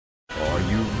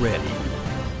you ready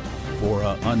for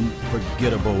an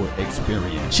unforgettable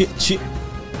experience?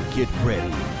 Get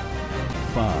ready.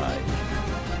 5,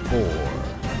 4,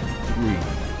 3,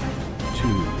 2,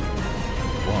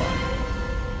 1.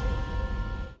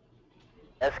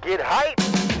 Let's get hype.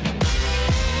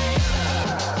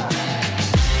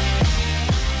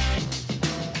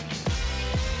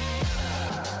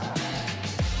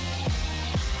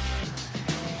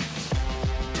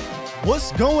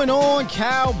 What's going on,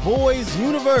 Cowboys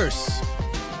Universe?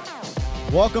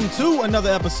 Welcome to another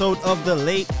episode of the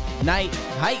Late Night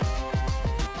Hype.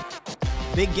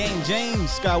 Big Game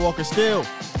James, Skywalker Still,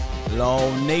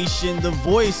 Law Nation, the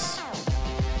voice.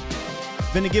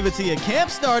 Finna give it to you. Camp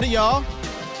started, y'all.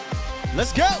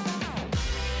 Let's go.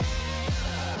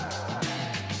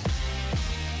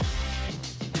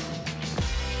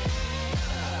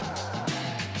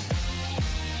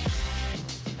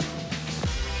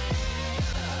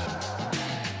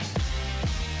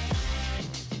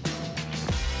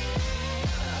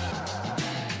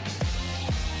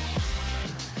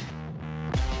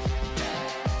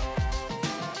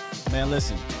 Man,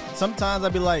 listen, sometimes I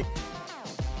be like,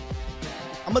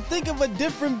 I'm gonna think of a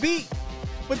different beat,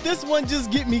 but this one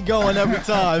just get me going every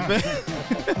time, man.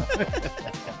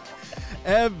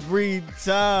 Every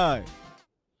time.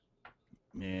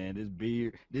 Man,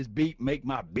 this beat make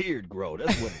my beard grow.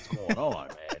 That's what's going on,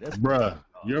 man. That's Bruh,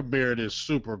 your beard is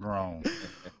super grown.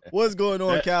 What's going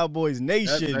on, Cowboys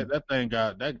Nation? That thing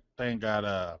got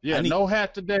I need- no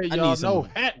hat today, I y'all. need some- No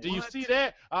hat. Do you see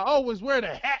that? I always wear the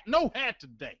hat. No hat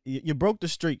today. You broke the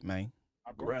streak, man.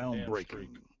 I broke the damn groundbreaking. streak.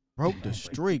 Broke the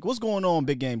streak. What's going on,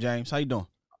 Big Game James? How you doing?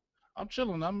 I'm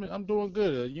chilling. I'm doing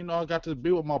good. I got to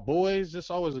be with my boys. It's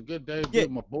always a good day. Be Yeah,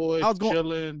 with my boys, I was going-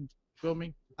 chilling. Feel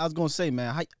me? I was gonna say,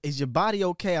 man, is your body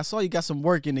okay? I saw you got some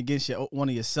working against one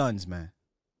of your sons, man.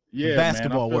 Yeah,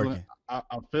 basketball man, working.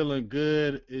 I'm feeling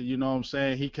good. You know what I'm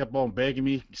saying? He kept on begging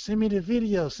me, send me the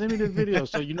video.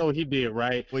 So you know what he did,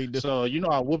 right? What he do? So,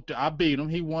 I beat him.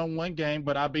 He won one game,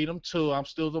 but I beat him 2. I'm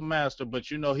still the master. But,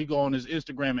 he go on his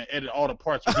Instagram and edit all the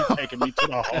parts where he's taking me to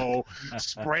the hole,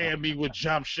 spraying me with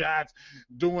jump shots,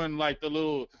 doing like the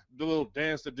little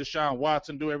dance that Deshaun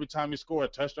Watson do every time he score a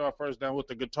touchdown first down with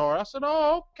the guitar. I said,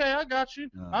 oh, okay, I got you.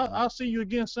 I'll see you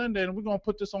again Sunday, and we're going to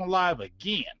put this on live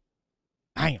again.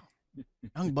 Damn.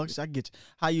 Young Bucks, I get you.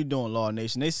 How you doing, Law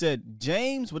Nation? They said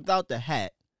James without the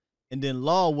hat and then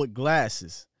Law with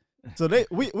glasses. So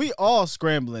we all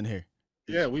scrambling here.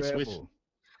 Yeah, we Scrabble.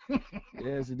 switched.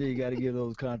 Yes, indeed. Got to give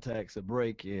those contacts a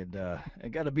break, and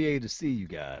got to be able to see you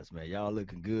guys, man. Y'all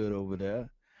looking good over there.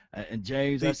 And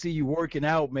James, I see you working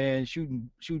out, man, shooting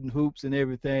hoops and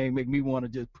everything. Make me want to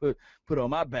just put on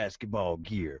my basketball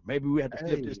gear. Maybe we have to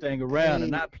flip this thing around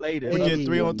and not play this. We get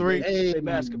 3-on-3. Play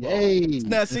basketball.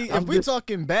 Now, see, if we're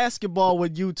talking basketball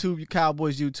with YouTube, you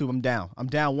Cowboys YouTube, I'm down. I'm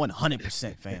down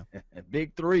 100%, fam.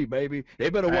 Big 3, baby. They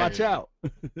better watch out.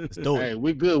 Let's do it. Hey,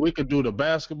 we good. We could do the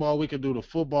basketball. We could do the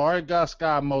football. I already got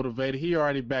Sky motivated. He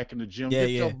already back in the gym. Yeah, Get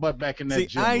yeah. your butt back in that See,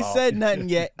 gym. I ain't Law. said nothing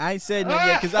yet.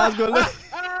 Because I was going to look.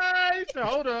 He said,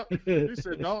 hold up. He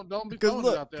said, don't be Because throwing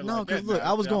it out there like that. look, now.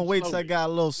 I was Yeah, going I'm to wait till I slowly. got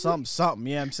a little something,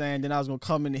 you know what I'm saying? Then I was going to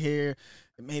come in here,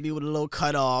 maybe with a little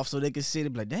cut off so they could see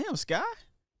it. Be like, damn, Sky,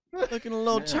 looking a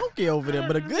little chunky over there,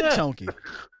 but a good chunky.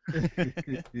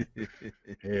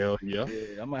 Hell yeah.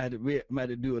 Yeah, I might have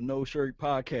to do a no shirt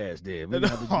podcast there. We might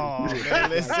have to do Oh, it man, like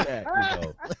listen.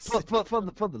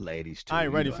 that, for the ladies too. I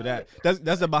ain't ready you for know. that.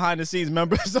 That's the behind the scenes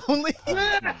members only.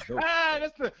 That's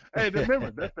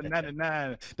remember, that's the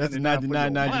 99. That's the for your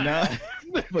mind.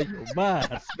 $99.99. For your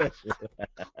mind special.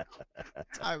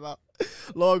 Time out.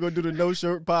 Lord gonna do the no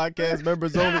shirt podcast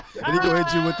members only, and he gonna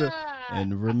hit you with the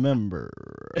and remember.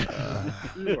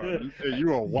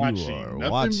 You are watching. are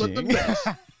Nothing but the watching. best.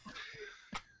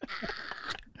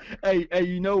 Hey,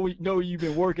 you've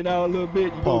been working out a little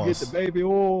bit. You gonna get the Pause. baby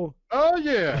oil. Oh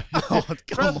yeah. Oh, come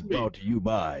Trust on. me. Brought to you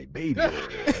by baby oil.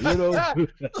 You know.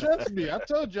 Trust me, I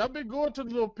told you, I've been going to the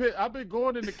little pit. I've been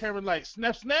going in the camera like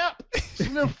snap,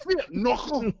 slim fit,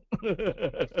 knuckle,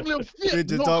 slim fit. We just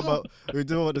knuckle. talking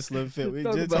about the slim fit. We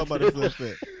Talk just talking about about the slim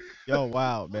fit. Yo,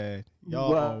 wow, man.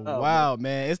 Yo, Wow, wow,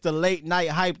 man. It's the late night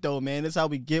hype though, man. This how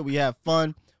we get. We have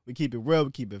fun. We keep it real.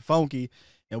 We keep it funky.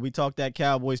 And we talk that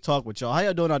Cowboys talk with y'all. How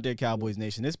y'all doing out there, Cowboys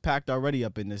Nation? It's packed already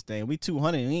up in this thing. We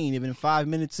 200. We ain't even 5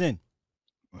 minutes in.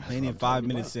 We ain't even 5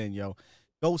 minutes in, yo.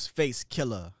 Ghostface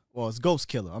Killer. Well, it's Ghost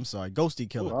Killer. I'm sorry. Ghosty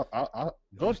Killer. I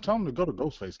go tell him to go to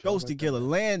Ghostface. Killer. Ghosty Killer.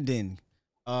 Landon.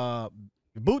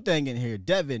 Boot Thang in here.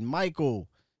 Devin. Michael.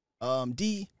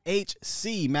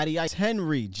 DHC. Matty Ice.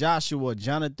 Henry. Joshua.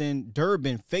 Jonathan.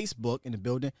 Durbin. Facebook in the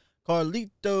building.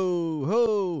 Carlito.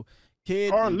 Ho.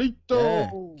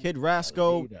 Carlito. Kid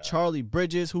Rasco, Carlito. Charlie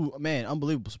Bridges, who, man,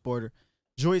 unbelievable supporter.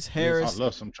 Joyce Harris. I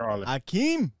love some Charlie.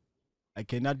 Akeem. I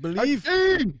cannot believe.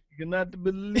 Hakeem! You cannot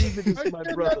believe it. This is my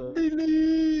brother.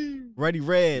 Ready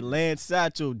Red, Lance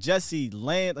Satchel, Jesse,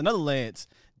 Lance, another Lance,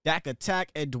 Dak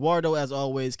Attack, Eduardo as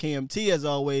always, KMT as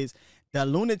always, the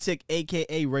Lunatic,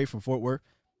 a.k.a. Ray from Fort Worth,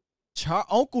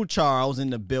 Uncle Charles in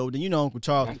the building. You know Uncle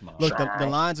Charles. That's my Look, the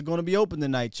Charles. lines are going to be open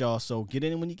tonight, y'all, so get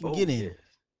in when you can Oh, get in. yes.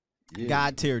 Yeah.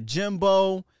 God tier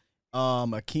Jimbo,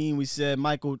 Akeem, we said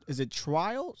Michael, is it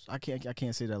Trials? I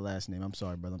can't say that last name. I'm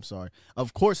sorry, brother. I'm sorry.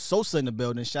 Of course, Sosa in the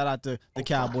building. Shout out to the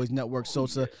Cowboys Network,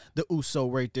 Sosa, the Uso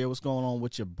right there. What's going on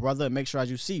with your brother? Make sure, as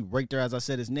you see right there, as I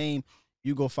said his name,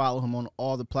 you go follow him on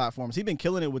all the platforms. He's been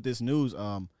killing it with this news.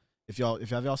 If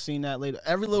y'all seen that later,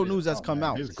 every little news that's come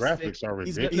out, His graphics are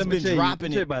He's ridiculous. been dropping Let me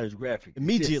tell you it about his graphics.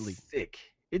 immediately. It's just sick.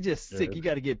 It's just sick. Yeah. You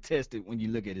got to get tested when you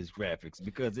look at his graphics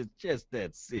because it's just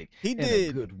that sick. He in did-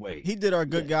 a good way. He did our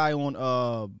good Yeah.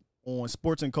 guy on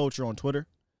Sports and Culture on Twitter.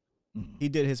 Mhm. He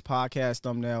did his podcast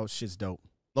thumbnail. Shit's dope.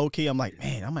 Low key, I'm like,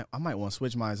 man, I might want to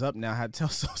switch mine up now. I had to tell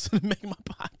Sosa to make my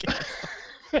podcast.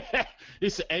 He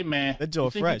said, "Hey man, That Joe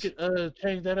you think fresh. you could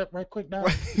change that up right quick now?"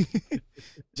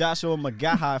 Joshua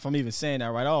Magaha, if I'm even saying that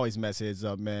right, I always mess his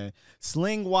up, man.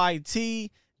 Sling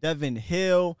YT, Devin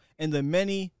Hill, and the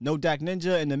many, no Dak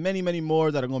Ninja, and the many, many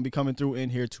more that are going to be coming through in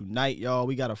here tonight, y'all.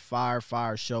 We got a fire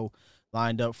show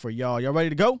lined up for y'all. Y'all ready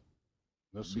to go?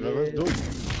 Let's do it.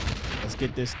 Let's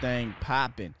get this thing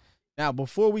popping. Now,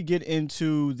 before we get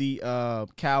into the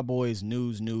Cowboys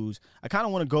news, I kind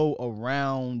of want to go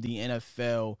around the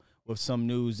NFL with some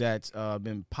news that's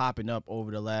been popping up over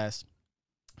the last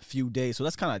few days. So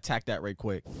let's kind of attack that right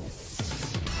quick.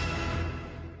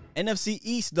 NFC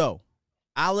East, though,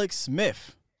 Alex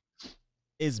Smith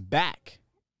is back,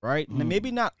 right? Now,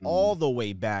 maybe not all the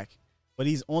way back, but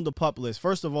he's on the PUP list.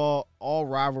 First of all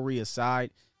rivalry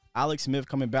aside, Alex Smith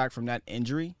coming back from that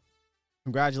injury,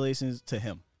 congratulations to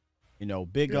him. You know,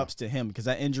 big ups to him because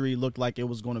that injury looked like it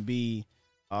was going to be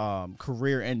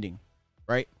career ending,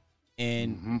 right?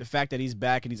 And the fact that he's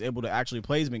back and he's able to actually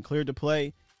play, he's been cleared to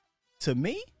play. To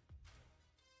me,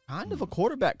 kind of a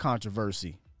quarterback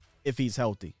controversy if he's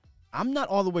healthy. I'm not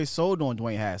all the way sold on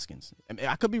Dwayne Haskins. I mean,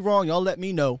 I could be wrong. Y'all let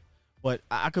me know, but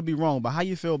I could be wrong. But how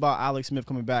you feel about Alex Smith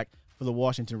coming back for the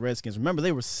Washington Redskins? Remember,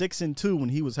 they were 6-2 when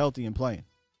he was healthy and playing.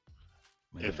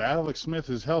 Man. If Alex Smith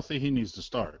is healthy, he needs to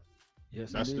start.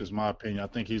 Yes, That's indeed. just my opinion. I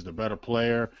think he's the better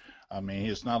player. I mean,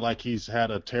 it's not like he's had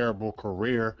a terrible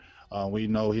career. We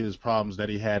know his problems that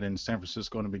he had in San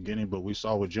Francisco in the beginning, but we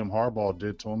saw what Jim Harbaugh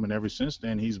did to him, and ever since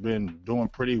then, he's been doing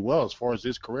pretty well as far as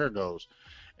his career goes.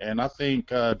 And I think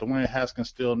Dwayne Haskins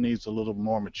still needs a little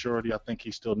more maturity. I think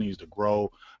he still needs to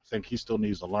grow. I think he still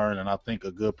needs to learn, and I think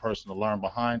a good person to learn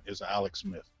behind is Alex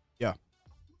Smith. What's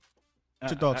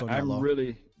your thoughts on that, I'm Law?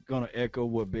 really gonna echo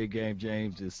what Big Game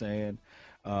James is saying,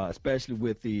 especially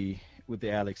with the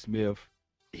Alex Smith.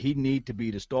 He need to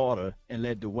be the starter and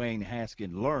let Dwayne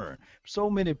Haskins learn. So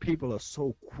many people are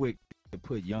so quick to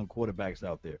put young quarterbacks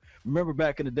out there. Remember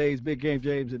back in the days, Big Game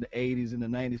James, in the 80s and the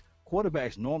 90s,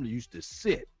 quarterbacks normally used to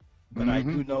sit. But I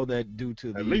do know that due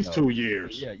to the At least 2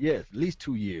 years. Yeah, yes, at least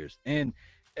 2 years. And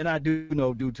I do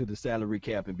know due to the salary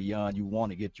cap and beyond, you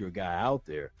want to get your guy out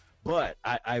there. But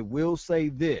I will say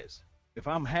this. If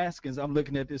I'm Haskins, I'm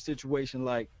looking at this situation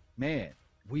like, man,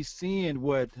 we seeing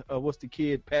what's the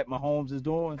kid Pat Mahomes is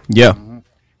doing. Yeah.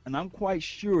 And I'm quite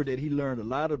sure that he learned a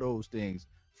lot of those things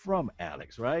from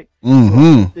Alex, right?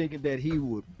 Mm-hmm. Thinking that he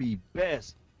would be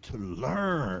best to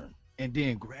learn and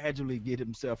then gradually get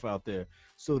himself out there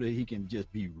so that he can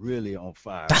just be really on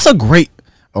fire. That's a great.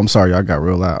 Oh, I'm sorry, I got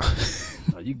real loud.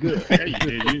 Are you good? Yeah, you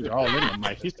did. You all in the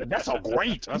mic. He said, "That's a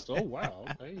great." I said, "Oh wow,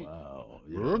 okay. Wow.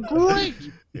 We're great."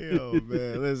 Yo,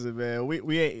 man, listen, man.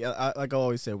 We ain't like I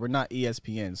always said, we're not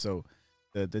ESPN, so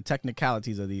the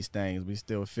technicalities of these things, we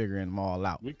still figuring them all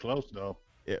out. We close though.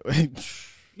 Yeah.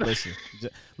 Listen,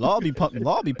 Law be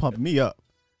pumping me up.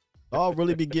 Law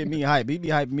really be getting me hype. He be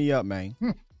hyping me up, man.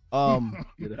 Get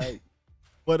it right.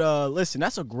 But listen,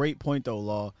 that's a great point though,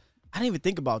 Law. I didn't even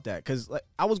think about that because like,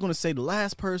 I was going to say the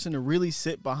last person to really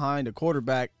sit behind a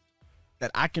quarterback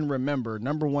that I can remember,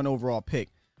 number 1 overall pick,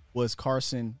 was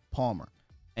Carson Palmer.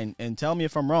 And tell me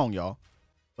if I'm wrong, y'all,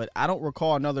 but I don't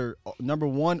recall another number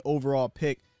 1 overall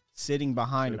pick sitting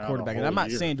behind a quarterback. And I'm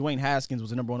not saying Dwayne Haskins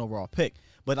was the number 1 overall pick,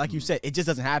 but like you said, it just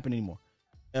doesn't happen anymore.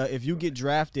 If you get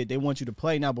drafted, they want you to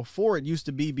play. Now, before it used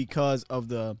to be because of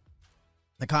the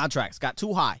contracts got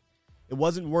too high. It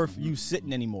wasn't worth you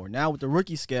sitting anymore. Now with the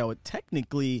rookie scale, it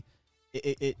technically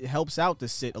it helps out to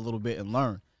sit a little bit and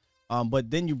learn.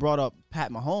 But then you brought up Pat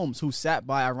Mahomes, who sat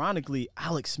by, ironically,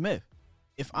 Alex Smith.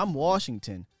 if I'm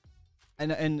Washington,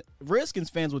 and Redskins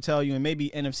fans will tell you, and maybe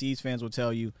NFC East fans will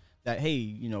tell you that,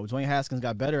 hey, Dwayne Haskins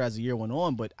got better as the year went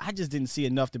on, but I just didn't see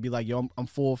enough to be like, yo, I'm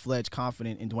full-fledged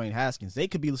confident in Dwayne Haskins. They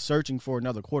could be searching for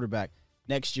another quarterback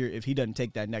next year if he doesn't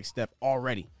take that next step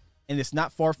already. And it's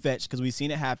not far-fetched because we've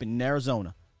seen it happen in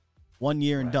Arizona. 1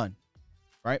 year and done,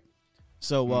 right?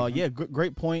 So,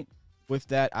 great point with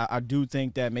that. I do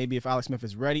think that maybe if Alex Smith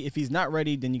is ready, if he's not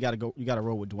ready, then you got to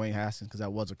roll with Dwayne Haskins because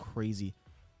that was a crazy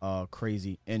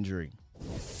injury.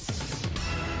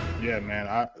 Yeah, man.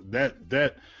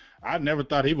 I never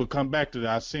thought he would come back to that.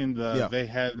 I seen they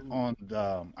had on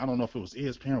I don't know if it was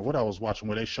ESPN or what I was watching,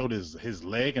 where they showed his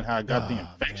leg and how it got the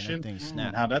infection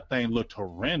and how that thing looked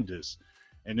horrendous.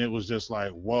 And it was just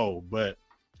like, whoa. But,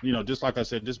 just like I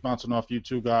said, just bouncing off you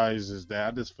two guys, is that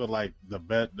I just feel like the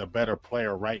better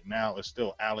player right now is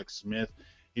still Alex Smith.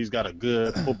 He's got a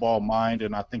good football mind,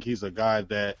 and I think he's a guy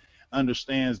that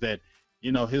understands that,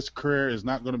 his career is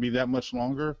not going to be that much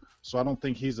longer. So I don't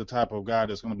think he's the type of guy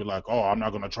that's going to be like, oh, I'm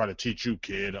not going to try to teach you,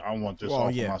 kid. I want this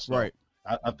all for myself. Right.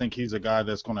 I think he's a guy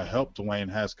that's going to help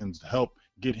Dwayne Haskins, help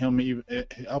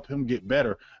him get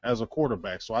better as a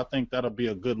quarterback. So I think that'll be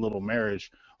a good little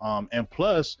marriage. And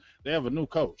plus, they have a new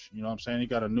coach. You know what I'm saying? You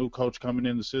got a new coach coming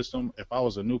in the system. If I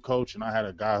was a new coach and I had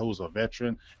a guy who's a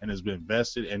veteran and has been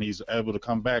vested and he's able to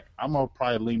come back, I'm going to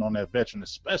probably lean on that veteran,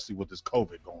 especially with this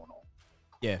COVID going on.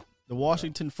 Yeah. The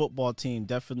Washington football team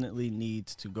definitely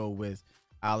needs to go with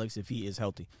Alex if he is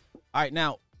healthy. All right,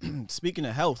 now, speaking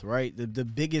of health, right, the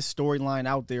biggest storyline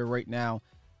out there right now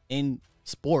in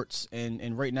sports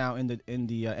and right now in the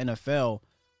NFL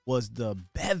was the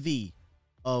bevy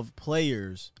of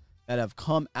players that have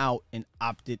come out and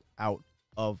opted out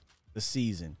of the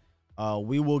season.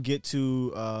 We will get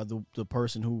to the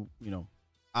person who,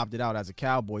 opted out as a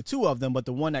Cowboy, 2 of them, but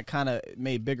the one that kind of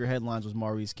made bigger headlines was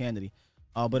Maurice Kennedy.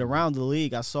 But around the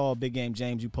league, I saw Big Game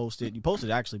James, you posted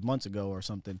actually months ago or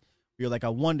something. You're like, I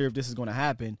wonder if this is going to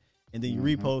happen. And then you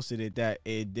reposted it that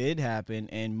it did happen.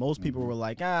 And most people were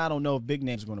like, I don't know if big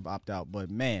names are going to opt out. But,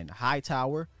 man,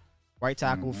 Hightower, right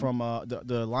tackle from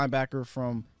the linebacker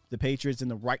from the Patriots and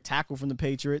the right tackle from the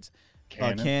Patriots,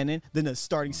 Cannon. Then the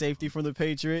starting safety from the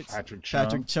Patriots, Patrick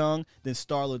Chung. Then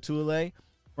Star Lotulelei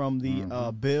from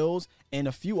the Bills, and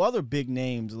a few other big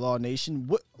names, Law Nation.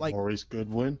 Maurice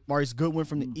Goodwin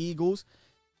from the Eagles.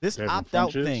 This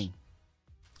opt-out thing,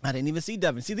 I didn't even see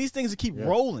Devin. See, these things keep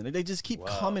rolling. They just keep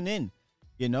coming in,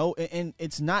 and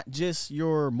it's not just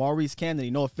your Maurice Kennedy.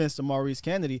 No offense to Maurice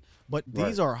Kennedy, but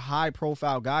these are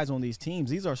high-profile guys on these teams.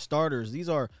 These are starters. These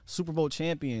are Super Bowl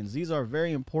champions. These are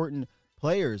very important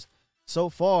players. So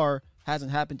far,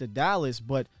 hasn't happened to Dallas,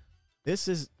 but this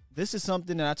is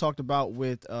something that I talked about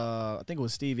with I think it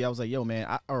was Stevie. I was like, yo, man,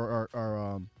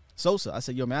 or Sosa. I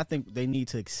said, yo, man, I think they need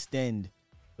to extend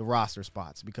the roster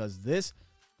spots because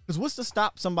what's to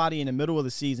stop somebody in the middle of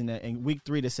the season in week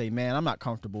 3 to say, man, I'm not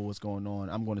comfortable with what's going on.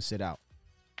 I'm going to sit out.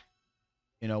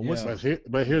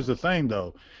 But here's the thing,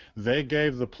 though. They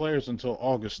gave the players until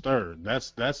August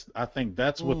 3rd. I think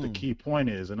that's what the key point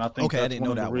is, and I think that's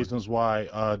one of the reasons why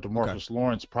DeMarcus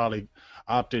Lawrence probably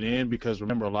opted in, because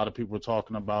remember, a lot of people were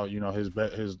talking about, his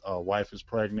wife is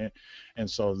pregnant, and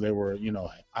so they were,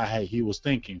 he was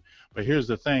thinking. But here's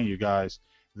the thing, you guys,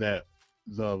 that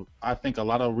I think a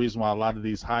lot of the reason why a lot of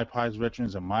these high-priced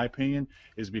veterans, in my opinion,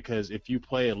 is because if you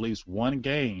play at least one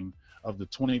game of the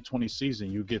 2020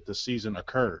 season, you get the season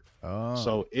occurred.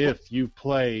 So if you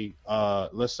play,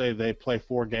 let's say they play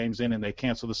 4 games in and they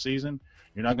cancel the season,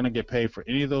 you're not going to get paid for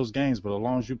any of those games. But as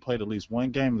long as you played at least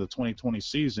one game of the 2020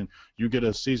 season, you get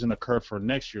a season occurred for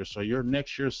next year. So your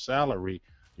next year's salary,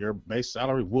 your base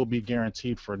salary, will be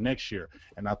guaranteed for next year.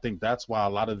 And I think that's why a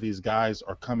lot of these guys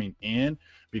are coming in,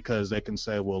 because they can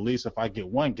say, well, at least if I get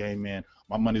one game in,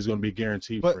 my money's going to be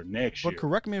guaranteed for next year. But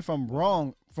correct me if I'm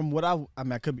wrong. From what I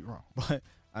mean, I could be wrong, but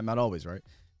I'm not always right.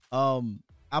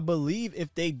 I believe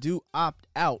if they do opt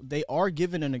out, they are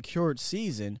given an accrued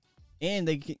season, and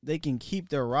they can keep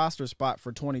their roster spot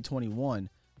for 2021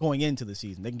 going into the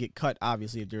season. They can get cut,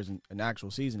 obviously, if there's an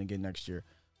actual season again next year.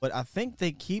 But I think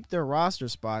they keep their roster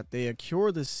spot, they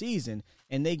accrue the season,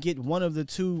 and they get one of the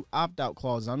 2 opt-out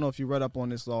clauses. I don't know if you read up on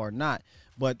this law or not,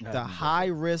 but the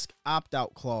high-risk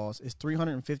opt-out clause is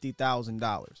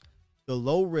 $350,000. The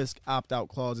low-risk opt-out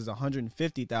clause is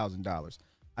 $150,000.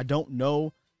 I don't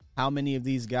know how many of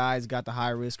these guys got the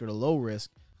high risk or the low risk,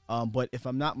 but if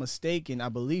I'm not mistaken, I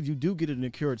believe you do get an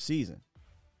accrued season.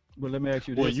 Well, let me ask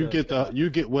you this.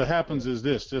 Well, what happens is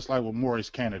this, just like with Maurice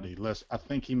Kennedy. I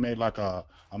think he made like $1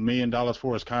 million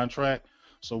for his contract.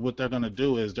 So what they're going to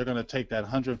do is they're going to take that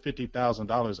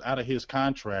 $150,000 out of his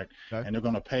contract, and they're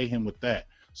going to pay him with that.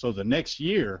 So the next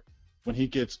year, when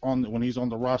he's on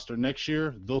the roster next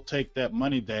year, they'll take that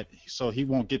money so he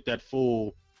won't get that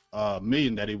full $1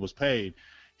 million that he was paid.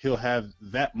 He'll have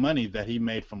that money that he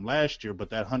made from last year,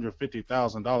 but that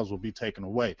 $150,000 will be taken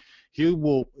away.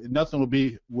 Nothing will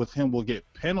be with him will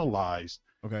get penalized.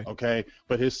 Okay.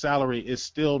 But his salary is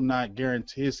still not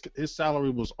guaranteed. His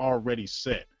salary was already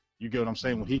set. You get what I'm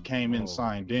saying? When he came in,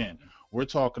 signed in. We're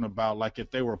talking about like if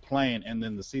they were playing and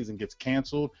then the season gets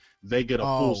canceled, they get a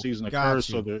full season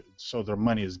occurs, so their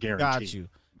money is guaranteed. Got you.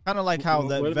 Kind of like how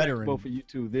that veteran. Well, for you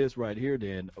two, this right here,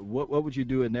 then, what would you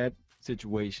do in that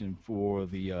situation for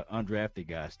the undrafted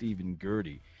guy, Stephen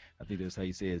Gertie? I think that's how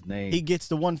you say his name. He gets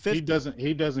the 150.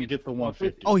 He doesn't get the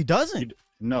 150. Oh, he doesn't.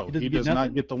 He does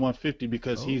not get the 150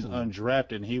 because he's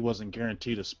undrafted and he wasn't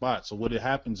guaranteed a spot. So what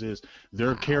happens is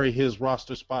they'll carry his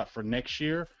roster spot for next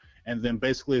year, and then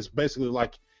it's basically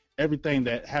like everything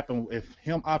that happened with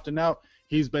him opting out.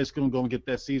 He's basically going to get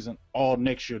that season all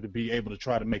next year to be able to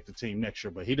try to make the team next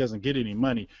year, but he doesn't get any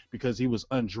money because he was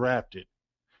undrafted.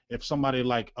 If somebody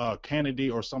like Kennedy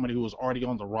or somebody who was already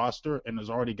on the roster and has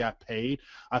already got paid,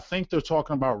 I think they're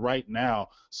talking about right now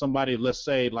somebody, let's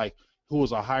say like who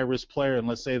was a high risk player, and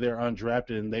let's say they're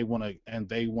undrafted and they want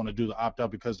to do the opt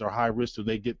out because they're high risk, so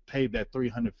they get paid that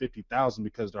 $350,000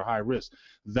 because they're high risk.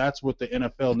 That's what the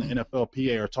NFL and the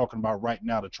NFLPA are talking about right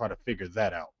now to try to figure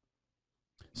that out.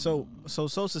 So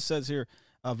Sosa says here,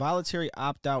 voluntary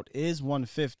opt-out is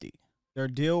 $150. Their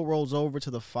deal rolls over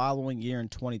to the following year in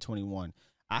 2021.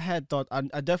 I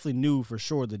definitely knew for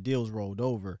sure the deals rolled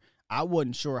over. I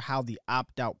wasn't sure how the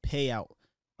opt-out payout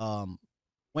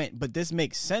went, but this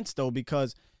makes sense though,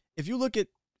 because if you look at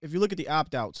the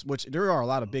opt-outs, which there are a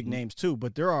lot of big names too,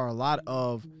 but there are a lot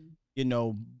of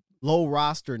low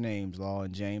roster names, Law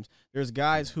and James. There's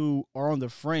guys who are on the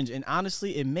fringe, and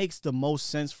honestly, it makes the most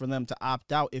sense for them to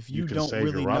opt out if you don't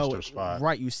really know it.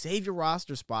 Right, you save your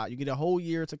roster spot. You get a whole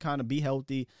year to kind of be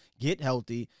healthy, get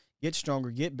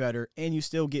stronger, get better, and you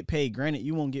still get paid. Granted,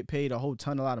 you won't get paid a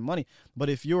lot of money, but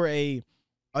if you're a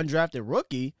undrafted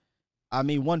rookie, I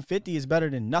mean, 150 is better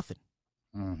than nothing.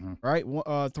 Mm-hmm. Right,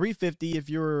 350 if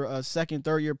you're a second,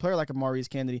 third year player like a Maurice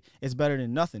Kennedy, it's better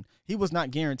than nothing. He was not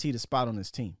guaranteed a spot on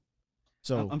this team.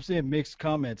 So I'm seeing mixed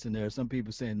comments in there. Some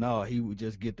people saying no, he would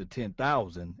just get the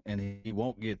 10,000 and he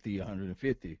won't get the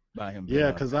 150 by him.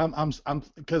 Yeah,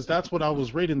 because that's what I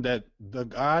was reading, that the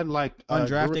guy like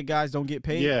undrafted guys don't get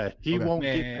paid. Yeah, he won't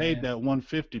get paid that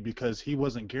 150 because he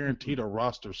wasn't guaranteed a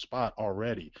roster spot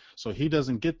already. So he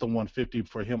doesn't get the 150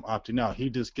 for him opting out. He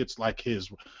just gets like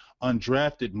his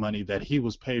undrafted money that he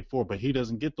was paid for, but he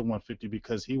doesn't get the 150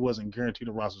 because he wasn't guaranteed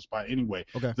a roster spot anyway.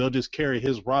 Okay. They'll just carry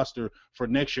his roster for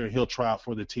next year and he'll try out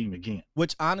for the team again.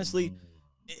 Which honestly,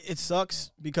 it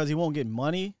sucks because he won't get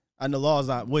money, and the law's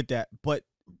not with that. But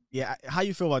yeah, how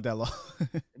you feel about that, Law?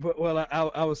 Well,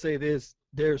 I would say this: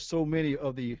 there's so many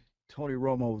of the Tony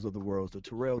Romos of the world, the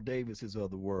Terrell Davises of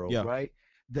the world, right?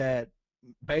 That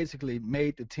basically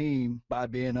made the team by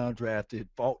being undrafted,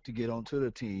 fought to get onto the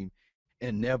team,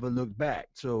 and never looked back.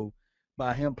 So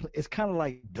by him, it's kind of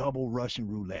like double Russian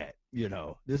roulette.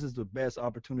 This is the best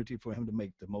opportunity for him to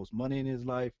make the most money in his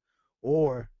life,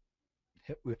 or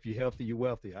if you're healthy, you're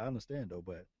wealthy. I understand though,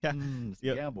 but it's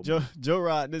a gamble. Joe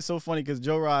Rod, it's so funny because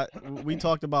Joe Rod, we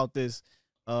talked about this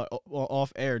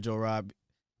off air. Joe Rod,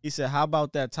 he said, "How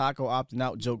about that Taco opting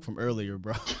out joke from earlier,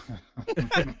 bro?"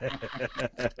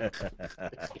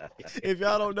 If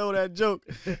y'all don't know that joke,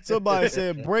 somebody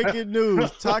said, "Breaking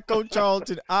news: Taco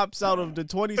Charlton opts out of the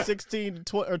 2017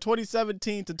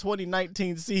 to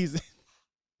 2019 season."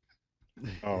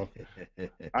 Oh,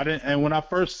 I didn't. And when I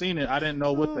first seen it, I didn't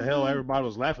know what the hell everybody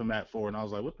was laughing at for, and I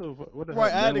was like, "What the hell?"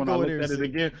 Right, I had to when go I in looked there at it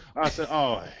again, I said,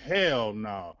 "Oh hell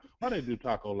no! Why they do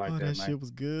Taco like that, that man?" Shit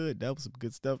was good. That was some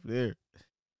good stuff there.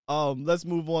 Let's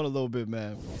move on a little bit,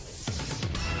 man.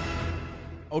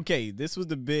 Okay, this was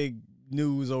the big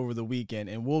news over the weekend,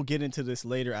 and we'll get into this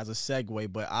later as a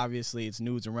segue, but obviously it's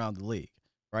news around the league,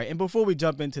 right? And before we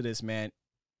jump into this, man,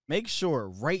 make sure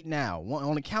right now,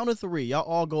 on the count of 3, y'all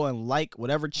all go and like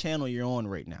whatever channel you're on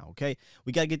right now, okay?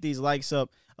 We got to get these likes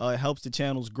up. It helps the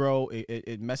channels grow.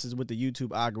 It messes with the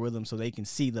YouTube algorithm so they can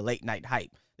see the late night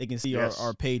hype. They can see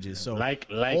our pages. So like.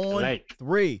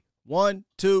 3. 1,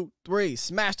 2, 3.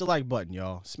 Smash the like button,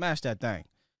 y'all. Smash that thing.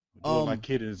 My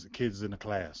kids in the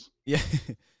class. Yeah.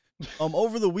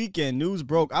 Over the weekend, news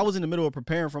broke. I was in the middle of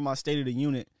preparing for my State of the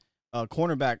Unit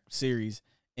cornerback series,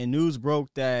 and news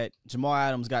broke that Jamal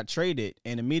Adams got traded,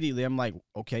 and immediately I'm like,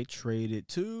 okay, traded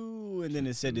too, and then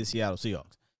it said the Seattle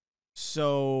Seahawks.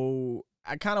 So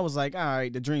I kind of was like, all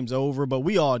right, the dream's over, but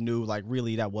we all knew, like,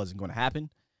 really that wasn't going to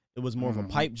happen. It was more of a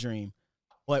pipe dream.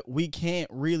 but we can't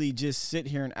really just sit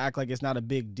here and act like it's not a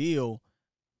big deal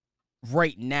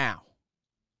right now.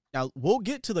 Now, we'll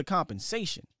get to the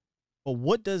compensation, but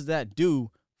what does that do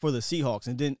for the Seahawks?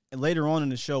 And then later on in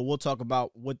the show, we'll talk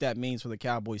about what that means for the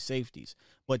Cowboys safeties.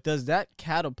 But does that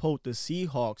catapult the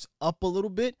Seahawks up a little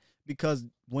bit? Because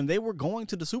when they were going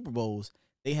to the Super Bowls,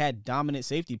 they had dominant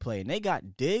safety play, and they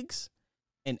got Diggs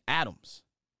and Adams.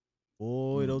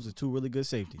 Boy, those are two really good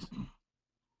safeties.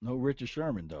 No Richard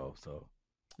Sherman, though, so.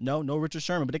 No Richard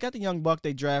Sherman, but they got the young buck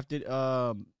they drafted.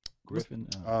 Griffin.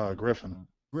 Griffin.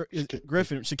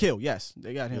 Griffin, Shaquille, yes.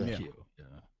 They got him, yeah. Yeah.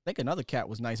 I think another cat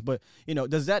was nice, but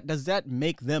does that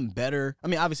make them better? I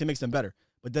mean, obviously it makes them better,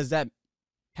 but does that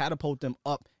catapult them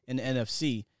up in the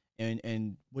NFC?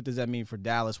 And what does that mean for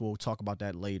Dallas? We'll talk about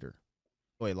that later.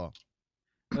 Go ahead, Law.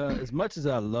 As much as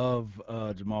I love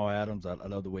Jamal Adams, I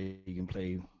love the way he can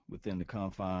play within the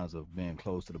confines of being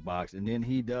close to the box, and then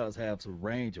he does have some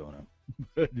range on him.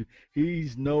 But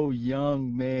he's no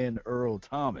young man Earl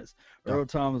Thomas. No. Earl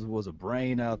Thomas was a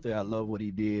brain out there. I love what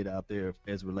he did out there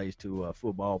as it relates to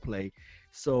football play.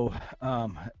 So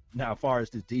now, as far as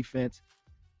the defense,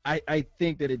 I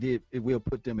think that it will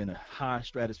put them in a high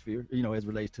stratosphere, as it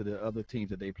relates to the other teams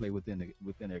that they play within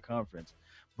their conference.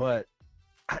 But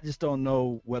I just don't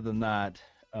know whether or not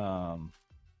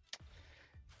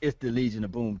it's the Legion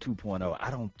of Boom 2.0. I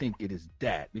don't think it is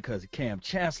that, because Cam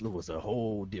Chancellor was a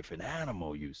whole different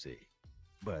animal, you see.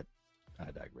 But I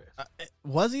digress.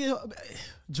 Was he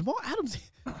Jamal Adams?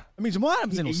 I mean, Jamal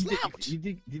Adams ain't no slouch.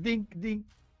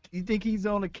 You think he's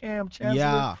on a Cam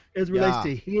Chancellor as it relates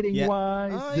to hitting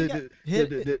wise,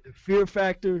 the fear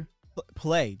factor?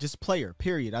 Play, just player,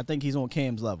 period. I think he's on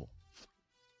Cam's level.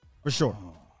 For sure.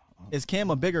 Is Cam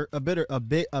a better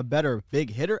big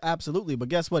hitter? Absolutely. But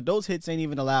guess what? Those hits ain't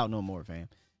even allowed no more, fam.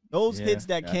 Those hits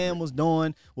that Cam was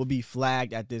doing will be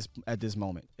flagged at this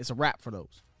moment. It's a wrap for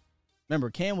those.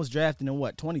 Remember, Cam was drafted in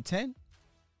what, 2010?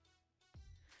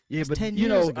 Yeah, but 10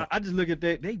 years ago. I just look at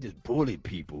that. They just bullied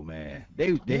people, man.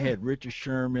 They had Richard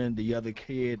Sherman, the other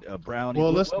kid, Brownie.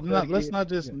 Well, let's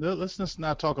just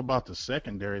not talk about the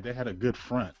secondary. They had a good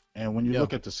front, and when you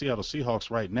look at the Seattle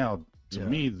Seahawks right now, to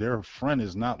me, their front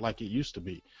is not like it used to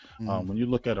be. When you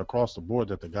look at across the board,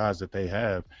 that the guys that they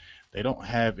have, they don't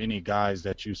have any guys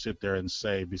that you sit there and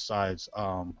say, besides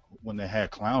when they had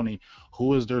Clowney,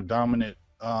 who is their dominant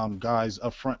guys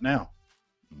up front now?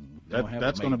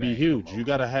 That's going to be huge. You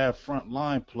got to have front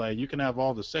line play. You can have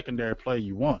all the secondary play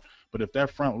you want, but if that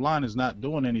front line is not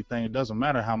doing anything, it doesn't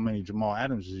matter how many Jamal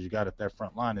Adams you got if that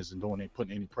front line isn't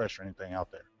putting any pressure or anything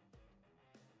out there.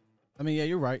 I mean, yeah,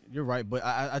 you're right. But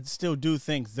I still do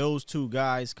think those two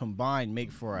guys combined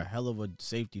make for a hell of a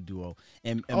safety duo.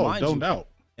 And no doubt.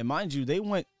 And mind you, they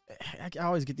went. I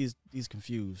always get these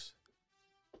confused.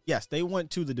 Yes, they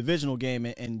went to the divisional game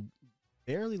and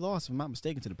barely lost, if I'm not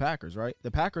mistaken, to the Packers. Right?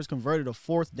 The Packers converted a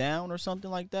 4th down or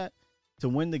something like that to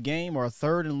win the game, or a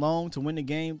 3rd and long to win the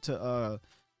game. To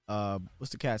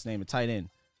what's the cat's name? The tight end.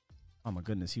 Oh my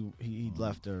goodness, he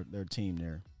left their team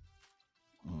there.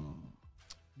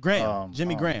 Graham,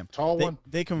 Jimmy Graham. Tall one.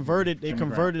 They converted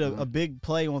Graham. a big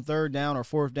play on 3rd down or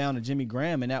 4th down to Jimmy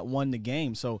Graham, and that won the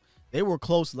game. So they were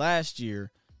close last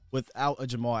year without a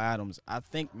Jamal Adams. I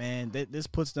think, man, this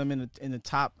puts them in the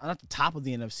top, not the top of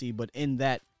the NFC, but in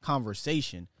that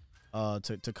conversation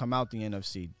to come out the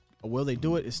NFC. Will they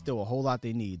do it? It's still a whole lot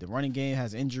they need. The running game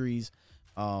has injuries.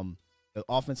 The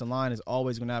offensive line is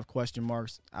always going to have question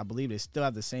marks. I believe they still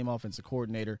have the same offensive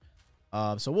coordinator.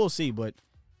 So we'll see, but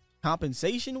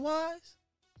compensation-wise,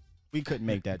 we couldn't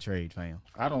make that trade, fam.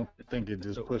 I don't think it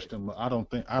just pushed them. I don't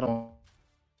think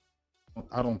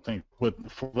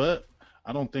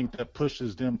that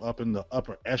pushes them up in the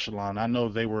upper echelon. I know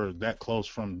they were that close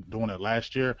from doing it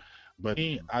last year, but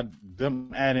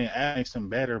them adding makes them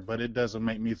better. But it doesn't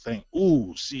make me think,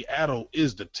 ooh, Seattle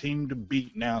is the team to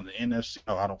beat now in the NFC.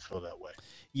 No, I don't feel that way.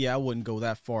 Yeah, I wouldn't go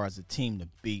that far as a team to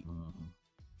beat.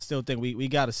 Still think we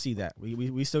got to see that.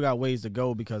 We still got ways to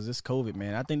go because this COVID,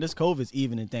 man. I think this COVID's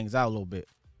evening things out a little bit.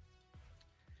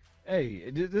 Hey,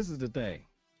 this is the thing.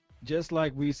 Just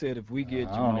like we said, if we get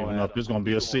Jamal I don't even know if there's going to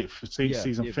be a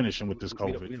season finishing with this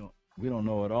COVID. We don't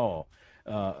know at all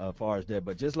as far as that.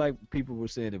 But just like people were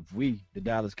saying, if we, the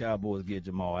Dallas Cowboys, get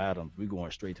Jamal Adams, we're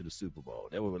going straight to the Super Bowl.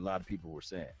 That's what a lot of people were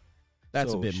saying.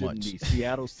 That's a bit much. The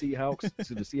Seattle Seahawks,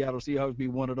 should the Seattle Seahawks be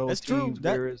one of those teams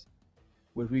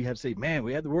where we have to say, man,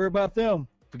 we have to worry about them.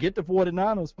 Forget the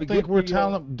 49ers. I think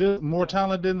we're more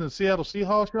talented than the Seattle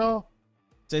Seahawks, y'all.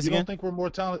 You don't think we're more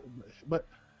talented? But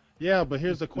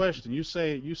here's the question. You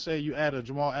say you added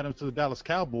Jamal Adams to the Dallas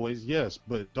Cowboys, yes,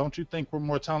 but don't you think we're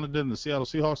more talented than the Seattle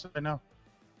Seahawks right now?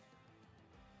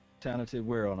 talented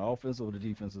where on the offense or the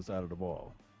defensive side of the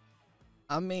ball?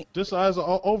 I mean, Just as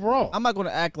overall. I'm not going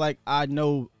to act like I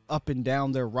know up and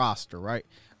down their roster, right?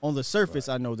 On the surface,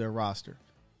 I know their roster.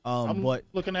 I'm But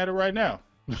looking at it right now.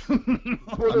 I mean,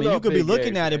 you could be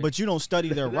looking at it, but you don't study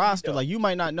their roster. Like, you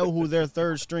might not know who their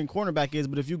third string cornerback is,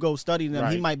 but if you go study them,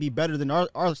 he Right. might be better than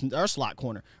our slot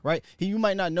corner, right? You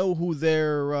might not know who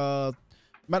their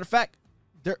matter of fact,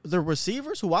 their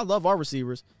receivers, who I love our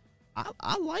receivers.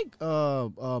 I like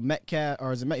Metcalf,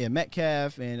 or is it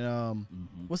Metcalf and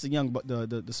what's the young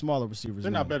the smaller receivers?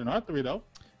 They're not better than our three though.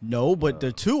 No, but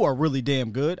the two are really damn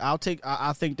good. I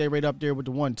think they rate up there with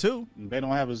the 1-2. They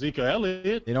don't have Ezekiel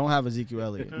Elliott. They don't have Ezekiel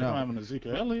Elliott. They don't No, have an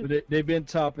Ezekiel Elliott. But they've been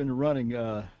top in the running.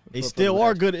 they still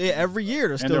are good every year.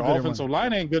 They're And still their good at offensive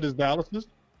running. line ain't good as Dallas's.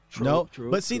 No,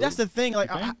 True, but see, that's the thing. Like,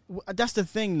 Okay. that's the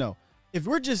thing, though. If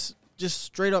we're just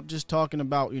straight up just talking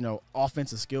about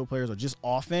offensive skill players or just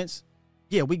offense,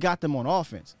 yeah, we got them on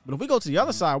offense. But if we go to the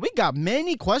other side, we got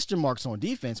many question marks on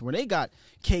defense. Where they got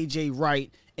KJ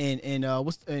Wright and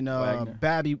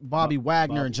Bobby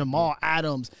Wagner and Jamal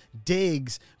Adams,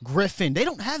 Diggs, Griffin. They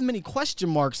don't have many question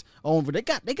marks over. They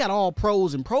got all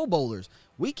pros and Pro Bowlers.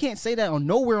 We can't say that on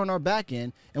nowhere on our back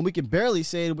end, and we can barely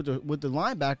say it with the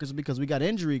linebackers because we got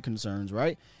injury concerns,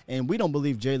 right? And we don't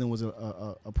believe Jalen was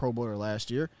a Pro Bowler last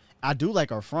year. I do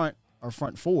like our front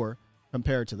four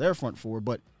compared to their front four,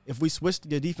 but if we switch to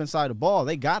the defense side of the ball,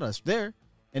 they got us there.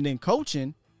 And then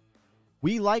coaching,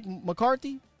 we like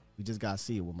McCarthy. We just got to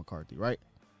see it with McCarthy, right?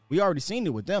 We already seen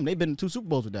it with them. They've been in 2 Super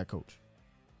Bowls with that coach.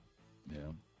 Yeah.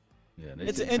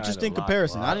 It's an interesting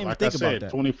comparison. I didn't even think about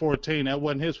that. 2014, that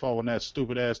wasn't his fault when that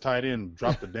stupid ass tight end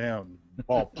dropped the damn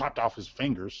ball, popped off his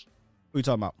fingers What are you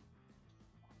talking about?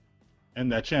 in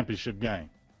that championship game.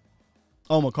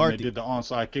 Oh, When McCarthy. they did the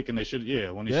onside kick and they should,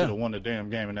 when he Yeah. should have won the damn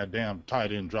game and that damn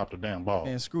tight end dropped the damn ball.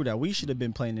 Man, screw that. We should have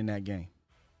been playing in that game.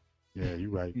 Yeah, you're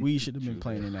right. We should have been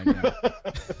playing in that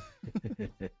game.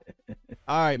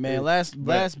 All right, man.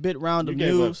 Last bit round You of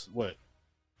gave news. up what?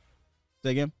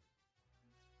 Say again?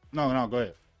 No, go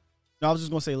ahead. No, I was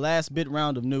just going to say last bit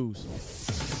round of news.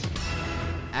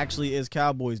 Actually, is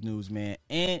Cowboys news, man.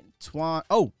 Antoine.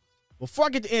 Oh, before I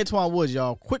get to Antoine Woods,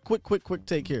 y'all, quick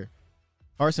take here.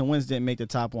 Carson Wentz didn't make the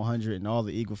top 100, and all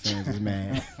the Eagle fans is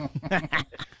mad.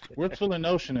 We're filling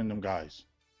ocean in them guys.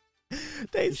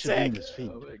 They He should be in sick. his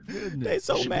feet. Oh, my goodness. They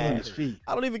so He should be in mad. his feet.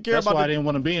 I don't even care That's about why I the didn't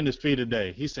want to be in this feed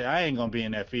today. He said, I ain't going to be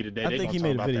in that feed today. I They're think going he to made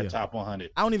talk a about video. that top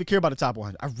 100. I don't even care about the top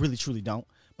 100. I really, truly don't.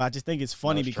 But I just think it's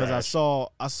funny That's because trash.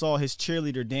 I saw his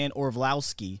cheerleader, Dan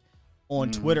Orlovsky, on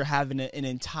Twitter having an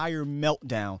entire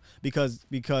meltdown because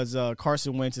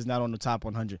Carson Wentz is not on the top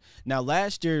 100. Now,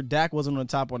 last year, Dak wasn't on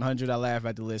the top 100. I laugh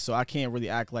at the list, so I can't really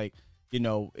act like,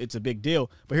 it's a big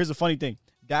deal. But here's the funny thing.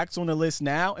 Dak's on the list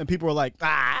now, and people are like,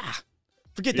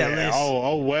 forget that list.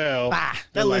 Oh, well. That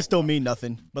They're list like, don't mean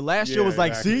nothing. But last year Yeah, was like,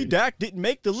 exactly. see, Dak didn't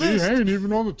make the he list. ain't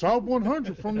even on the top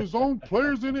 100 from his own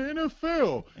players in the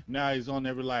NFL. Now he's on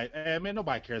there like, hey, man,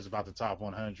 nobody cares about the top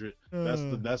 100.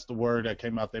 That's the word that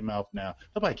came out their mouth now.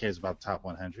 Nobody cares about the top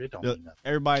 100. It don't mean nothing.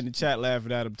 Everybody in the chat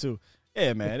laughing at him too.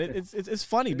 Yeah, man, it's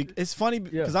funny. It's funny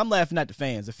because I'm laughing at the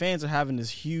fans. The fans are having this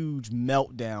huge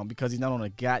meltdown because he's not on a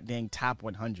goddamn top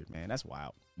 100. Man, that's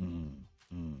wild.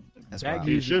 That's Dak wild.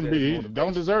 He needs shouldn't that be. He motivation.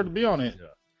 don't deserve to be on it.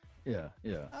 Yeah.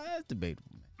 That's debatable.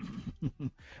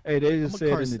 Man. Hey, they just I'm a said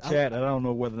in Carson- the chat, I don't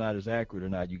know whether or not it's accurate or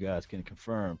not, you guys can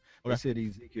confirm. They Okay. said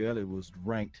Ezekiel Elliott was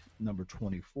ranked number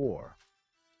 24.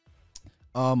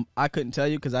 I couldn't tell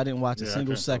you because I didn't watch a Yeah, I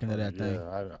single can't second of talk that about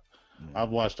it. thing. Yeah, I've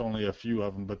watched only a few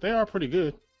of them, but they are pretty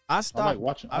good. I stopped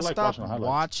watching- I I like stopped watching the highlights.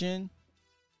 watching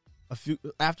a few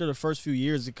after the first few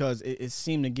years because it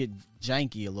seemed to get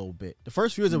janky a little bit. The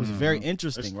first few years it was very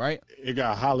interesting, right? It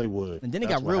got Hollywood. And then it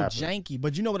That's got what real happened. janky.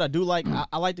 But you know what I do like?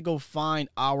 I like to go find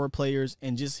our players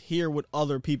and just hear what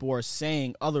other people are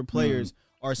saying, other players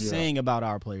are saying about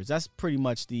our players. That's pretty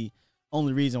much the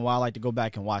only reason why I like to go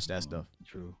back and watch that stuff.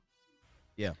 True.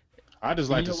 Yeah. I just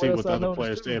like You to know see what what else I the other noticed,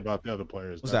 players too? say about the other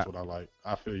players. What's That's that? what I like.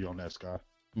 I feel you on that, Scott.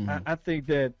 I think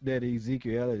that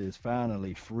Ezekiel Elliott is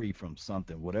finally free from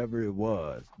something, whatever it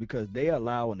was, because they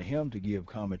allowing him to give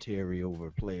commentary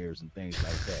over players and things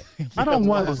like that. I don't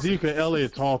want Ezekiel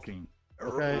Elliott talking.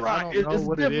 Okay? Right. I don't know It's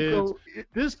what it is.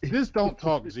 difficult. This don't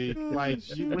talk, Zeke. Like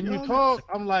when you talk,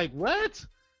 I'm like, what?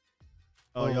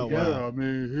 Oh, yo, yeah. wow. I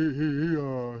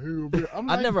mean, he. I'm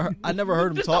I like, never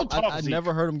heard him just talk. don't talk, I Zeke.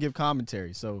 never heard him give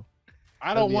commentary. So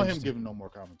I That'd don't be want him interesting. giving no more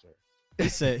commentary. he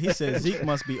said Zeke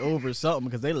must be over something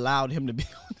because they allowed him to be.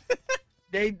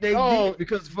 They No, did,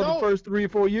 because for no. the first 3 or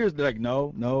 4 years they're like,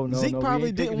 no. Zeke we probably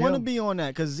ain't didn't taking want to him. be on that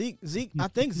because Zeke. I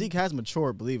think Zeke has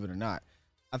matured, believe it or not.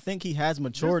 I think he has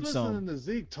matured just some. listening to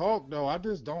Zeke talk though, I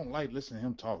just don't like listening to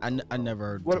him talk. I never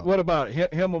heard him What talk. What about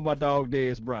him or my dog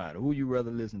Dez Bryant? Who you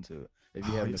rather listen to if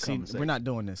you having a See, conversation? we're not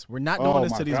doing this. We're not doing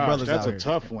this my to these gosh, brothers that's out a here.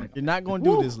 tough one. You're not going to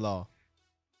do Woo. this, Law.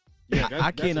 Yeah,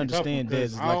 I can't understand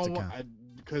Dez's lexicon.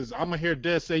 Because I'm gonna hear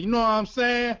Dez say, you know what I'm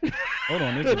saying? Hold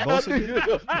on, it's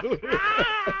Bosa.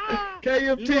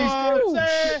 KMT, You know what I'm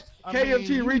saying?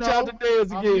 KMT, reach out to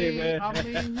Dez again, man. I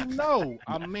mean, you know.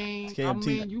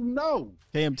 KMT. You know.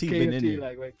 KMT been in KMT, there.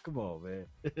 like, wait, come on, man.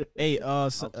 Hey,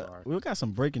 sorry. we got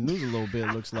some breaking news a little bit.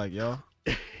 Looks like y'all.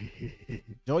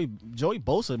 Joey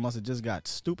Bosa must have just got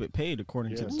stupid paid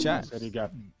according to the chat. Said he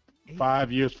got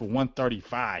 5 years for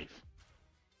 135.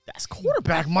 That's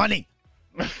quarterback money.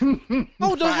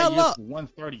 Hold the hell up.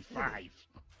 135.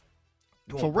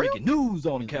 Doing For real? breaking news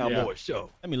on the Cowboy Show.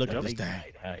 Let me look at Yep. this thing.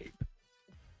 Night hype.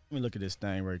 Let me look at this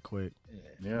thing right quick.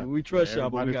 Yeah. We trust y'all,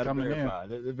 but we Everybody's got to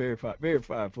coming in. verify.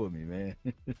 Verify for me, man.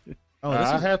 Oh, this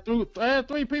I is, had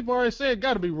 3 people already said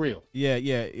got to be real.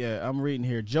 yeah. I'm reading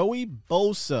here. Joey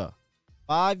Bosa,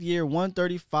 5-year,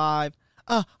 135,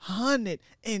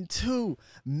 $102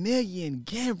 million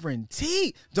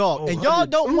guaranteed, dog. Oh, And y'all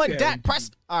don't 102 want Dak guaranteed.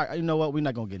 Prescott. All right, you know what? We're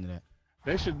not gonna get into that.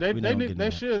 They should. We not gonna get into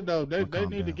that. should though. They calm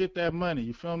need to down. get that money.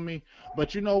 You feel me?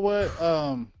 But you know what?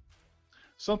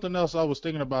 Something else I was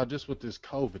thinking about just with this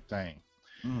COVID thing.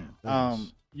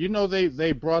 You know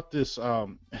they brought this.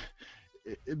 The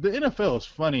NFL is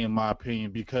funny in my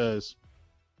opinion because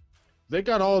they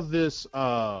got all these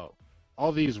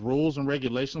rules and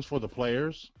regulations for the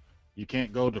players. You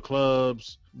can't go to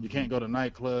clubs. You can't go to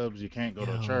nightclubs. You can't go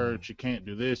to church. You can't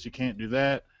do this. You can't do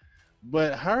that.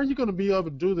 But how are you going to be able to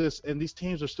do this? And these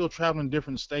teams are still traveling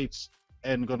different states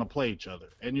and going to play each other.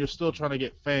 And you're still trying to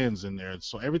get fans in there.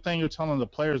 So everything you're telling the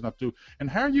players not to do. And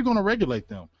how are you going to regulate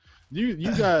them? You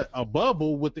got a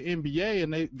bubble with the NBA,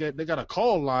 and they got a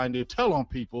call line to tell on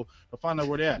people to find out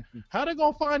where they're at. How are they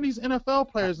going to find these NFL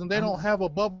players and they don't have a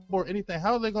bubble or anything?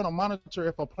 How are they going to monitor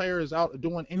if a player is out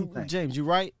doing anything? James, you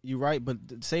right, but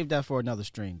save that for another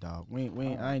stream, dog.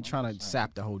 I ain't trying to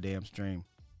sap the whole damn stream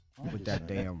with that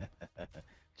damn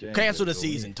cancel the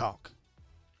season talk.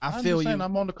 I feel you.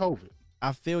 I'm on the COVID.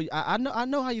 I feel you. I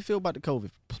know how you feel about the COVID.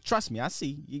 Trust me, I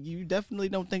see. You definitely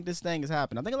don't think this thing is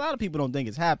happening. I think a lot of people don't think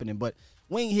it's happening, but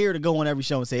we ain't here to go on every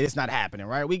show and say it's not happening,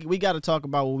 right? We got to talk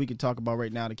about what we can talk about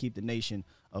right now to keep the nation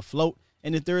afloat.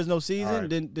 And if there is no season, Right.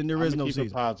 then there is no keep it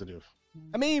season. positive.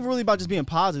 I mean, it ain't really about just being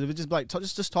positive. It's just like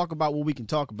just talk about what we can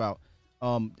talk about.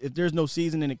 If there's no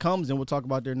season and it comes, then we'll talk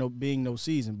about there being no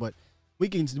season. But we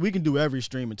can do every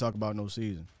stream and talk about no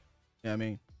season. You know what I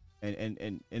mean?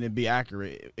 And it'd be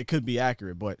accurate. It could be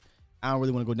accurate, but I don't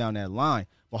really want to go down that line.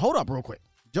 But hold up real quick.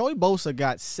 Joey Bosa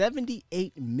got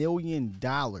 $78 million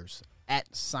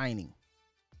at signing.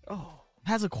 Oh,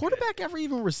 Has a quarterback ever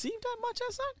even received that much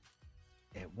at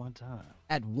signing? at one time.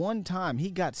 At one time, he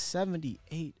got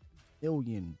 $78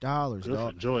 million, dog. Good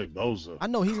for Joey Bosa. I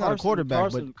know he's not a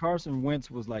quarterback, but Carson Wentz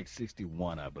was like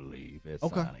 61, I believe, at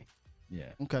Okay. signing. Yeah.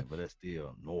 Okay. But that's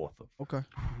still north of. okay.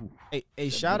 Hey,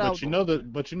 shout out.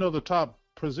 But you know the top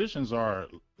positions are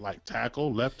like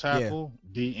tackle, left tackle,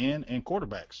 DN, and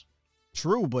quarterbacks.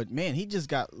 True, but man, he just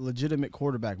got legitimate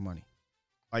quarterback money.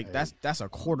 Like Hey. that's a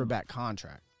quarterback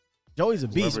contract. Joey's a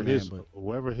beast, man, but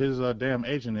Whoever his damn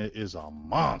agent is a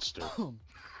monster.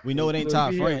 we know it ain't Look,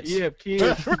 Todd you France. have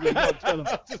kids.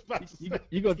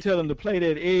 You gonna tell them to play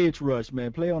that edge rush,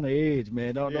 man. Play on the edge,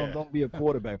 man. Don't be a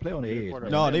quarterback. Play on the Be a edge.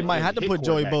 quarterback. Man. No, they might have to Hit put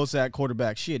Joey quarterback. Bosa at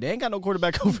quarterback. Shit, they ain't got no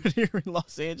quarterback over here in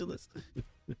Los Angeles.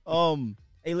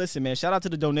 Hey, listen, man. Shout out to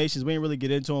the donations. We ain't really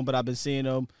get into them, but I've been seeing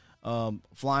them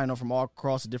flying them from all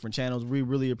across the different channels. We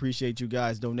really appreciate you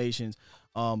guys' donations.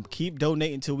 Keep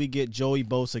donating until we get Joey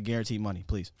Bosa guaranteed money,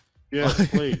 please. Yes,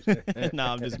 please.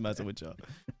 Nah, I'm just messing with y'all.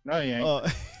 No, you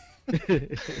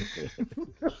ain't.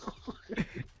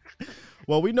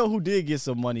 Well, we know who did get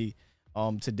some money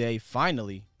today,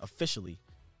 finally, officially.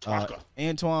 Twaka.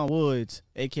 Antoine Woods,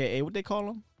 a.k.a. what they call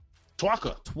him?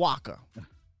 Twaka. Twaka.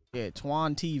 Yeah,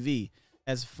 Twan TV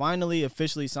has finally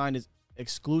officially signed his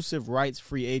exclusive rights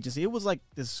free agency. It was like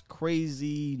this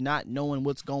crazy not knowing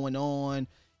what's going on.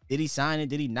 Did he sign it?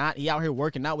 Did he not? He out here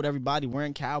working out with everybody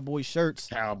wearing Cowboy shirts,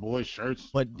 Cowboy shirts.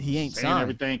 but he ain't Saying signed.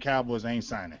 everything Cowboys ain't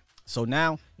signing. So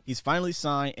now he's finally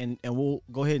signed, and we'll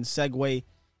go ahead and segue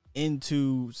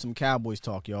into some Cowboys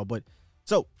talk, y'all. But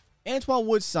so Antoine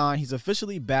Woods signed. He's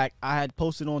officially back. I had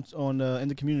posted on in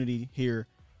the community here.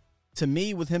 To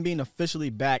me, with him being officially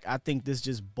back, I think this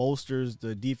just bolsters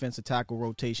the defensive tackle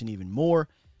rotation even more.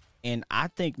 And I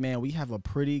think, man, we have a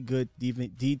pretty good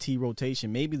DT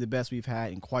rotation, maybe the best we've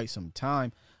had in quite some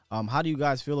time. How do you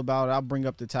guys feel about it? I'll bring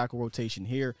up the tackle rotation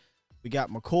here. We got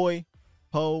McCoy,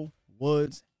 Poe,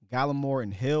 Woods, Gallimore,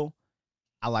 and Hill.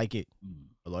 I like it.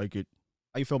 I like it.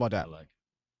 How you feel about I that? like it.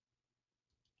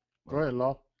 Go ahead,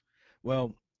 Law.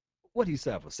 Well, what he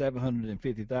said for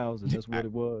 750,000. That's what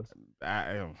it was.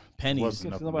 Pennies. Wasn't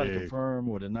Can nothing somebody big. confirm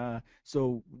or deny?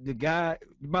 So the guy,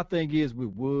 my thing is with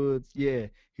Woods, yeah,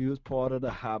 he was part of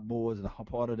the Hot Boys and a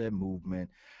part of that movement.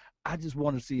 I just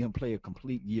want to see him play a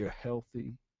complete year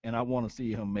healthy, and I want to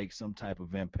see him make some type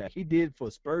of impact. He did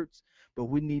for spurts, but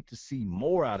we need to see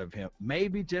more out of him.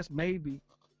 Maybe, just maybe,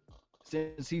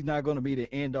 since he's not going to be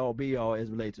the end all be all as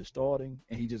relates to starting,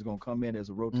 and he's just going to come in as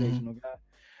a rotational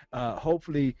guy.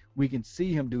 Hopefully, we can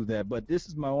see him do that. But this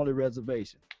is my only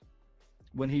reservation.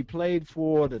 When he played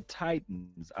for the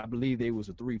Titans, I believe they was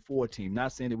a 3-4 team.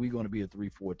 Not saying that we're going to be a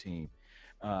 3-4 team.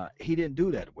 He didn't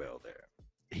do that well there.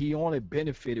 He only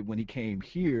benefited when he came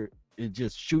here and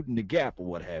just shooting the gap or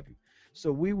what have you.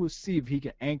 So we will see if he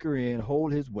can anchor in,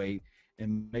 hold his weight,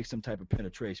 and make some type of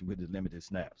penetration with his limited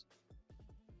snaps.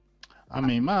 I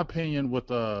mean, my opinion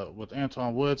with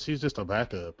Antoine Woods, he's just a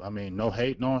backup. I mean, no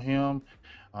hating on him.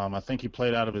 I think he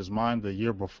played out of his mind the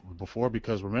year before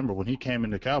because remember when he came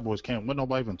into Cowboys camp, wasn't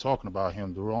nobody even talking about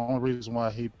him. The only reason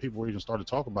why people even started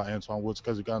talking about Antoine Woods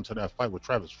because he got into that fight with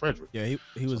Travis Frederick. Yeah,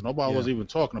 he was. So nobody was even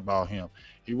talking about him.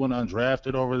 He went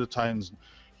undrafted over the Titans.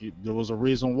 There was a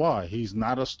reason why. He's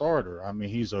not a starter. I mean,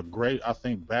 he's a great, I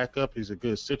think, backup. He's a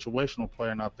good situational player,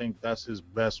 and I think that's his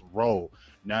best role.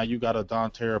 Now you got a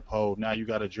Dontari Poe. Now you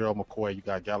got a Gerald McCoy. You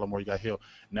got Gallimore. You got Hill.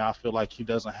 Now I feel like he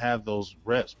doesn't have those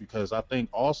reps because I think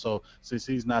also since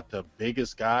he's not the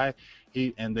biggest guy,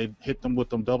 and they hit them with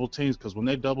them double teams because when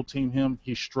they double team him,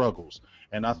 he struggles.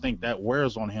 And I think that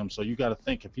wears on him. So you got to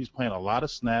think if he's playing a lot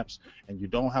of snaps and you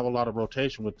don't have a lot of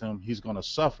rotation with him, he's going to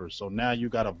suffer. So now you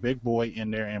got a big boy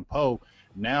in there in Poe.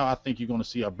 Now I think you're going to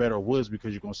see a better Woods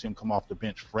because you're going to see him come off the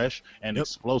bench fresh and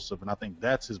explosive. And I think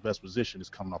that's his best position is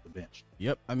coming off the bench.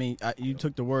 Yep. I mean, you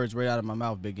took the words right out of my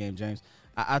mouth, Big Game James.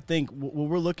 I think what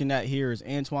we're looking at here is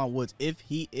Antoine Woods, if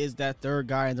he is that third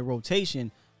guy in the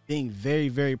rotation, being very,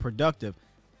 very productive.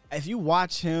 If you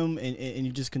watch him and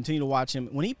you just continue to watch him,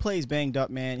 when he plays banged up,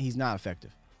 man, he's not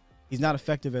effective. He's not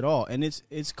effective at all. And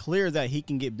it's clear that he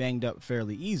can get banged up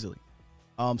fairly easily.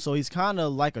 So he's kind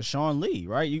of like a Sean Lee,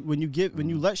 right? When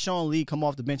you let Sean Lee come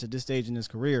off the bench at this stage in his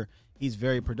career, he's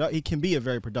very productive. He can be a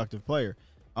very productive player.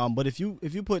 But if you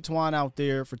put Twan out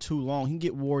there for too long, he can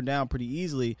get worn down pretty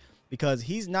easily because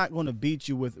he's not going to beat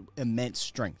you with immense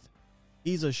strength.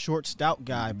 He's a short, stout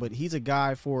guy, but he's a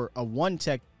guy for a one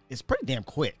tech. It's pretty damn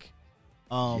quick.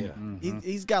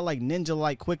 He's got like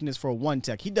ninja-like quickness for a one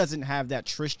tech. He doesn't have that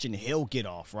Tristan Hill get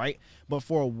off, right? But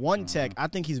for a one tech, I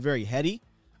think he's very heady.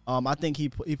 I think he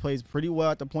plays pretty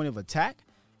well at the point of attack,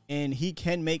 and he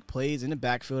can make plays in the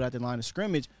backfield at the line of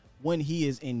scrimmage when he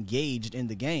is engaged in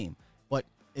the game. But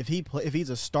if he's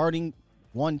a starting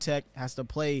one tech, has to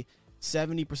play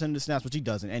 70% of the snaps, which he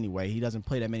doesn't anyway. He doesn't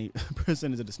play that many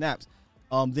percentage of the snaps.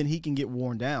 Then he can get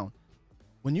worn down.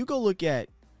 When you go look at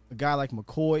a guy like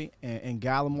McCoy and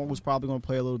Gallimore was probably going to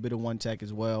play a little bit of one tech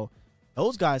as well.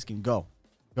 Those guys can go.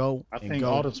 I think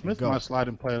Alden Smith might slide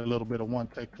and play a little bit of one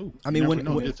tech too. I mean,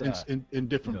 in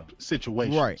different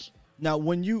situations. Right.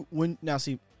 Now,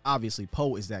 see, obviously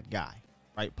Poe is that guy,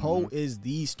 right? Poe is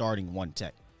the starting one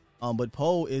tech. But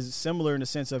Poe is similar in the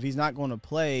sense of he's not going to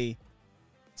play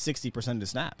 60% of the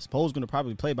snaps. Poe's going to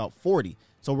probably play about 40.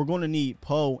 So we're going to need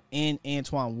Poe and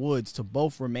Antoine Woods to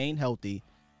both remain healthy.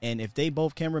 And if they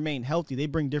both can remain healthy, they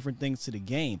bring different things to the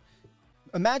game.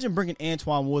 Imagine bringing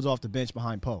Antoine Woods off the bench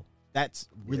behind Poe. That's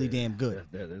really damn good.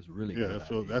 That's really good.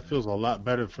 Yeah, that feels a lot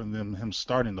better for him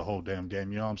starting the whole damn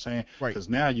game. You know what I'm saying? Right. Because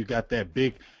now you got that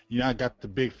big, got the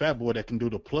big fat boy that can do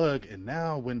the plug. And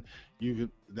now when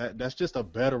that's just a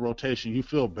better rotation. You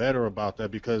feel better about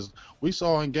that because we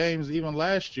saw in games even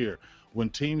last year when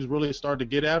teams really started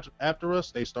to get after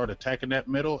us, they started attacking that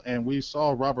middle, and we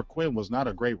saw Robert Quinn was not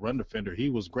a great run defender. He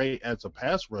was great as a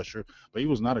pass rusher, but he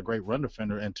was not a great run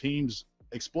defender, and teams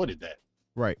exploited that.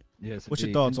 Right. Yes. What's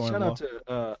your thoughts on it? Shout out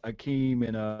to Akeem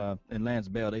and Lance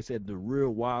Bell. They said the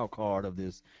real wild card of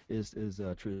this is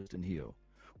Tristan Hill.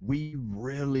 We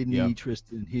really need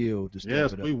Tristan Hill to step it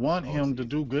up. Yes, we want him to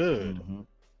do good. Mm-hmm.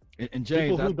 And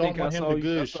James, I think I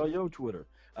saw your Twitter.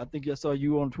 I think I saw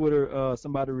you on Twitter.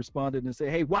 Somebody responded and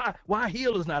said, "Hey, why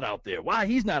Hill is not out there? Why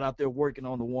he's not out there working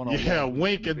on the one-on-one?" Yeah,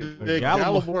 Wink and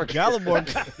Gallimore.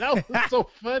 That was so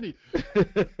funny.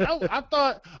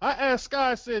 I asked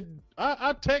Sky. I said,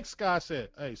 I text Sky. I said,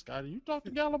 "Hey, Sky, did you talk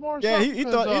to Gallimore?" Yeah, he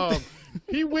thought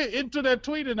he went into that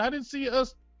tweet and I didn't see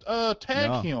us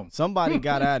tag him. Somebody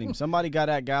got at him. Somebody got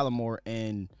at Gallimore,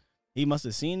 and He must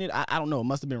have seen it. I don't know. It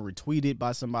must have been retweeted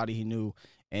by somebody he knew.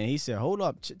 And he said, hold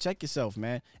up, check yourself,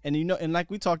 man. And, and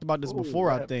like we talked about this before,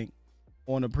 I think,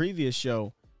 on a previous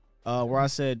show where I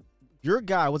said, your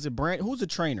guy, was it Brand? Who's the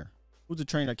trainer? Who's the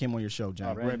trainer that came on your show,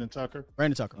 John? Brandon Tucker.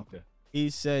 Brandon Tucker. Okay. He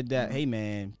said that, hey,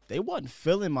 man, they wasn't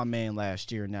feeling my man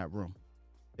last year in that room.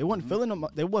 They wasn't feeling him.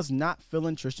 They was not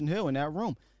feeling Trysten Hill in that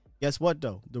room. Guess what,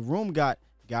 though? The room got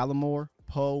Gallimore,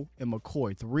 Poe, and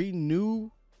McCoy, 3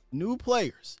 new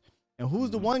players. And who's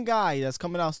the one guy that's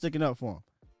coming out sticking up for him?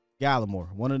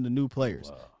 Gallimore, one of the new players.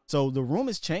 Wow. So the room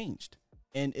has changed.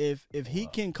 And if he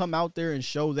can come out there and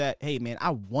show that, hey, man,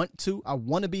 I want to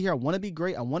be here, I want to be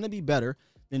great, I want to be better,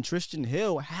 then Trysten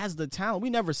Hill has the talent. We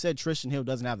never said Trysten Hill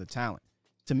doesn't have the talent.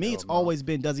 To me, it's always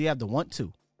been, does he have the want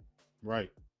to? Right.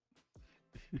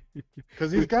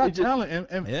 Because he's got talent.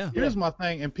 And here's my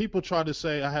thing. And people try to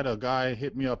say, I had a guy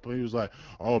hit me up and he was like,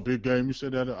 oh, big game, you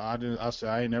said that. I said,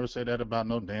 I ain't never said that about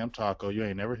no damn Taco. You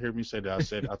ain't never heard me say that. I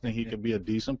said, I think he could be a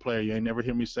decent player. You ain't never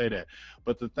hear me say that.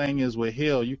 But the thing is with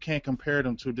Hill, you can't compare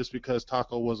them to just because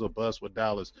Taco was a bust with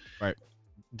Dallas. Right.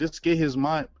 Just get his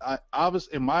mind.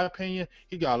 Obviously, in my opinion,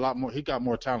 he got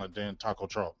more talent than Taco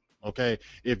Charlton. Okay,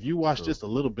 if you watch just a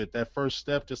little bit, that first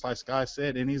step, just like Sky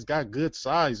said, and he's got good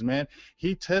size, man.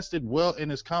 He tested well in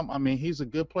his I mean, he's a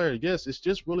good player. Yes, it's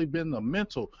just really been the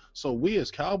mental. So we as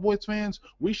Cowboys fans,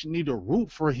 we should need to root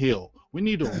for Hill. We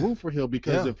need to root for Hill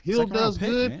because if Hill does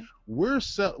good, we're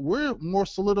more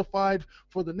solidified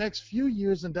for the next few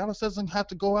years, and Dallas doesn't have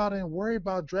to go out and worry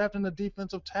about drafting a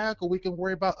defensive tackle. We can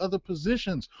worry about other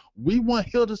positions. We want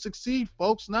Hill to succeed,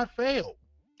 folks, not fail.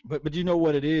 But you know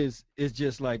what it is? It's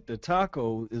just like the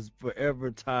Taco is forever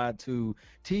tied to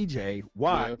TJ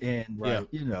Watt, and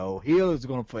you know, Hill is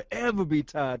going to forever be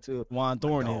tied to Juan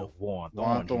Thornhill.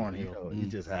 Juan Thornhill. You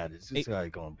just had it. It's just how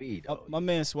it's going to be. My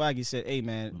man Swaggy said, "Hey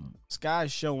man,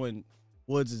 Sky's showing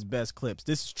Woods' best clips.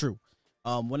 This is true.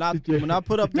 When I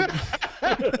put up the."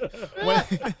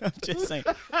 I'm just saying.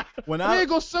 When I ain't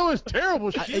gonna show his terrible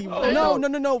shit.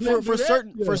 No. For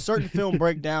certain film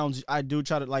breakdowns, I do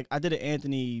try to, like, I did an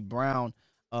Anthony Brown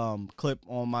clip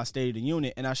on my State of the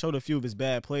Unit, and I showed a few of his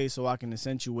bad plays so I can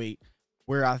accentuate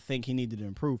where I think he needed to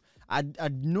improve. I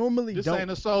normally don't. This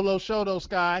ain't a solo show though,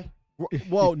 Sky.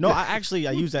 Well, no, I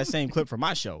use that same clip for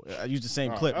my show. I use the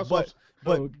same clip, but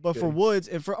for Woods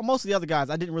and for most of the other guys,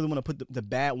 I didn't really want to put the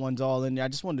bad ones all in there. I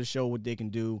just wanted to show what they can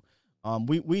do.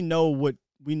 We know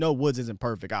Woods isn't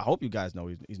perfect. I hope you guys know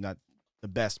he's not the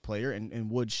best player, and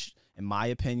Woods, in my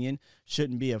opinion,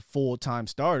 shouldn't be a full-time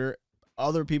starter.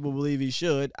 Other people believe he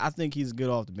should. I think he's good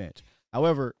off the bench.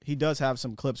 However, he does have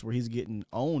some clips where he's getting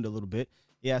owned a little bit.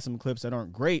 He has some clips that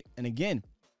aren't great, and again,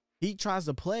 he tries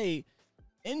to play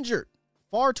injured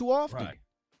far too often.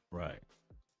 Right.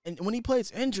 And when he plays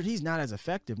injured, he's not as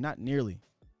effective, not nearly.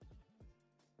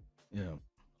 Yeah.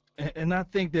 And I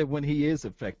think that when he is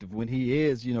effective, when he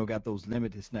is, got those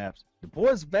limited snaps, the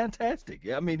boy's fantastic.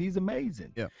 I mean, he's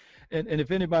amazing. Yeah. And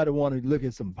if anybody want to look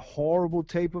at some horrible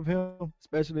tape of him,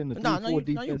 especially in the 3-4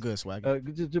 defense, you're good, Swag.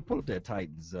 Just pull up that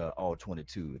Titans all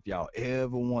 22. If y'all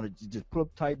ever want to, just pull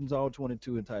up Titans all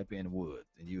 22 and type in Woods,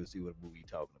 and you'll see what movie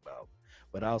you're talking about.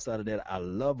 But outside of that, I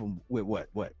love him with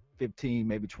what 15,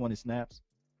 maybe 20 snaps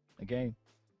a game.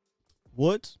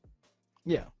 Woods?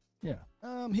 Yeah.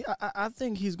 I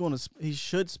think he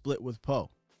should split with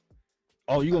Poe.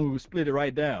 Oh, you're gonna split it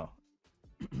right down,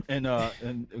 and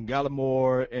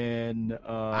Gallimore and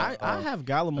I have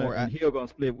Gallimore. And Hill gonna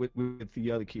split with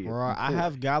the other kids. Right, I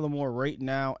have Gallimore right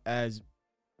now as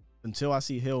until I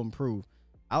see Hill improve.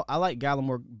 I like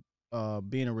Gallimore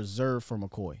being a reserve for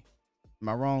McCoy. Am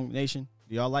I wrong, Nation?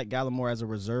 Do y'all like Gallimore as a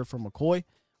reserve for McCoy,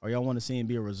 or y'all want to see him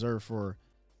be a reserve for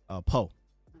Poe?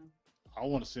 I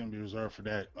want to see him be reserved for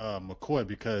that McCoy,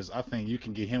 because I think you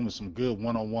can get him with some good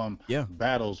one-on-one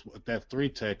battles with that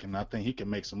 3-tech, and I think he can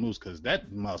make some moves because that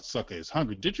sucker is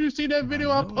hungry. Did you see that video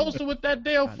I posted with that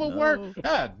damn footwork?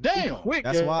 God damn!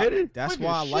 That's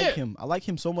why I like him. I like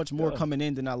him so much more coming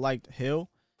in than I liked Hill,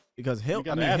 because Hill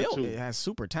has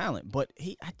super talent, but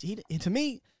he to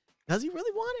me, does he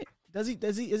really want it?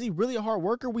 Is he really a hard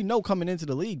worker? We know coming into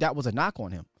the league that was a knock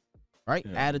on him. Right,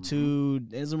 attitude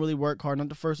doesn't really work hard. Not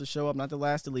the first to show up, not the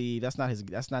last to leave. That's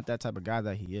not that type of guy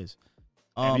that he is.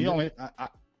 And he only. I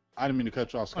didn't mean to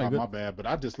cut you off, Scott. My bad. But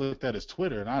I just looked at his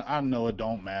Twitter, and I know it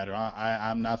don't matter.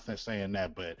 I'm not saying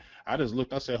that, but I just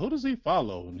looked. I said, who does he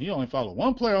follow? And he only followed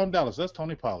one player on Dallas. That's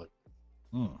Tony Pollard.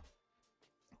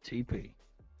 TP.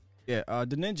 Yeah.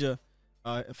 The Ninja.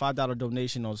 $5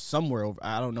 donation on somewhere over,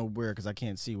 I don't know where because I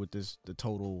can't see with the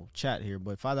total chat here,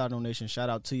 but $5 donation, shout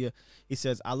out to you. He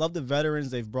says, I love the veterans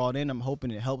they've brought in. I'm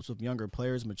hoping it helps with younger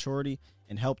players' maturity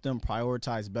and help them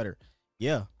prioritize better.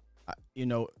 Yeah, You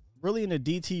know, really in the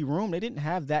DT room, they didn't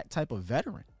have that type of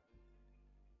veteran.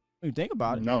 When you think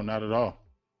about it. No, not at all.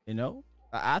 You know,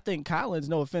 I think Collins,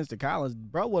 no offense to Collins,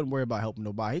 bro wasn't worried about helping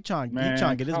nobody. He trying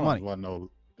to get his money.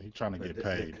 He trying to get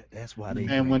paid. That's why they.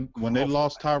 And when they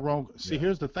lost Tyrone,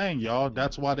 here's the thing, y'all.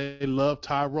 That's why they love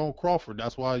Tyrone Crawford.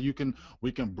 That's why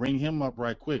we can bring him up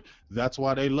right quick. That's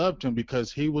why they loved him,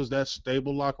 because he was that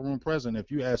stable locker room presence.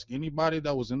 If you ask anybody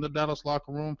that was in the Dallas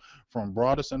locker room, from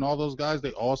Broadus and all those guys,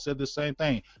 they all said the same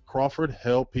thing. Crawford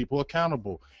held people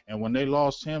accountable. And when they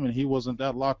lost him and he wasn't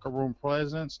that locker room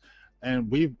presence, and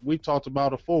we talked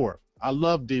about it before. I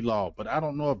love D-Law, but I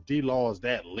don't know if D-Law is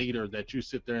that leader that you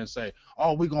sit there and say,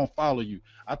 oh, we're going to follow you.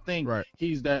 I think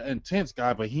he's that intense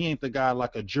guy, but he ain't the guy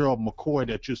like a Gerald McCoy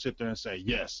that you sit there and say,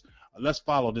 yes, let's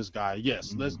follow this guy.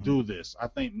 Yes, let's do this. I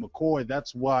think McCoy,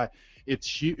 that's why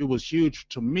it was huge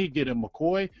to me getting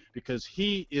McCoy, because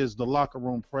he is the locker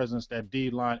room presence, that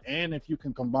D-line, and if you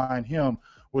can combine him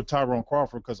with Tyrone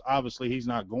Crawford, because obviously he's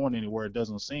not going anywhere, it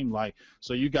doesn't seem like.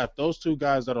 So you got those two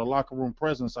guys that are locker room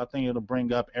presence. I think it'll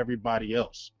bring up everybody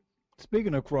else.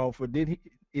 Speaking of Crawford,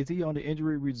 is he on the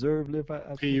injury reserve list?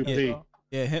 PUP.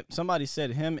 Yeah, somebody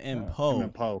said him and Poe. Him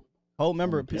and Poe. Poe,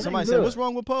 remember, somebody said, what's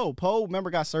wrong with Poe? Poe, remember,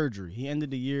 got surgery. He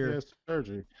ended the year. Yes,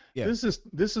 surgery. Yeah.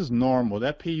 This is normal.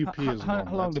 That PUP is normal. How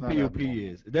long the PUP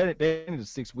is? That is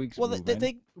 6 weeks. Well,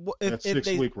 rule, if 6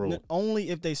 they week rule.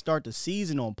 only if they start the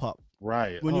season on PUP.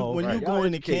 Right. When you go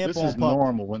into camp on PUP,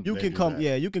 normal you can come.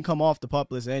 Yeah, you can come off the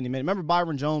PUP list at any minute. Remember,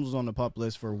 Byron Jones was on the PUP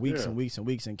list for weeks and weeks and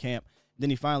weeks in camp.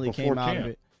 Then he finally came out of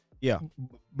it. Yeah.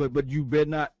 But you bet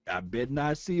not. I bet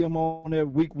not see him on there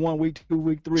week 1, week 2,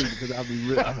 week 3, because I'm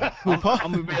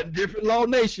gonna be a different Law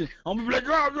Nation. I'm gonna be like,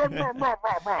 I'm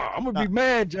gonna be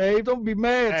mad, James. I'm gonna be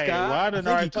mad, hey, Scott. Well, I done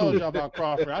already told you about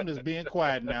Crawford. I'm just being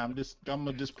quiet now. I'm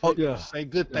gonna just say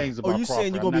good things about Crawford. Oh, you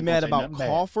saying you're gonna be mad about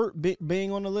Crawford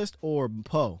being on the list or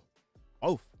Poe?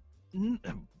 Both.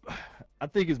 I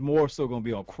think it's more so going to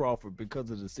be on Crawford because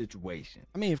of the situation.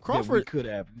 I mean, if Crawford could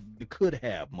have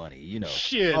money, you know.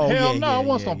 Shit, hell no. I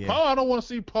want some Poe. I don't want to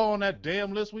see Poe on that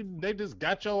damn list. They just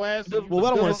got your ass. Well,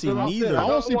 I don't want to see neither. I don't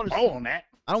want to see Poe on that.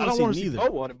 I don't want to see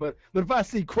Poe on it, but if I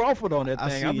see Crawford on that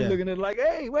thing, I'll be looking at it like,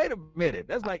 hey, wait a minute,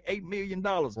 that's like $8 million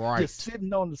just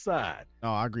sitting on the side.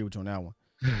 No, I agree with you on that one.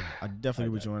 I definitely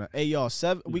agree with you on that. Hey, y'all,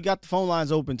 we got the phone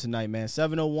lines open tonight, man.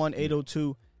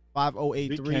 701-802-5083.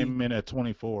 He came in at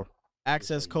 24.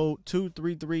 Access code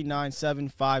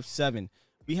 2339757.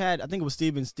 We had, I think it was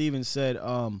Steven said,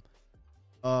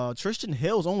 Tristan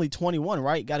Hill's only 21,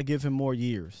 right? Got to give him more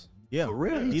years. Yeah,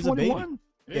 really? He's 21? A baby.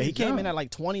 Yeah, he came in at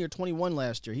like 20 or 21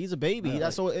 last year. He's a baby.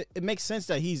 So it makes sense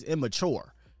that he's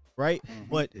immature, right?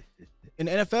 But in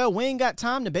the NFL, we ain't got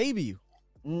time to baby you.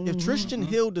 If Tristan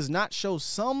Hill does not show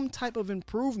some type of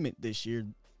improvement this year,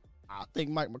 I think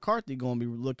Mike McCarthy going to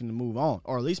be looking to move on,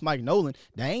 or at least Mike Nolan.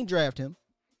 They ain't draft him.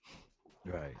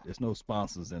 Right. There's no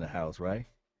sponsors in the house, right?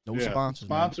 No sponsors.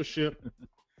 Sponsorship.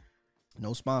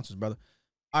 No sponsors, brother.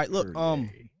 All right, look,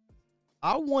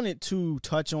 I wanted to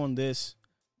touch on this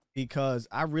because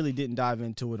I really didn't dive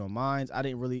into it on mine. I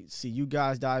didn't really see you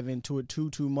guys dive into it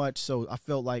too much, so I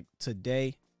felt like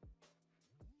today.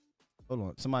 Hold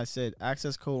on. Somebody said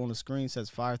access code on the screen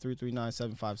says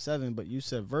 5339757, but you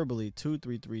said verbally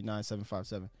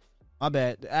 2339757. My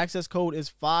bad. The access code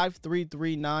is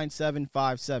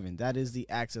 5339757. That is the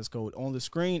access code. On the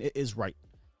screen, it is right.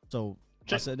 So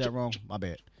if I said that wrong, my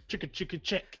bad.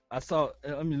 Check. I saw.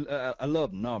 I mean, I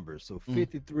love numbers. So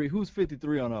 53. Who's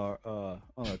 53 on our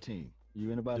team?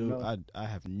 You anybody know? I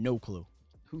have no clue.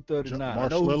 Who 39?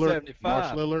 Marsh Lillard.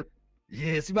 Marsh Lillard.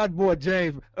 Yeah, see my boy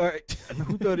James. All right,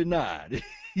 who 39?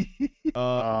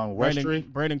 Westry.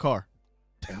 Brandon Carr.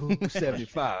 Who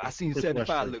 75? I seen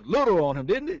 75 look little on him,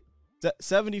 didn't it?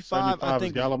 75 I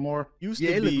think Gallimore. Used to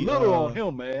be it looked little on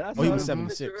him, man. He was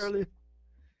 76. I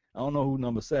don't know who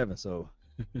number 7, so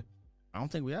I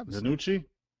don't think we have Zanucci.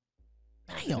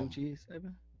 Damn. Zanucci is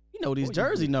 7. You know these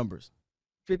jersey numbers.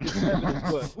 57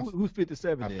 is what? Who's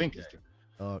 57? I think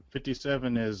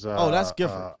 57 is. That's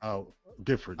Gifford.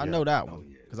 Gifford. I know that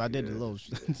one because I did the little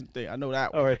thing. I know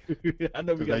that one. All right. I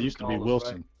know that used to be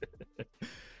Wilson. Right?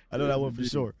 I know that one for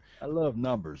sure. I love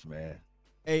numbers, man.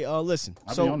 Hey, listen.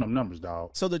 I be on them numbers,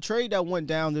 dog. So the trade that went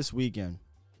down this weekend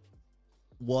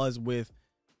was with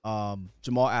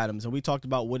Jamal Adams, and we talked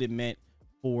about what it meant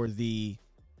for the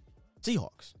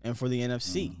Seahawks and for the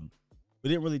NFC. We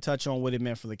didn't really touch on what it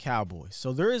meant for the Cowboys.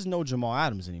 So there is no Jamal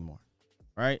Adams anymore,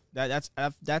 right? That's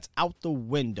out the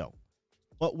window.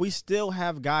 But we still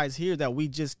have guys here that we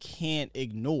just can't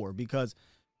ignore because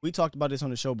we talked about this on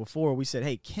the show before. We said,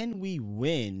 hey, can we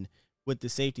win with the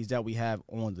safeties that we have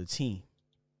on the team?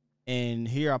 And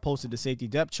here I posted the safety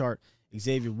depth chart: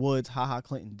 Xavier Woods,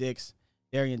 Clinton Dix,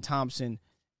 Darian Thompson,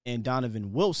 and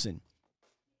Donovan Wilson.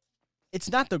 It's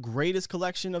not the greatest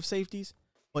collection of safeties,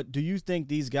 but do you think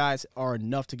these guys are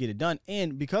enough to get it done?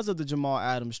 And because of the Jamal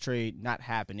Adams trade not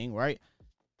happening, right,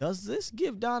 does this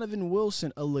give Donovan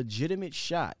Wilson a legitimate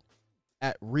shot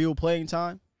at real playing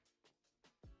time?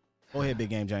 Go ahead, Big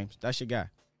Game James. That's your guy.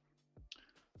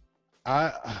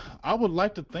 I would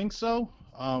like to think so.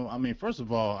 I mean, first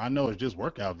of all, I know it's just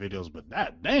workout videos, but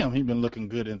damn, he's been looking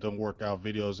good in them workout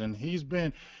videos.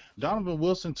 And Donovan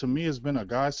Wilson, to me, has been a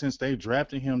guy since they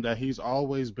drafted him that he's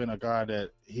always been a guy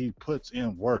that he puts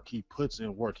in work. He puts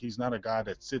in work. He's not a guy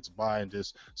that sits by and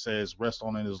just says rest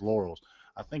on his laurels.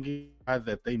 I think he's a guy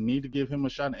that they need to give him a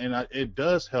shot, and it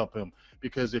does help him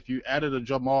because if you added a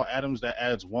Jamal Adams, that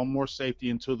adds one more safety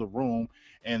into the room,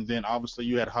 and then obviously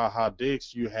you had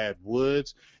Dix, you had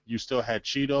Woods, you still had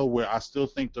Cheeto, where I still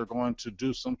think they're going to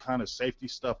do some kind of safety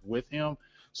stuff with him.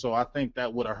 So I think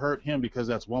that would have hurt him because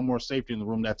that's one more safety in the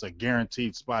room. That's a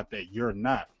guaranteed spot that you're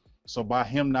not. So by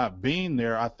him not being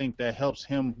there, I think that helps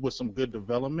him with some good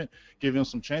development, give him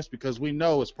some chance because we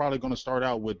know it's probably going to start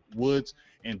out with Woods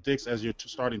and Dix as your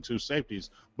starting two safeties.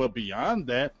 But beyond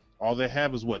that, all they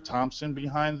have is Thompson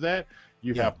behind that.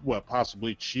 You have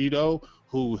possibly Cheeto,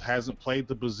 who hasn't played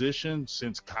the position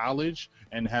since college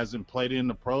and hasn't played it in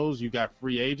the pros. You got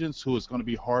free agents who it's going to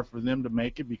be hard for them to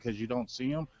make it because you don't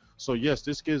see them. So, yes,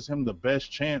 this gives him the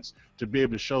best chance to be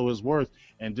able to show his worth.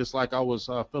 And just like I was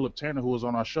Philip Tanner, who was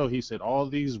on our show, he said all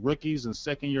these rookies and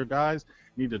second-year guys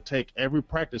need to take every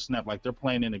practice snap like they're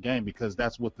playing in the game because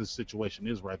that's what this situation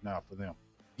is right now for them.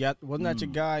 Yeah, wasn't that your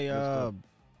guy, the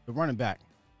running back?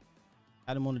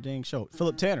 Had him on the dang show.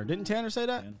 Philip Tanner. Didn't Tanner say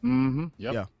that? Mm-hmm.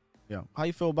 Yep. Yeah. How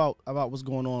you feel about what's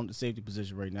going on in the safety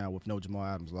position right now with no Jamal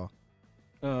Adams, Law?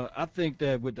 I think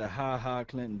that with the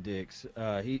Clinton Dix,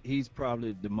 he's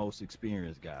probably the most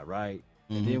experienced guy, right?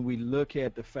 Mm-hmm. And then we look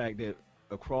at the fact that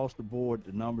across the board,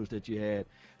 the numbers that you had,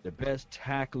 the best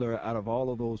tackler out of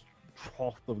all of those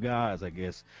trough of guys, I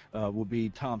guess, will be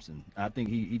Thompson. I think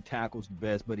he tackles the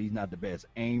best, but he's not the best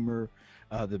aimer.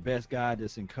 The best guy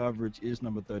that's in coverage is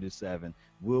number 37,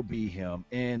 will be him.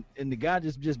 And the guy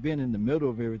just being in the middle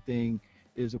of everything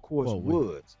is, of course,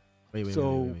 Woods. Wait,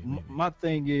 my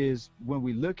thing is when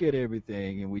we look at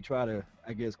everything and we try to,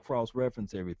 I guess,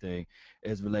 cross-reference everything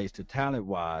as relates to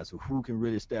talent-wise, who can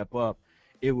really step up,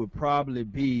 it would probably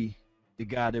be the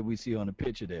guy that we see on the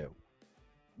picture there.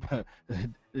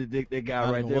 the guy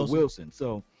right there, Wilson.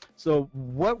 So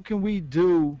what can we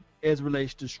do as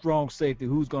relates to strong safety?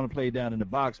 Who's going to play down in the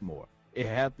box more? It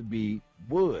have to be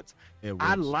Woods.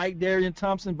 I like Darian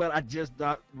Thompson, but I just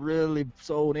not really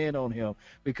sold in on him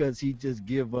because he just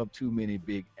give up too many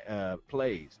big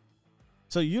plays.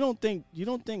 So you don't think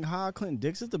Clinton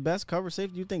Dix is the best cover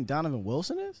safety? You think Donovan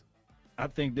Wilson is? I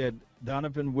think that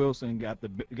Donovan Wilson got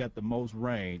the most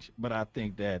range, but I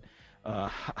think that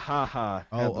has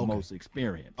the most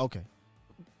experience. Okay.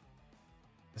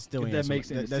 That makes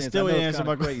sense. That still answers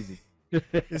my crazy.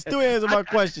 It still answers my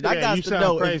question. I got to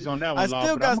know. Crazy on that one, I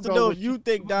still got to know if you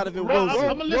think Donovan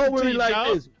Wilson. Roll with me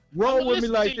like this. Roll with me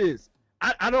like this.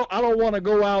 I don't want to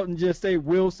go out and just say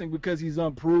Wilson because he's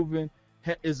unproven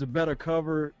is a better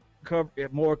cover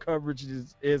more coverage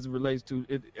as it relates to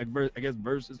it, I guess,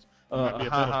 versus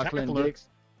Clinton Dix.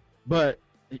 But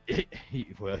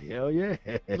well, hell yeah.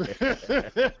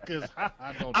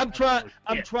 I'm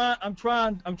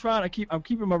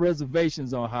keeping my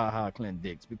reservations on Clinton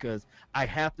Dix because I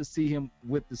have to see him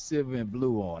with the silver and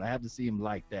blue on. I have to see him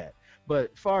like that.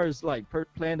 But as far as like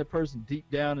playing the person deep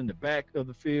down in the back of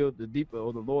the field, the deeper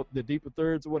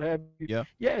thirds or what have you,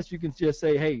 yes, you can just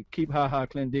say, hey, keep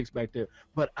Clinton Dix back there.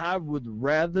 But I would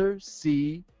rather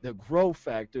see the growth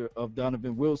factor of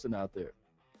Donovan Wilson out there,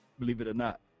 believe it or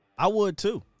not. I would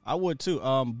too.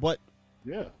 But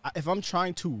if I'm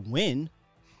trying to win,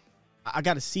 I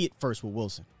got to see it first with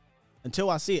Wilson. Until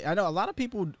I see it, I know a lot of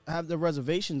people have their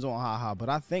reservations on but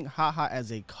I think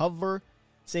as a cover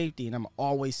safety, and I'm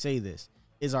always say this,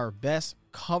 is our best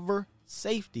cover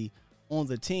safety on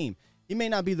the team. He may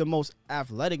not be the most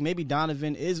athletic. Maybe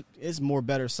Donovan is more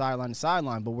better sideline to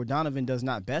sideline, but where Donovan does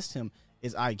not best him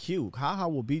is IQ.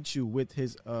 Will beat you with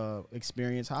his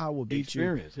experience. Will beat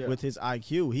you with his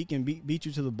IQ. He can beat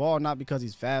you to the ball not because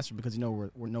he's faster, because he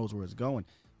knows where it's going.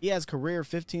 He has career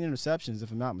 15 interceptions,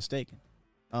 if I'm not mistaken.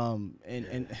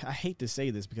 And I hate to say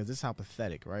this because this is how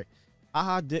pathetic, right?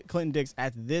 Clinton Dix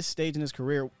at this stage in his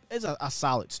career is a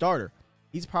solid starter.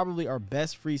 He's probably our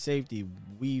best free safety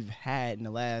we've had in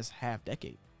the last half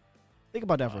decade. Think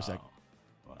about that for a second.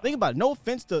 Think about it. No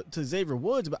offense to Xavier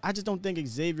Woods, but I just don't think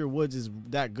Xavier Woods is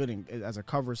that good as a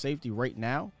cover safety right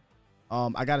now.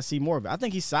 I got to see more of it. I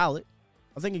think he's solid.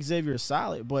 I think Xavier is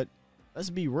solid, but let's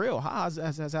be real. Ha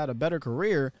has had a better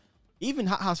career. Even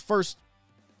Ha's first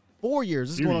 4 years.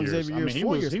 This is going on Xavier years,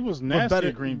 4 years. He was nasty better,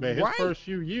 at Green Bay. His right? First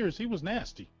few years, he was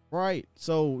nasty. Right.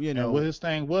 So, you know. And what his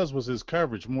thing was his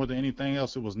coverage more than anything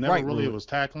else. It was never really, it was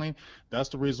tackling. That's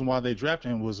the reason why they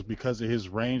drafted him, was because of his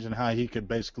range and how he could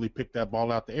basically pick that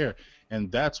ball out the air.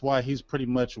 And that's why he's pretty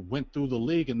much went through the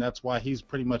league, and that's why he's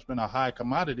pretty much been a high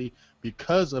commodity,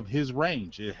 because of his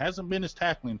range. It hasn't been his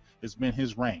tackling, it's been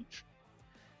his range.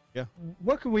 Yeah.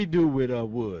 What can we do with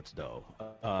Woods though?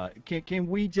 Can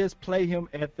we just play him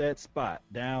at that spot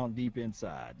down deep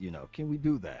inside? You know, can we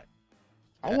do that?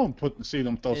 I want to see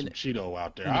them throw some Cheeto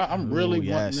out there. I'm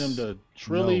really wanting them to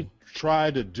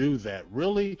try to do that.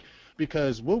 Really,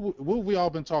 because what we all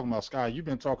been talking about, Sky, you've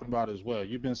been talking about as well.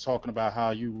 You've been talking about how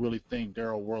you really think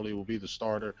Daryl Worley will be the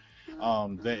starter.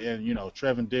 And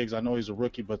Trevin Diggs, I know he's a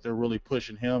rookie, but they're really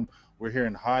pushing him. We're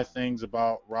hearing high things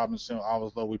about Robinson,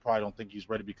 although we probably don't think he's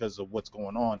ready because of what's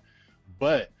going on.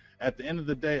 But at the end of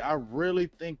the day, I really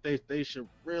think they should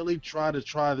really try this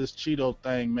Cheeto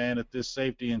thing, man, at this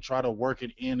safety, and try to work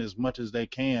it in as much as they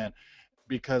can,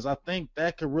 because I think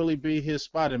that could really be his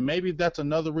spot. And maybe that's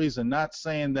another reason, not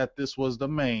saying that this was the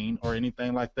main or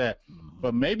anything like that,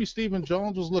 but maybe Stephen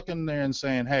Jones was looking there and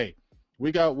saying, hey,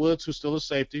 we got Woods, who's still a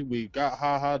safety. We got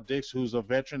Ha Dix, who's a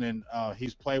veteran, and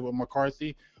he's played with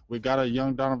McCarthy. We got a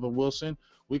young Donovan Wilson.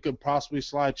 We could possibly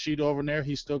slide Cheeto over there.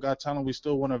 He's still got talent. We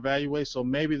still want to evaluate. So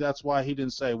maybe that's why he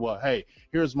didn't say, well, hey,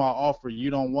 here's my offer. You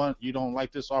don't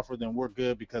like this offer, then we're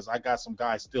good, because I got some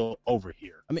guys still over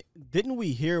here. I mean, didn't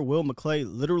we hear Will McClay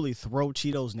literally throw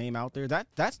Cheeto's name out there?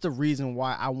 That's the reason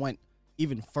why I went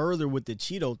even further with the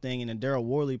Cheeto thing and then Daryl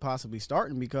Worley possibly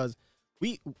starting, because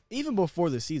we, even before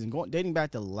the season, dating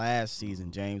back to last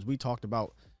season, James, we talked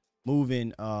about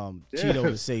moving Cheeto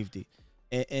to safety.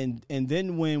 And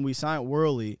then when we signed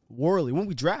Worley, when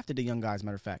we drafted the young guys,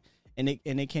 matter of fact, and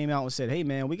they came out and said, hey,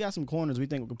 man, we got some corners we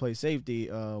think we can play safety,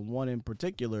 one in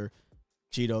particular,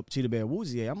 Cheetah Bear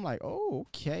Woozier. I'm like, oh,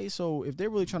 okay. So if they're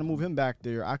really trying to move him back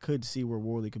there, I could see where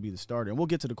Worley could be the starter. And we'll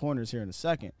get to the corners here in a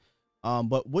second.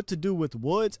 But what to do with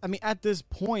Woods? I mean, at this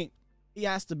point, he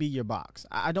has to be your box.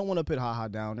 I don't want to put Ha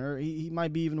down there. He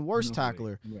might be even a worse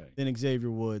tackler than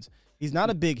Xavier Woods. He's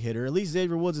not a big hitter. At least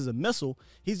Xavier Woods is a missile.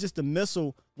 He's just a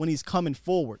missile when he's coming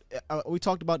forward. We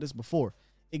talked about this before.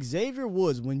 Xavier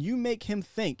Woods, when you make him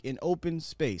think in open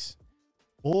space,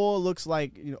 boy, looks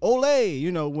like,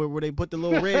 Ole, where they put the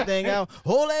little red thing out,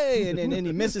 Ole, and then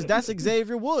he misses. That's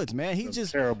Xavier Woods, man. He's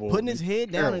just putting his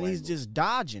head down and he's just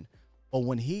dodging. But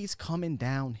when he's coming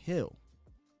downhill,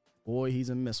 boy, he's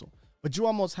a missile. But you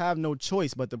almost have no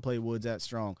choice but to play Woods at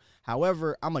strong.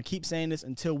 However, I'm going to keep saying this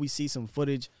until we see some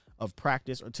footage of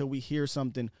practice or until we hear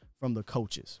something from the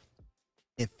coaches.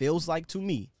 It feels like to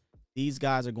me, these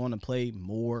guys are going to play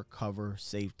more cover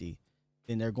safety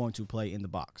than they're going to play in the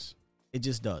box. It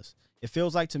just does. It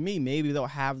feels like to me, maybe they'll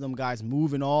have them guys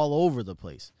moving all over the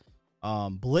place,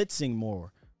 blitzing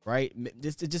more, right?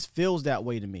 It just feels that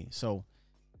way to me. So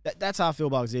that's how I feel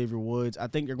about Xavier Woods. I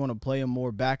think they're going to play him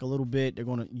more back a little bit. They're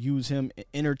going to use him,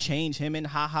 interchange him and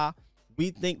Ha. We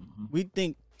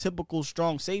think typical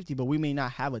strong safety, but we may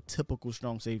not have a typical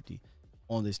strong safety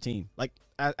on this team. Like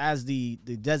as the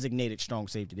designated strong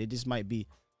safety, they just might be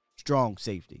strong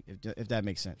safety, if that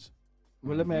makes sense.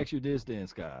 Well, let me ask you this then,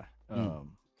 Sky.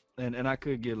 And I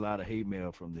could get a lot of hate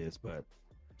mail from this, but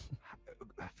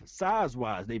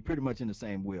size-wise, they pretty much in the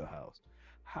same wheelhouse.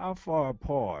 How far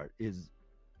apart is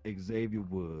Xavier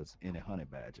Woods and a Honey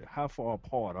Badger? How far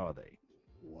apart are they?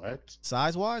 What?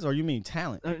 Size-wise, or you mean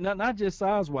talent? Not just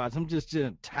size-wise. I'm just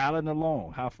talent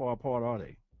alone. How far apart are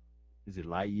they? Is it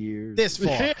light years? This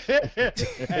far.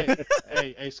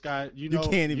 hey, Sky. You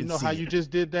can't even see how you just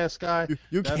did that, Sky.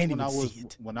 You can't even see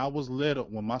it. When I was little,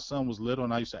 when my son was little,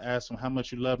 and I used to ask him how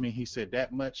much you love me, he said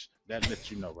that much. That lets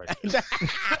you know, right there.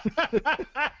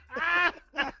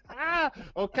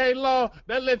 Okay, Law.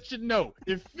 That lets you know.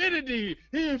 Infinity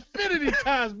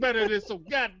times better than some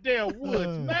goddamn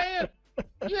Woods, man.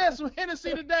 You had some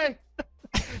Hennessy today.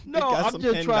 No, I'm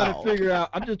just trying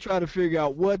to figure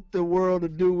out what the world to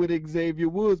do with Xavier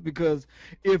Woods, because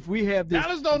if we have this,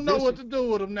 Dallas don't know what to do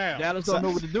with him now. Dallas don't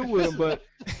know what to do with him, but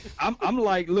I'm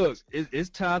like, look, it's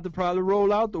time to probably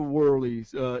roll out the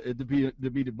Worleys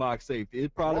to be the box safety.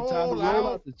 It's probably time to roll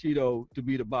out the Cheeto to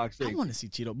be the box safety. I want to see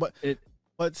Cheeto,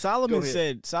 but Solomon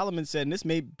said, and this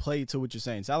may play to what you're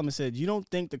saying. Solomon said, you don't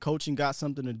think the coaching got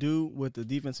something to do with the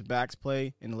defensive backs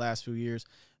play in the last few years?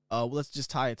 Let's just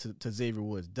tie it to Xavier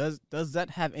Woods. Does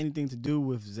that have anything to do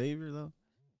with Xavier, though?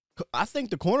 I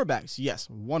think the cornerbacks, yes,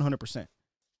 100%.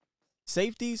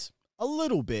 Safeties, A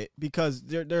little bit, because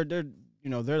they're the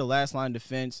last line of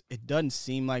defense. It doesn't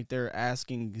seem like they're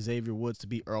asking Xavier Woods to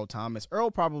be Earl Thomas. Earl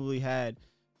probably had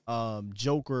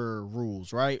Joker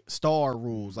rules, right? Star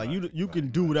rules. Like you can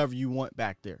do whatever you want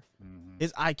back there. Mm-hmm.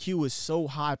 His IQ is so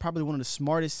high, probably one of the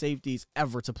smartest safeties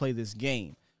ever to play this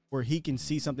game, where he can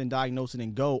see something, diagnose it,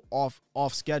 and go off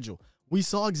schedule. We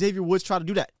saw Xavier Woods try to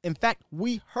do that. In fact,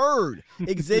 we heard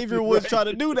Xavier Woods try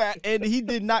to do that, and he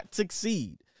did not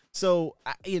succeed. So,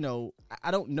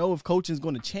 I don't know if coaching is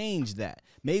going to change that.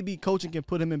 Maybe coaching can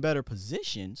put him in better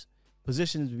positions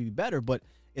to be better, but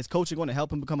is coaching going to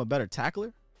help him become a better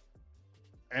tackler?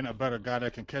 And a better guy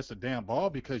that can catch the damn ball,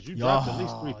 because you dropped at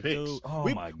least 3 picks. Dude. Oh,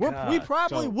 my God. We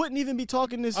probably wouldn't even be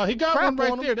talking this. Oh, he got crap one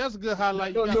right on there. That's a good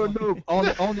highlight. No.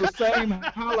 on the same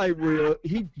highlight reel,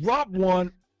 he dropped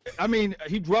one. I mean,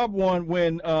 he dropped one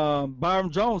when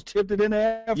Byron Jones tipped it in the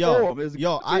air for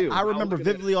him. I remember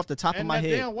vividly off the top of my head.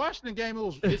 And that damn Washington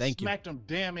game, it smacked him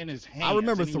damn in his hand. I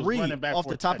remember 3 off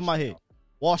the top of my head.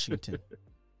 Washington,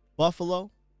 Buffalo,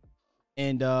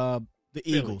 and the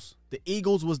Eagles. The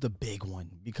Eagles was the big one,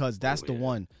 because that's the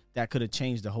one that could have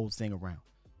changed the whole thing around.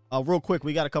 Real quick,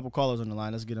 we got a couple callers on the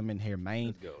line. Let's get them in here,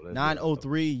 man.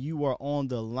 903, you are on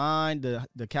the line.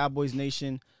 The Cowboys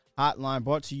Nation hotline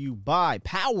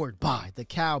powered by the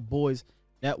Cowboys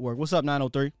Network. What's up,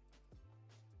 903?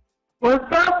 What's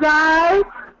up, guys?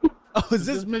 Oh, is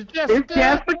this Miss Jessica? It's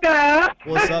Jessica.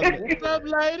 What's up? What's up,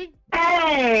 lady?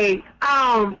 Hey,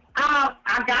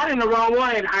 I got in the wrong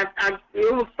one. It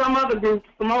was some other group,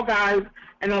 some more guys,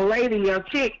 and a lady, a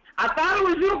chick. I thought it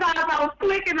was you guys I was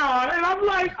clicking on, and I'm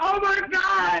like, oh my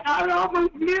God, I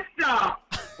almost missed y'all.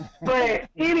 But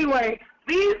anyway,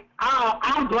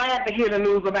 I'm glad to hear the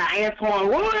news about Antoine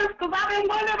Woods, because I've been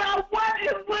wondering about what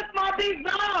is with my big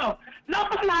dog,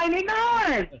 number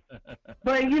 99.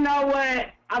 But you know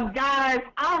what, guys,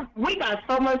 we got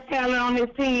so much talent on this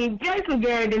team. Jason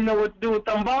Garrett didn't know what to do with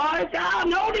them boys. Y'all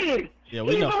know this. Yeah,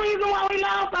 we know. He's the reason why we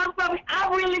lost our something.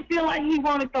 I really feel like he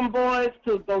wanted them boys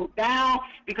to go down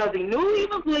because he knew he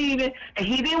was leaving and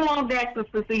he didn't want Dak to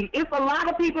succeed. It's a lot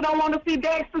of people don't want to see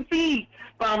Dak succeed.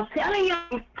 But I'm telling you,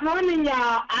 it's coming,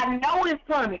 y'all. I know it's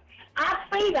coming. I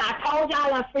see that. I told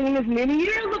y'all I've seen this many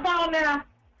years ago now.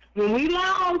 When we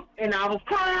lost and I was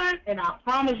crying, and I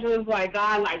promise you, it's like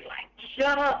God, like,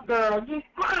 shut up, girl. Just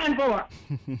crying for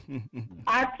it.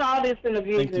 I saw this in the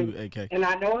vision. Thank you, AK. And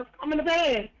I know it's coming to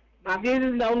pass. My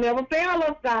visions don't never fail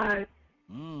us, guys.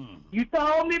 You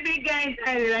told me, Big James,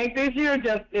 and it ain't this year,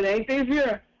 it ain't this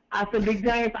year. I said, Big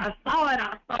James, I saw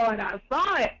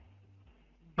it.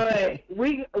 But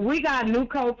we got new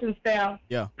coaching staff,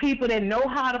 people that know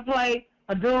how to play,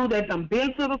 a dude that done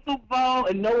been to the Super Bowl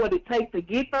and know what it takes to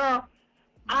get there.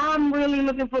 I'm really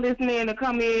looking for this man to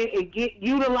come in and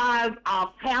utilize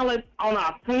our talent on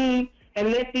our team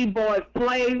and let these boys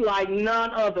play like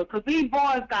none other. Because these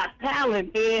boys got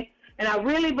talent, man. And I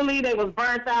really believe they was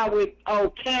burnt out with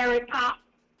carrot top,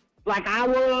 like I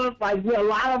was. Like a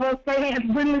lot of us fans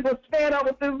really was fed up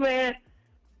with this man.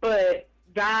 But,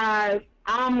 guys,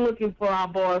 I'm looking for our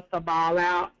boys to ball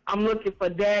out. I'm looking for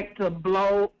Dak to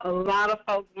blow a lot of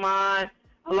folks' mind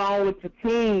along with the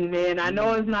team, man. I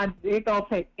know it's going to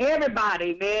take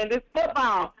everybody, man. This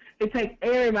football, it takes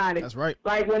everybody. That's right.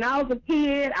 Like when I was a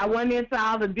kid, I went into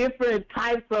all the different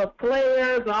types of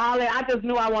players and all that. I just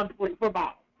knew I wanted to play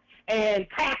football and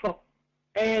tackle.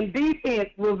 And defense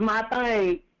was my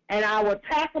thing. And I would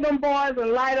tackle them boys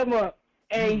and light them up.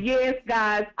 And yes,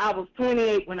 guys, I was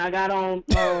 28 when I got on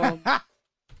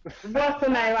what's the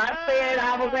name? I said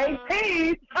I was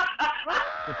 18, but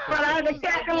I had to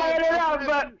calculate it out.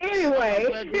 But anyway.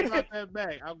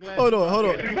 Hold on. Hold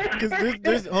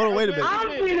on, wait a minute. I'm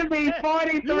going to be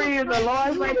 43 in the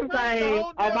Lord's name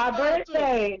on my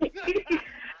birthday.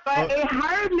 But it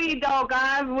hurt me, though,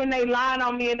 guys, when they lied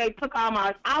on me and they took all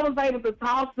my... I was able to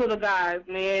talk to the guys,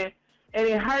 man. And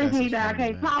it hurts me that I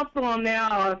can't talk to them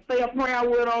now or say a prayer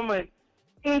with them and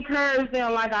encourage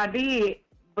them like I did.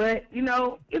 But, you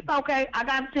know, it's okay. I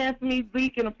got a chance to meet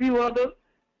Zeke and a few others.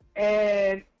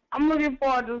 And I'm looking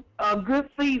forward to a good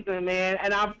season, man.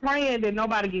 And I'm praying that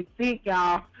nobody gets sick,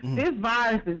 y'all. This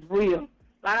virus is real.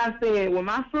 Like I said, when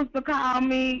my sister called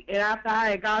me and after I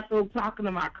had got through talking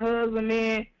to my cousin,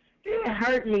 man, it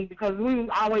hurt me because we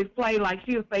always play like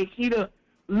she would say she the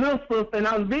little sister and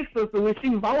I was big sister when she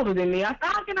was older than me. I said,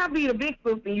 how can I be the big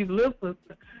sister and you the little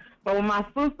sister? But when my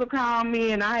sister called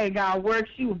me and I had got work,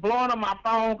 she was blowing up my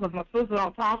phone because my sister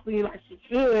don't talk to you like she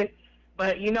should.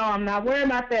 But, you know, I'm not worried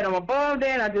about that. I'm above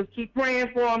that. I just keep praying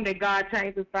for them that God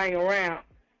change this thing around.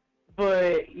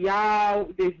 But,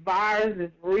 y'all, this virus is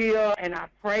real, and I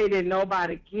pray that none of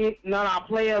our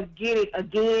players get it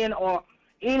again or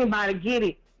anybody get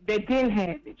it that didn't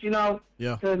have it, you know.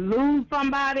 Yeah. To lose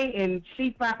somebody and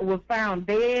she was found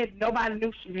dead, nobody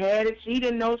knew she had it. She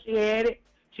didn't know she had it.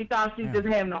 She thought she was just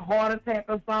having a heart attack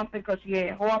or something because she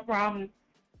had heart problems.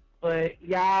 But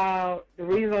y'all, the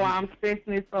reason why I'm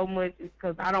stressing it so much is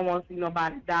because I don't want to see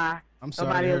nobody die. I'm sorry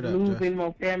Nobody to hear else that, losing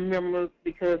more family members,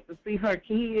 because to see her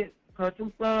kids, her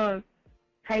 2 sons,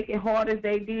 take it hard as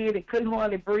they did and couldn't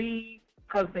hardly breathe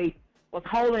because they was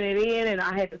holding it in, and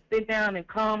I had to sit down and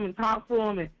come and talk to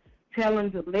him and tell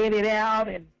him to let it out,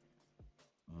 and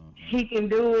he can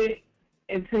do it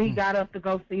until he got up to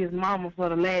go see his mama for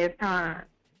the last time.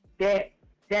 That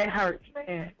hurts,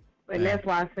 man. And that's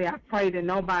why I say I pray that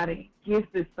nobody gets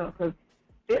this stuff, because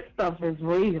this stuff is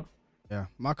real. Yeah,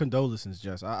 my condolences,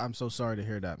 Jess. I'm so sorry to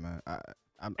hear that, man. I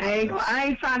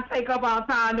ain't trying to take up our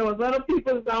time. There was other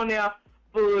people on there,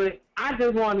 but I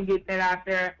just want to get that out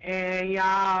there. And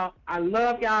y'all, I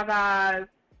love y'all guys,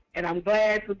 and I'm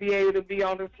glad to be able to be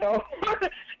on the show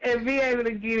and be able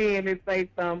to get in and say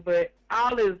something. But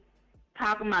all this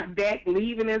talking about Dak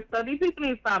leaving and stuff, these people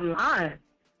need to stop lying.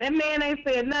 That man ain't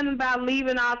said nothing about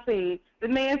leaving our team. The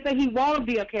man said he want to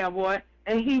be a Cowboy,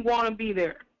 and he want to be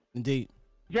there. Indeed.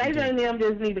 JJ and them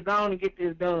just need to go on and get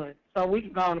this done so we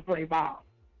can go on and play ball.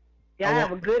 Y'all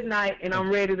have a good night, and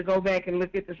I'm ready to go back and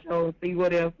look at the show and see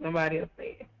what else somebody else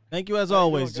said. Thank you as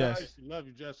always, Jess. Love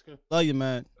you, Jessica. Love you,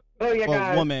 man. Oh, yeah,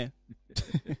 guys. One man.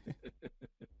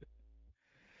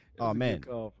 Oh, man. Good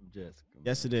call from Jessica.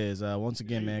 Yes, it is. Once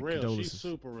again, man, real. condolences. She's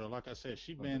super real. Like I said,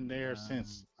 she's been there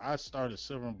since I started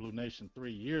Silver and Blue Nation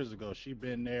 3 years ago. She's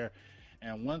been there.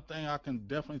 And one thing I can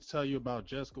definitely tell you about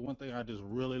Jessica, one thing I just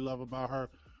really love about her,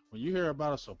 when you hear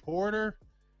about a supporter,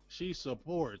 she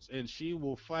supports, and she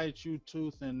will fight you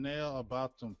tooth and nail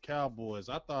about them Cowboys.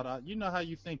 I thought, you know how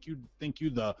you think you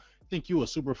a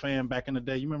super fan back in the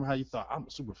day. You remember how you thought I'm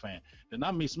a super fan. Then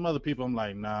I meet some other people. I'm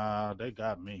like, nah, they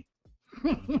got me.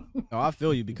 No, I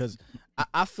feel you, because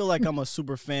I feel like I'm a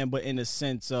super fan, but in the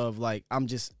sense of like I'm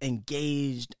just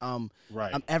engaged.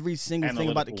 Right. I'm every single thing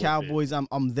about the Cowboys. I'm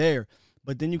there.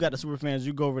 But then you got the super fans.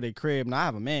 You go over their crib. Now I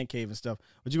have a man cave and stuff.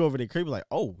 But you go over their crib, like,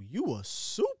 oh, you a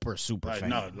super fan.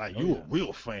 No, like you a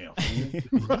real fan.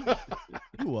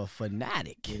 You a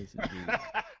fanatic. Yes,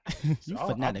 You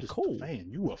fanatical. Fan.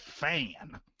 You a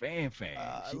fan. fan.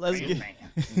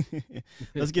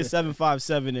 Let's get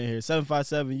 757 in here.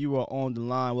 757, you are on the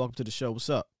line. Welcome to the show.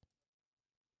 What's up?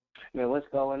 Man, what's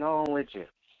going on with you?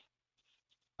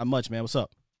 Not much, man. What's up?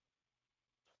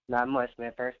 Not much,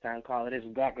 man. First time caller. This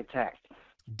is Dak Attack.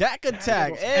 Dak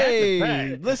Attack.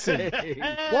 Hey, listen. Hey.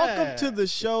 Welcome to the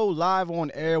show, live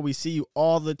on air. We see you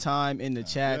all the time in the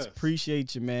chats. Yes.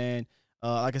 Appreciate you, man.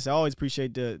 Like I said, I always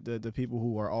appreciate the people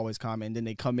who are always commenting. Then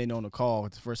they come in on the call.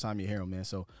 It's the first time you hear them, man.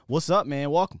 So what's up,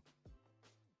 man? Welcome.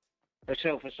 For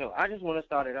sure. I just want to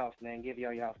start it off, man. Give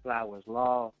y'all flowers.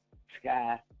 Law,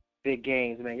 Sky, Big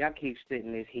Games, man. Y'all keep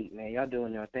spitting this heat, man. Y'all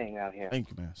doing your thing out here. Thank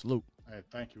you, man. Salute. Hey,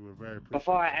 thank you. We're very appreciative.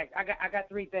 Before I got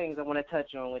 3 things I want to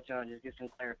touch on with y'all, just get some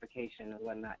clarification and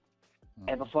whatnot.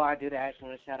 And before I do that, I just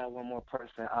want to shout out one more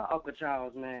person. Uncle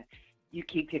Charles, man, you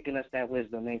keep kicking us that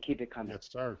wisdom, man. Keep it coming. Yes,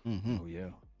 sir. Mm-hmm. Oh yeah.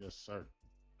 Yes, sir.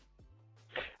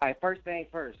 All right, first thing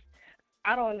first.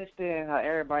 I don't understand how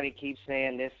everybody keeps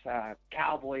saying this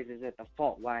Cowboys is at the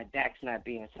fault why Dak's not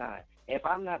being signed. If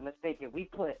I'm not mistaken, we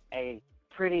put a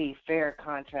pretty fair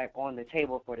contract on the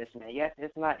table for this man. Yes,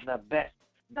 it's not the best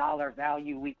dollar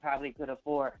value we probably could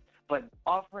afford, but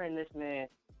offering this man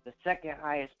the second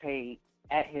highest paid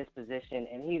at his position,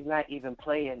 and he's not even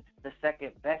playing the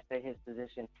second best at his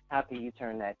position, how can you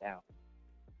turn that down?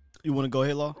 You want to go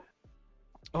ahead, Law?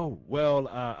 Oh, well,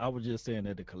 I was just saying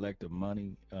that the collective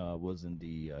money wasn't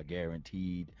the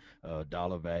guaranteed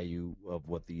dollar value of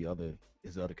what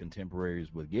his other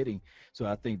contemporaries were getting. So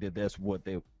I think that's what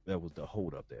that was the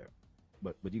hold up there.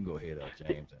 But you can go ahead,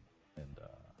 James and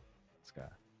Sky.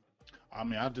 I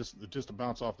mean, just to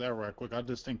bounce off that right quick, I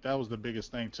just think that was the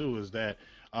biggest thing too, is that,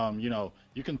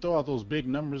 you can throw out those big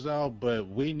numbers out, but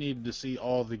we need to see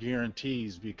all the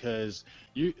guarantees, because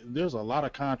there's a lot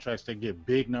of contracts that get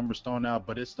big numbers thrown out,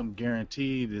 but it's them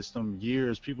guaranteed, it's them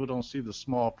years. People don't see the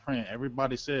small print.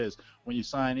 Everybody says when you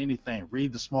sign anything,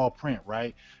 read the small print,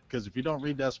 right? Because if you don't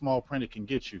read that small print, it can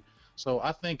get you. So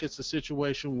I think it's a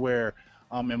situation where,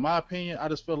 in my opinion, I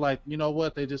just feel like, you know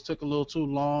what, they just took a little too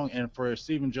long. And for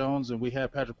Stephen Jones, and we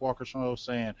had Patrick Walker show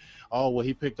saying, oh, well,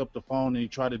 he picked up the phone and he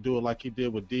tried to do it like he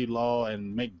did with D-Law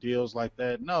and make deals like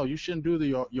that. No, you shouldn't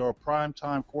do your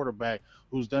primetime quarterback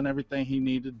who's done everything he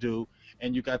needed to do,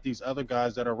 and you got these other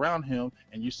guys that are around him,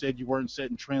 and you said you weren't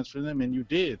setting trends for them, and you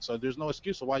did. So there's no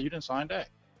excuse of why you didn't sign Dak.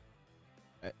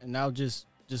 And now just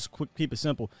just quick, keep it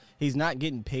simple. He's not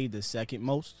getting paid the second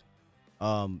most.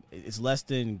 It's less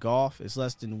than Goff. It's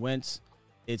less than Wentz.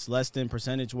 It's less than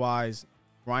percentage-wise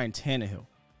Ryan Tannehill.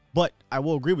 But I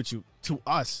will agree with you. To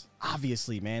us,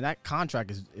 obviously, man, that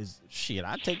contract is shit.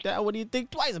 I'd take that. I wouldn't even think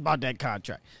twice about that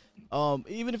contract.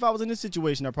 Even if I was in this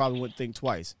situation, I probably wouldn't think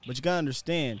twice. But you got to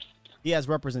understand, he has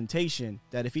representation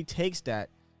that if he takes that,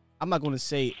 I'm not going to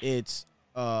say it's,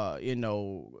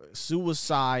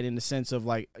 suicide in the sense of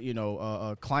like,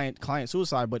 client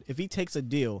suicide. But if he takes a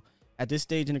deal at this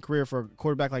stage in the career for a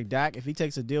quarterback like Dak, if he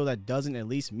takes a deal that doesn't at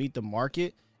least meet the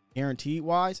market guaranteed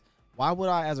wise, why would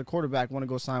I, as a quarterback, want to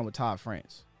go sign with Todd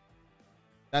France?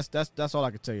 That's all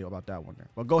I can tell you about that one there.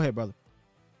 But go ahead, brother.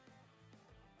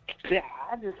 Yeah,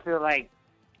 I just feel like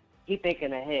he's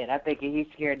thinking ahead. I think he's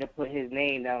scared to put his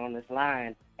name down on this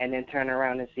line and then turn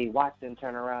around and see Watson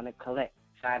turn around and collect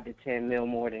 $5 to $10 million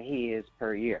more than he is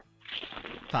per year.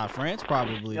 Todd France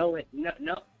probably.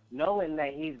 Knowing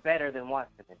that he's better than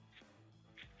Watson.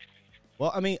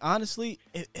 Well, I mean, honestly,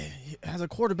 as a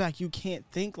quarterback, you can't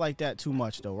think like that too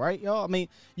much, though, right, y'all? I mean,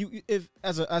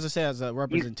 as a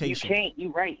representation, You're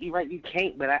right. You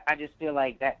can't. But I just feel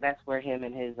like that's where him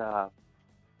and his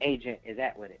agent is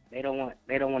at with it. They don't want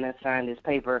to sign this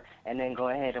paper and then go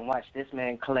ahead and watch this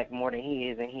man collect more than he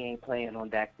is, and he ain't playing on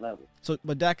Dak's level. So,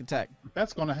 but Dak attack.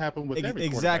 That's going to happen with every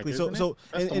exactly. So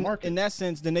in that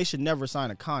sense, then they should never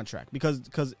sign a contract because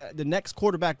the next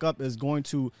quarterback up is going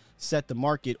to set the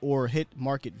market or hit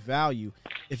market value.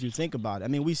 If you think about it, I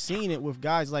mean, we've seen it with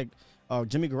guys like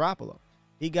Jimmy Garoppolo.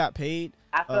 He got paid.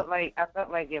 I felt like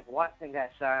if Watson got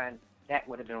signed, Dak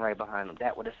would have been right behind him.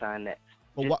 Dak would have signed that.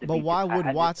 But why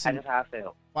would Watson? That's how I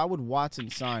felt. Why would Watson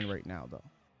sign right now, though?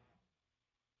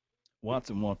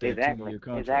 Watson want that 2-year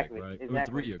contract, right? Or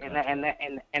 3-year contract.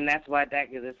 And that's why Dak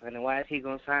is this. And why is he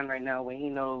gonna sign right now when he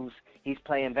knows he's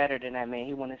playing better than that man?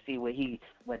 He want to see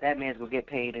what that man's gonna get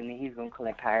paid, and then he's gonna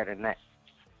collect higher than that.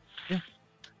 Yeah.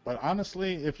 But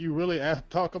honestly, if you really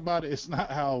talk about it, it's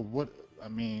not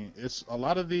it's a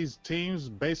lot of these teams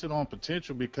base it on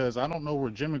potential because I don't know where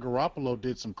Jimmy Garoppolo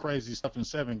did some crazy stuff in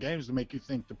 7 games to make you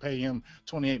think to pay him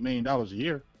 $28 million a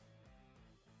year.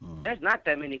 There's not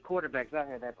that many quarterbacks out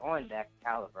here that's on that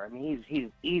caliber. I mean, he's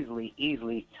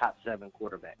easily top 7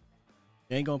 quarterback.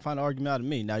 You ain't gonna find an argument out of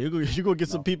me. Now you're gonna get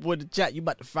some people in the chat. You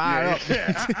about to fire up.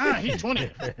 He's 20.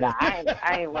 Nah,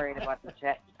 I ain't worried about the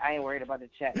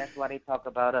chat. That's why they talk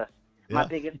about us. Yeah. My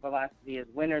biggest philosophy is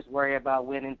winners worry about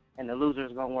winning, and the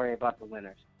losers gonna worry about the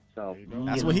winners. So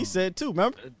that's what he said too.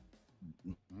 Remember?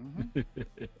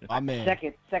 My man.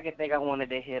 Second thing I wanted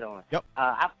to hit on. Yep.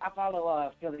 I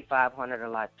follow Philly 500 a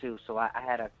lot too, so I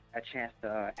had a chance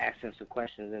to ask him some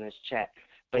questions in his chat.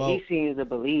 But he seems to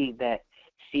believe that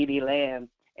CeeDee Lamb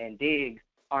and Diggs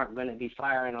aren't going to be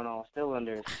firing on all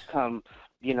cylinders come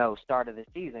start of the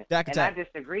season. And I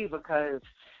disagree because.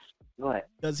 What?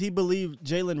 Does he believe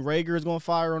Jalen Reagor is going to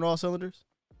fire on all cylinders?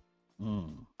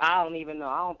 I don't even know.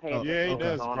 I don't pay attention. Yeah, he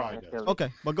does. Probably does. Okay,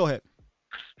 but go ahead.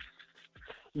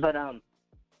 But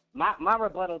my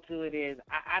rebuttal to it is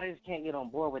I just can't get on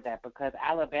board with that because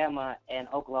Alabama and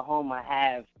Oklahoma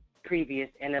have previous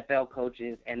NFL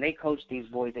coaches, and they coach these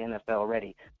boys in the NFL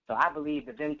already. So I believe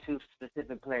that them 2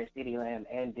 specific players, CeeDee Lamb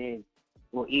and Diggs,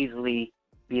 will easily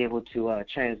be able to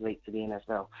translate to the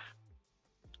NFL.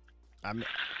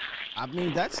 I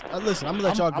mean, that's listen. I'm gonna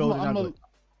let y'all go.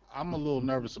 I'm a little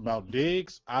nervous about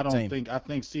Diggs. I think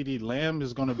CeeDee Lamb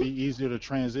is going to be easier to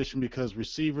transition because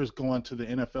receivers going to the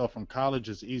NFL from college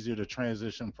is easier to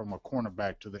transition from a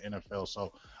cornerback to the NFL.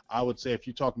 So I would say if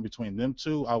you're talking between them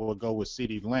 2, I would go with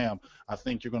CeeDee Lamb. I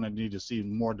think you're going to need to see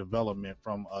more development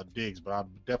from Diggs, but I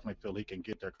definitely feel he can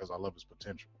get there because I love his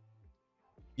potential.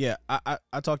 Yeah,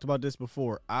 I talked about this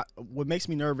before. What makes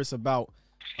me nervous about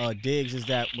Diggs is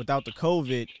that without the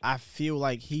COVID, I feel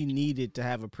like he needed to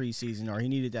have a preseason or he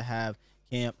needed to have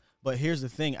camp. But here's the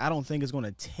thing. I don't think it's going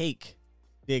to take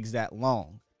Diggs that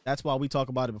long. That's why we talk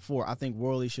about it before. I think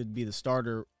Worley should be the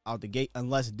starter out the gate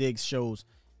unless Diggs shows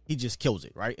he just kills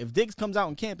it, right? If Diggs comes out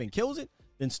in camp and kills it,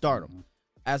 then start him.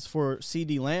 As for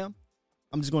CeeDee Lamb,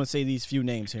 I'm just going to say these few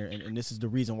names here, and this is the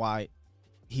reason why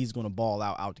he's going to ball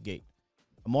out the gate.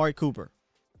 Amari Cooper,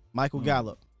 Michael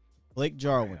Gallup, Blake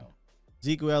Jarwin,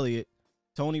 Ezekiel Elliott,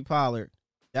 Tony Pollard,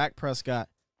 Dak Prescott,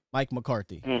 Mike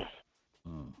McCarthy.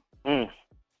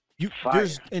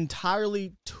 There's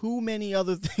entirely too many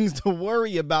other things to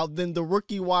worry about than the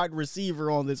rookie wide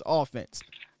receiver on this offense.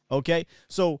 Okay?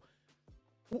 So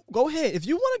go ahead. If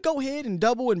you want to go ahead and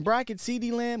double and bracket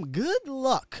CeeDee Lamb, good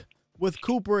luck with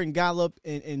Cooper and Gallup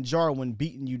and Jarwin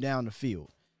beating you down the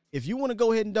field. If you want to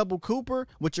go ahead and double Cooper,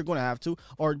 which you're going to have to,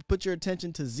 or put your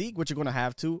attention to Zeke, which you're going to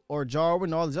have to, or Jarwin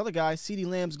and all these other guys, CeeDee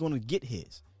Lamb's going to get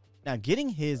his. Now, getting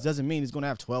his doesn't mean he's going to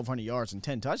have 1,200 yards and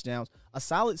 10 touchdowns. A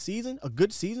solid season, a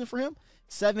good season for him,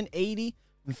 780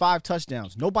 and 5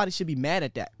 touchdowns. Nobody should be mad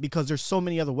at that because there's so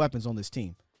many other weapons on this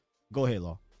team. Go ahead,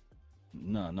 Law.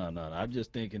 No. I'm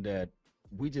just thinking that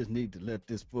we just need to let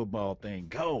this football thing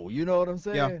go. You know what I'm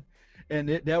saying? Yeah. And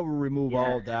that will remove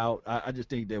all doubt. I just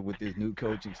think that with this new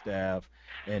coaching staff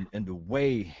and the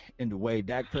way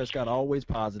Dak Prescott always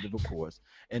positive, of course,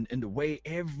 and the way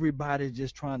everybody's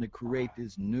just trying to create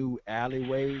this new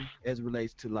alleyway as it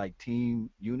relates to like team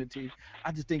unity,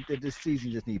 I just think that this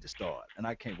season just needs to start, and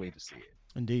I can't wait to see it.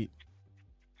 Indeed.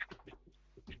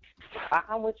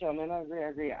 I'm with you, man. I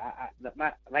agree.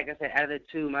 Like I said, out of the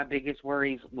two, my biggest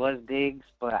worries was Diggs,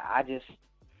 but I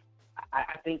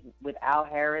think with Al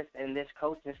Harris and this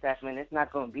coaching staff, man, it's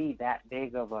not going to be that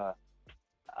big of a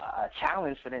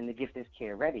challenge for them to get this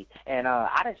kid ready. And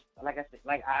I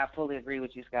fully agree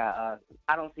with you, Scott.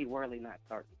 I don't see Worley not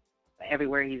starting.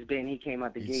 Everywhere he's been, he came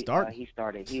out the gate. He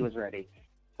started. He was ready.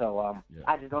 So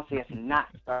I just don't see us not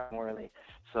starting Worley.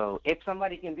 So if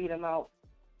somebody can beat him out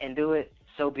and do it,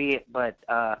 so be it. But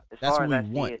as far as I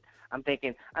see it, I'm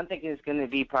thinking it's going to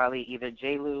be probably either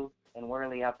J-Lou and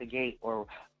Worley out the gate, or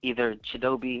either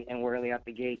Chidobe and Worley out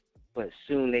the gate. But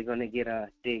soon they're going to get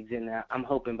Diggs in there. I'm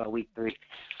hoping by week 3.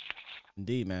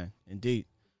 Indeed, man. Indeed.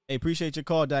 Hey, appreciate your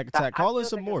call, Dak Attack. Call in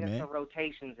some more, man. Some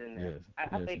rotations in there. Yes,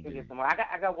 I think we'll get some more.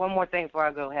 I got one more thing before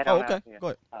I go head on out here. Go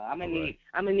ahead. I'm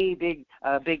gonna need Big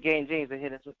Game James to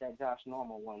hit us with that Josh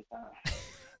Normal one time.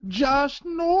 Josh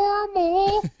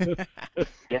Normal.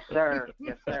 Yes, sir.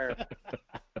 Yes, sir.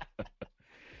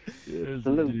 Yes,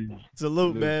 Salute. indeed.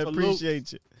 Salute, man. Salute.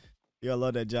 Appreciate you. Yeah, I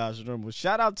love that Josh Normal.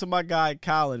 Shout out to my guy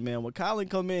Colin, man. When Colin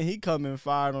come in, he come in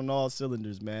fired on all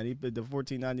cylinders, man. He did the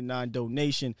 $14.99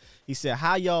 donation. He said,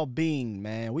 "How y'all been,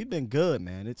 man? We've been good,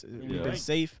 man. We've been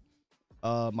safe.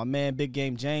 My man Big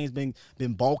Game James been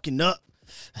bulking up.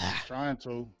 Trying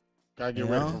to. Gotta get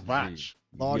ready for Vach.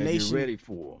 Law You gotta Nation. get ready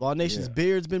for 'em. Law Nation's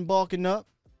beard's been bulking up.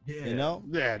 Yeah. You know?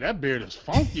 Yeah, that beard is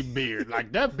funky beard.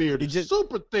 Like, that beard He is just-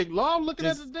 super thick, Law. I'm looking at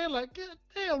just- it today like, God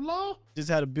damn, Law. Just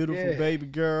had a beautiful Yeah. baby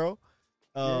girl.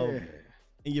 Yeah.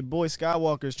 And your boy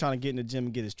Skywalker is trying to get in the gym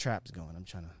and get his traps going. I'm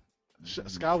trying to.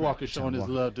 Skywalker showing his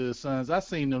love to his sons. I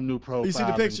seen them new profiles. see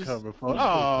the pictures? And cover photos.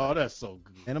 Oh, that's so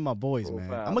good. And them my boys, man.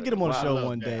 Profile. I'm gonna get them on the I show love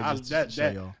one that. day. I- Just to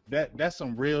show y'all. That's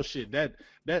some real shit. That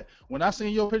when I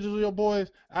seen your pictures of your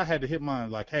boys, I had to hit mine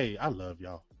like, hey, I love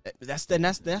y'all. That's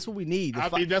what we need. The I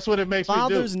mean, that's what it makes me do.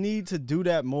 fathers need to do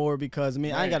that more because I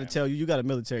ain't got to Man. tell you, you got a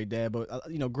military dad, but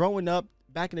growing up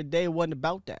back in the day, it wasn't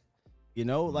about that.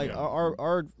 Like Yeah.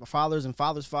 our fathers and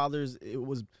fathers, it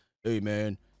was, hey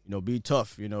man, be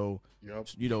tough. Yep.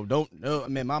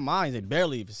 Man, my mind they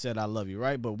barely even said I love you,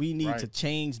 right? But we need Right. to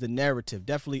change the narrative.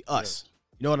 Definitely us. Yes.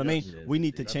 You know what I mean? Yes. We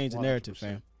need to That's change the narrative, 100%.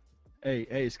 fam.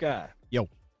 Hey, Sky. Yo.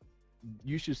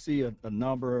 You should see a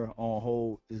number on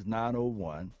hold is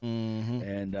 901, Mm-hmm.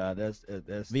 and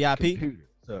that's VIP? computer.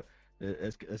 So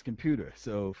that's computer.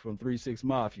 So from 3-6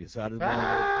 Mafia. So I just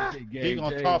Ah, want to he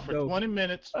gonna talk for 20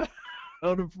 minutes.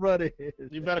 on the front end.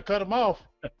 You better cut him off.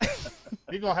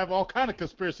 He gonna have all kind of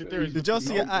conspiracy theories. Did y'all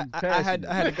see? I had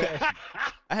to cut.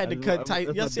 I had to cut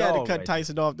Tyson. Y'all see? I had to cut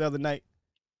Tyson off the other night.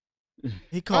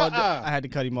 He called. I had to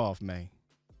cut him off, man.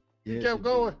 He kept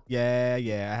going. Yeah.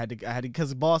 I had to because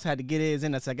the boss had to get his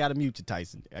in. I said, I gotta mute you,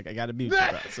 Tyson. I gotta mute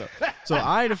you. Bro. So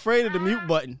I ain't afraid of the mute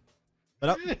button.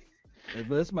 But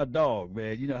But it's my dog,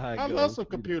 man. You know how it I goes. love some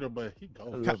computer, but he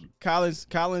goes.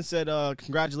 Collins said,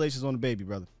 "Congratulations on the baby,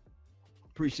 brother."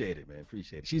 Appreciate it, man.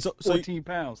 Appreciate it. She's So 14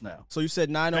 pounds now. So you said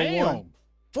 901. Damn.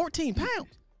 14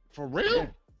 pounds. For real?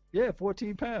 Yeah,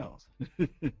 14 pounds.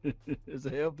 It's a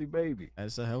healthy baby.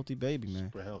 That's a healthy baby, man.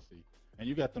 Super healthy. And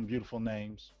you got them beautiful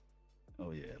names.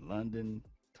 Oh yeah, London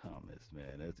Thomas,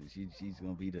 man. She's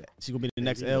gonna be the She's gonna be the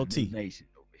next leader of LT. the nation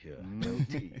over here.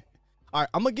 LT. All right,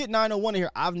 I'm gonna get 901 in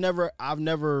here. I've never,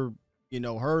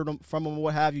 heard from him or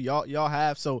what have you. Y'all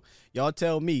have. So y'all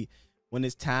tell me when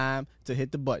it's time to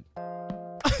hit the button.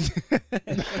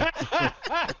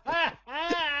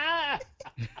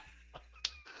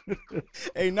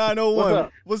 Hey, 901.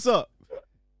 What's up?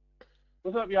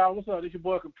 What's up, y'all? What's up? This your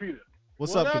boy Computer.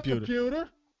 What's up, computer?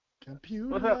 Computer.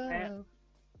 What's up, man?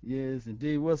 Yes,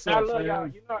 indeed. What's I up, love fam?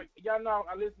 y'all. Y'all know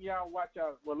I listen to y'all and watch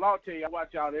y'all. Well, Law tell you I watch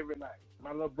y'all every night.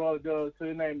 My little brother does too.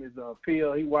 His name is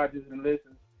Phil. He watches and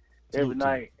listens every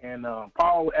night. And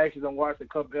Paul actually done watched a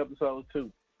couple episodes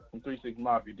too from 3-6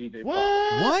 Mafia. DJ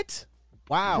Paul. What?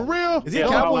 Wow. For real? Is he a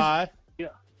Yeah, Cowboy? Lie.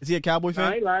 Is he a Cowboy I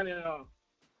fan? ain't lying. And,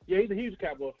 yeah, he's a huge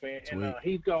Cowboy fan, Sweet. and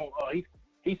he's going.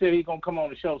 he said he's gonna come on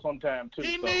the show sometime too.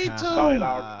 He so need to. Started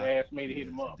already asked me to hit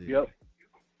him up. Yes, Yep.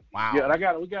 Wow. Yeah,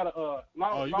 and we gotta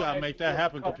You gotta make that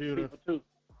happen, computer. Too.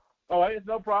 Oh, it's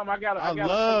no problem. I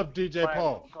love DJ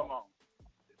Paul. Come on.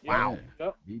 Wow.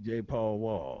 Yep. DJ Paul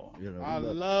Wall. You know, I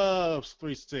love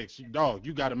 3-6. Dog,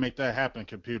 you got to make that happen,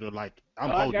 computer. Like,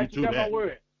 I'm holding you to got that. My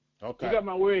word. Okay. You got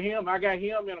my word. I got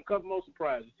him and a couple more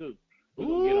surprises too.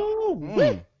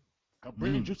 Ooh, I'm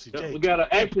bringing Juicy J. We got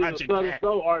the Project Southern Pat.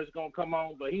 Soul artist gonna come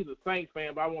on, but he's a Saints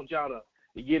fan. But I want y'all to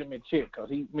get him in check because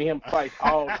me and him fight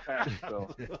all the time.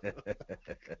 So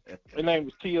his name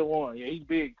is T1. Yeah, he's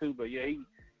big too, but yeah,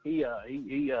 he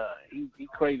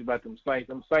crazy about them Saints.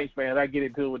 Them Saints fans, I get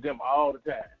into it with them all the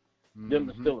time. Them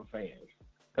the Steelers fans.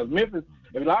 Because Memphis,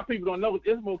 if a lot of people don't know,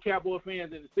 there's more Cowboy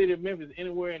fans in the city of Memphis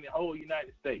anywhere in the whole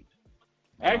United States.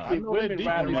 Actually, women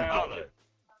ride around.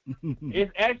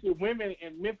 It's actually women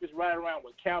in Memphis ride around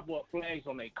with Cowboy flags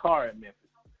on their car in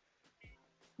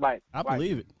Memphis. I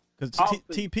believe it. Because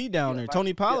TP down there, like,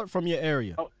 Tony Pollard from your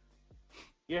area. Oh,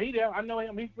 yeah, he there. I know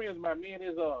him. He's friends with me and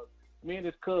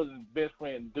his cousin's best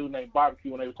friend, dude named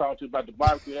Barbecue. When they were talking to about the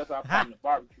barbecue, that's how I called him the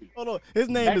Barbecue. Hold on, his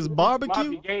name is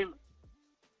Barbecue.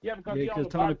 Because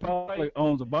Tony Pollard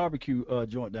owns a barbecue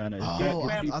joint down there.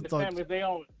 I thought they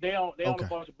own a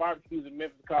bunch of barbecues in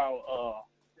Memphis called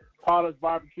Pollard's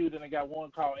Barbecue. Then they got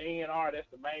one called A&R. That's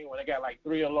the main one. They got like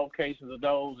 3 locations of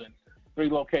those and 3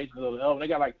 locations of the other. They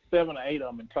got like 7 or 8 of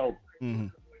them in total. Mm-hmm.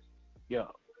 Yeah.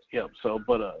 So,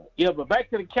 but back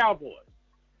to the Cowboys.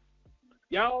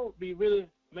 Y'all be really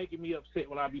making me upset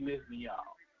when I be listening to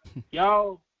y'all.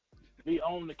 Y'all be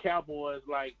on the Cowboys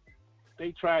like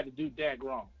they tried to do Dak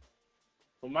wrong.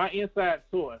 From my inside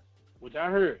source, which I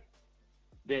heard,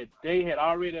 that they had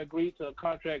already agreed to a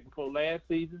contract before last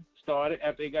season started.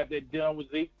 After they got that done with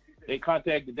Zeke, they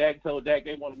contacted Dak, told Dak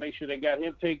they want to make sure they got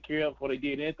him taken care of before they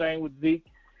did anything with Zeke.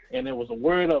 And it was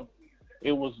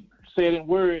said in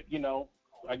word,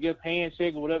 I guess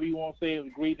handshake or whatever you want to say, it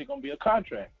was agreed there's going to be a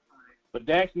contract. But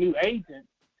Dak's new agent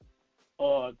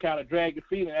kind of dragged the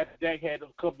feeling after Dak had a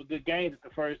couple of good games at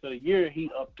the first of the year. He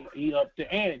upped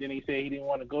the ante. Then he said he didn't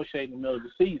want to negotiate in the middle of the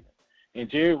season, and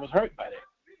Jerry was hurt by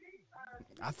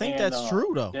that. I think that's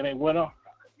true though. Then they went on,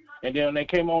 and then when they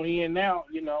came on in now,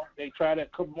 they tried it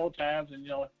a couple more times, and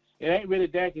it ain't really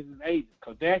Dak as his agent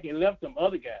because Dak had left them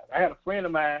other guys. I had a friend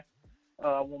of mine,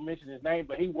 I won't mention his name,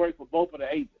 but he worked for both of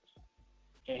the agents.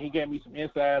 And he gave me some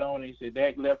insight on it. He said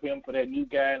Dak left him for that new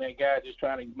guy, and that guy just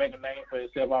trying to make a name for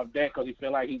himself off Dak because he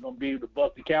felt like he's going to be able to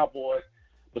buck the Cowboys.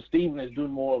 But Steven is doing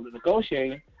more of the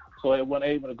negotiating, so it wasn't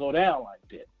able to go down like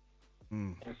that.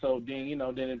 And so then,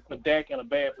 then it put Dak in a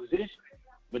bad position.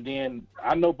 But then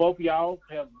I know both of y'all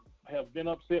have been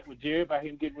upset with Jerry about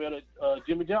him getting rid of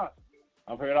Jimmy Johnson.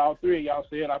 I've heard all 3 of y'all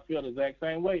say it. I feel the exact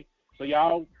same way. So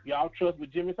y'all trust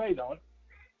what Jimmy said, don't it?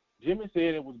 Jimmy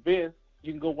said it was best.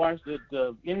 You can go watch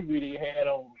the interview that he had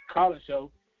on Collins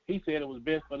show. He said it was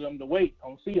best for them to wait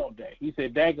on Dak. He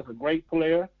said Dak is a great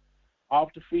player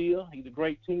off the field. He's a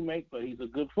great teammate, but he's a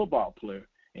good football player.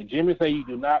 And Jimmy said you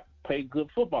do not pay good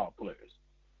football players.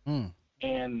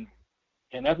 And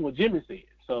that's what Jimmy said.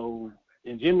 So,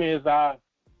 and Jimmy is our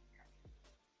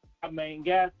main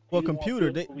guy. Well,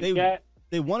 computer,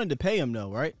 they wanted to pay him though,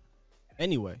 right?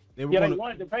 Anyway, they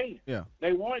wanted to pay him. Yeah,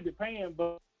 they wanted to pay him,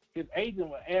 but his agent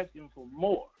was asking for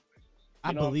more.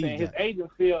 I believe that. His agent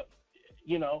felt,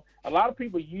 a lot of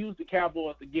people use the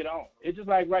Cowboys to get on. It's just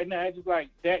like right now, it's just like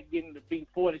Dak getting to be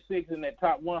 46 in that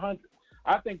top 100.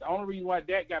 I think the only reason why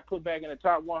Dak got put back in the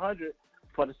top 100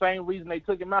 for the same reason they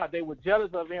took him out. They were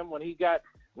jealous of him when he got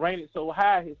rated so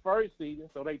high his first season,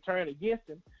 so they turned against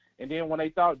him. And then when they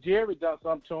thought Jerry done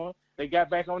something to him, they got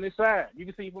back on his side. You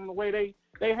can see from the way they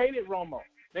hated Romo.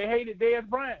 They hated Dez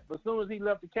Bryant. But as soon as he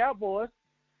left the Cowboys,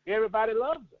 everybody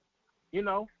loves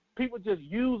him. People just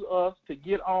use us to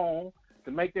get on,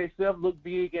 to make themselves look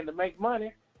big and to make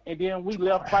money, and then we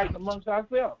left fighting amongst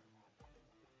ourselves.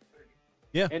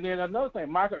 Yeah. And then another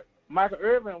thing, Michael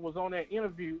Irvin was on that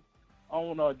interview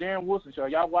on Darren Woodson show.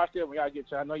 Y'all watched it when y'all get.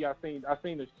 I know y'all seen. I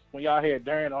seen this when y'all had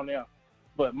Darren on there.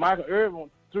 But Michael Irvin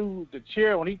threw the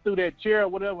chair when he threw that chair or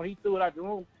whatever. When he threw it out the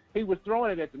room, he was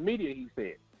throwing it at the media.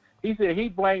 He said he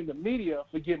blamed the media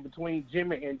for getting between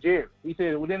Jimmy and Jerry. He said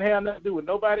it didn't have nothing to do with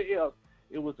nobody else.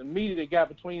 It was the media that got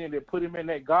between them that put him in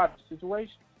that garbage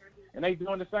situation. And they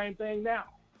doing the same thing now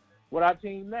with our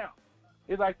team now.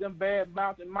 It's like them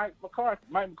bad-mouthing Mike McCarthy.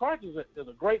 Mike McCarthy is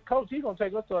a great coach. He's going to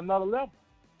take us to another level.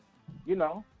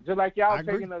 Just like y'all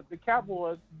taking the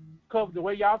Cowboys, the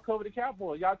way y'all cover the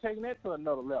Cowboys, y'all taking that to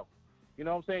another level. You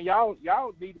know what I'm saying?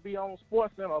 Y'all need to be on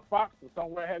SportsCenter or Fox or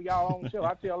somewhere, have y'all own show.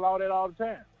 I tell all that all the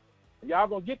time. Y'all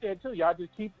gonna get there too. Y'all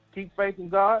just keep faith in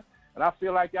God And I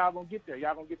feel like y'all gonna get there.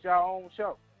 Y'all gonna get y'all own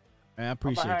show. Man, I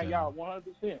appreciate I'm behind that. y'all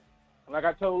 100%. Like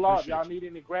I told Law, if y'all Appreciate need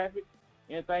any graphics,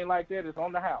 anything like that, it's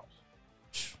on the house.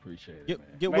 Appreciate it, man.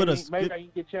 Get with us. Maybe I can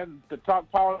get you to talk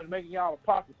Paul and making y'all a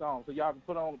pocket song so y'all can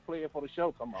put on the player for the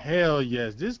show. Come on. Hell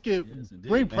yes. This Yes, indeed.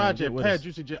 bring Man, Project get with Pat, us.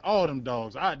 Juicy J, all them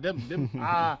dogs.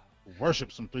 I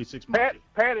worship some 3-6 Pat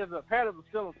Mafia. is a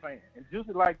Steelers fan, and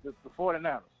Juicy likes the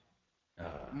 49ers.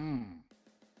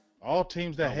 All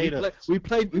teams that hate us. We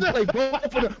played both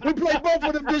of them. We played both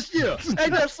of them this year.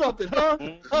 Ain't that something, huh?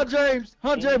 Huh, James?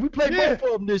 Huh, James? We played both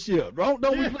of them this year. Don't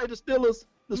we play the Steelers,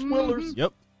 the Swillers?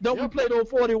 Yep, Don't we play those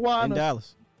 41ers? in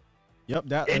Dallas.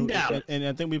 Yep, In Dallas. And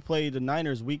I think we played the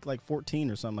Niners week like 14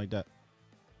 or something like that.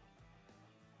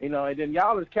 You know, and then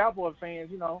y'all as Cowboy fans,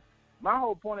 you know, my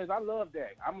whole point is I love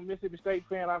Dak. I'm a Mississippi State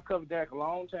fan. I've covered Dak a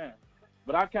long time.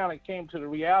 But I kind of came to the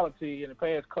reality in the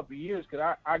past couple of years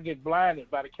because I get blinded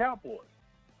by the Cowboys,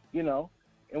 you know.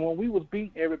 And when we was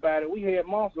beating everybody, we had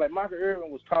monsters. Like Michael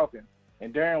Irvin was talking,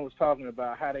 and Darren was talking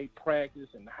about how they practice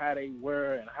and how they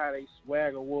were and how they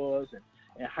swagger was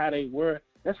and how they were.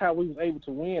 That's how we was able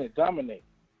to win and dominate.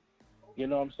 You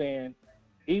know what I'm saying?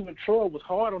 Even Troy was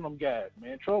hard on them guys,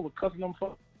 man. Troy was cussing them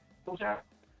for those out.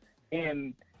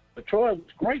 But Troy was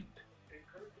great.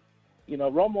 You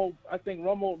know, I think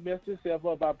Romo messed himself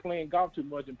up by playing golf too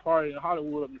much and partying in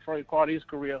Hollywood in the first part of his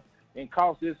career and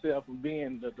cost himself from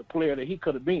being the player that he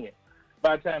could have been.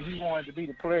 By the time he wanted to be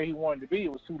the player he wanted to be,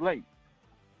 it was too late.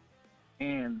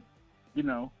 And, you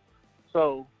know,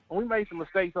 so when we made some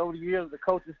mistakes over the years, the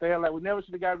coaches said, like, we never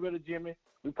should have got rid of Jimmy.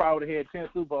 We probably would have had 10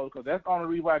 Super Bowls because that's the only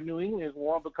reason why New England has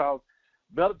won, because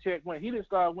Belichick, when he didn't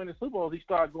start winning Super Bowls, he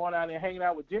started going out there and hanging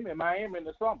out with Jimmy in Miami in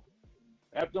the summer.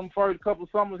 After them first couple of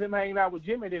summers, him hanging out with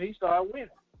Jimmy, then he started winning.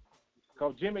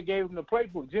 Because Jimmy gave him the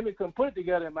playbook. Jimmy couldn't put it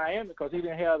together in Miami because he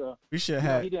didn't have We should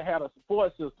have he didn't have a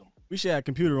support system. we should have a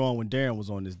computer on when Darren was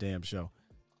on this damn show.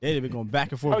 They'd have been going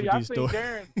back and forth with I these seen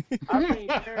stories.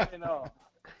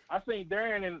 I seen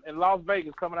Darren in Las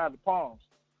Vegas coming out of the Palms.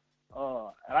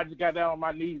 And I just got down on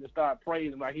my knees and started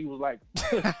praising like he was like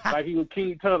like he was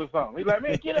King Tut or something. He's like,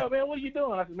 man, get up, man. What are you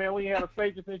doing? I said, man, we ain't had a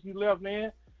safety since you left,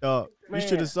 man. You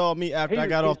should have saw me after I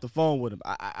got he- off the phone with him.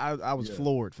 I was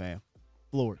floored, fam.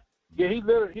 Floored. Yeah, he's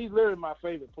literally my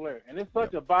favorite player. And it's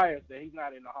such a bias that he's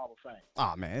not in the Hall of Fame.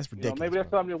 Oh man, it's You know, ridiculous. maybe that's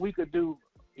bro. something that we could do.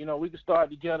 You know, we could start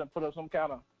together and put up some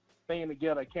kind of thing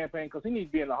together, a campaign, because he needs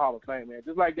to be in the Hall of Fame, man.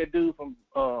 Just like that dude from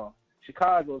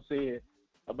Chicago said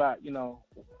about, you know,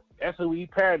 that's who he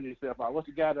parodied himself on. What's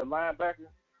the guy, the linebacker?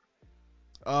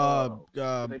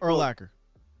 Urlacher,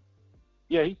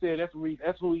 Yeah, he said that's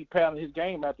who he patterned his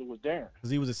game after was Darren. because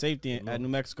he was a safety at New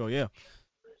Mexico. Yeah.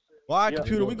 Well, all right,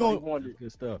 computer, we going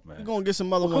Good stuff, man. to get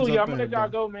some other Well, ones cool, y'all. up I'm in gonna here, let y'all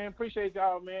bro. go, man. Appreciate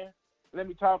y'all, man. Let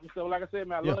me talk and stuff. Like I said,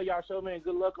 man, I Yeah. love y'all show, man.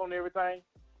 Good luck on everything.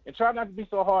 And try not to be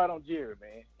so hard on Jerry,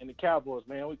 man, and the Cowboys,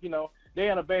 man. You know,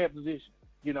 they're in a bad position,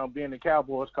 you know, being the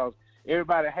Cowboys, because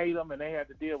everybody hate them and they have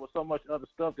to deal with so much other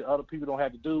stuff that other people don't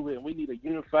have to do with. And we need a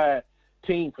unified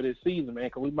team for this season, man,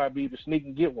 because we might be able to sneak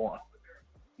and get one,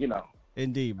 you know.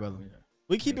 Indeed, brother.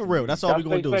 We keep it real. That's all Y'all we're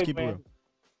going to stay do is safe, keep it man. real.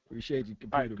 Appreciate you,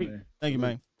 All right, computer, peace. man. Thank you,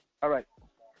 man. All right.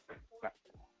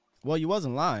 Well, you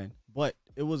wasn't lying, but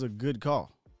it was a good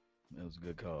call. That was a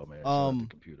good call, man. Shout out to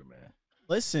computer, man.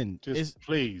 Listen, Just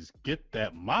please get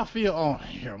that Mafia on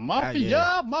here. Mafia,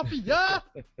 yeah. Mafia.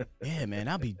 yeah, man,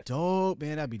 that'd be dope,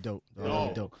 man. That'd be dope. That'd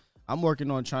be dope. I'm working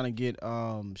on trying to get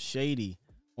Shady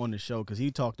on the show because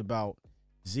he talked about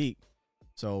Zeke.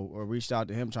 So I reached out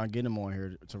to him trying to get him on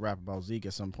here to rap about Zeke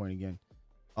at some point again.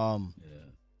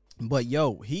 But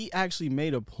yo, he actually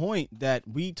made a point that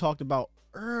we talked about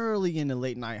early in the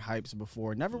late night hypes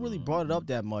before. Never really brought it up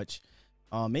that much.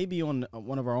 Maybe on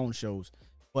one of our own shows.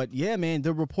 But yeah, man,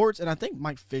 the reports, and I think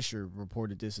Mike Fisher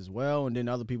reported this as well, and then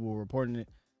other people were reporting it.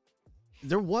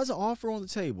 There was an offer on the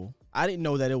table. I didn't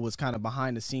know that it was kind of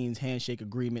behind the scenes handshake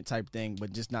agreement type thing,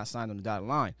 but just not signed on the dotted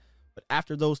line. But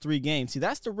after those 3 games, see,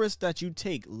 that's the risk that you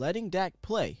take, letting Dak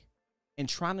play and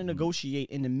trying to negotiate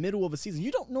in the middle of a season.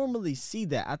 You don't normally see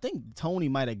that. I think Tony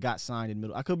might have got signed in the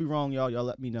middle. I could be wrong, y'all. Y'all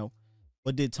let me know.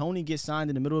 But did Tony get signed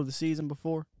in the middle of the season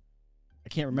before? I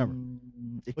can't remember.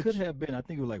 It could have been. I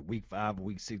think it was like week 5 or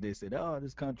week 6. They said, "Oh,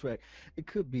 this contract." It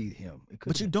could be him. It could.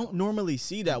 But you don't normally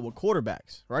see that with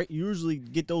quarterbacks, right? You usually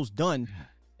get those done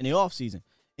in the offseason.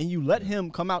 And you let him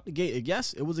come out the gate.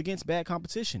 Yes, it was against bad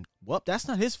competition. Well, that's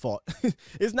not his fault.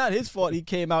 It's not his fault he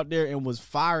came out there and was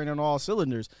firing on all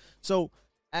cylinders. So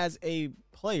as a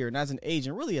player and as an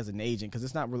agent, really as an agent, because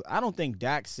it's not really, I don't think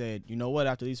Dak said, you know what,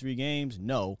 after these 3 games,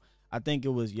 no. I think it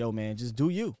was, yo, man, just do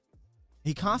you.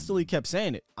 He constantly kept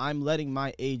saying it. I'm letting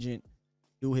my agent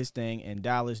do his thing, and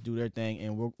Dallas do their thing,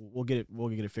 and we'll get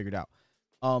it figured out.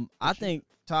 I think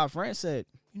Todd France said,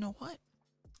 you know what?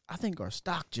 I think our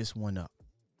stock just went up.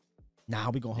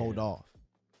 Now we're gonna hold off.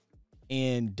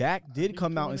 And Dak did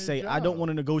come out and say, I don't want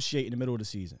to negotiate in the middle of the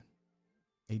season.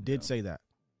 He did say that.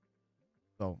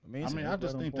 So I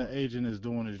just think the agent is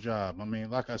doing his job. I mean,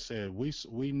 like I said, we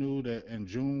knew that in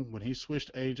June when he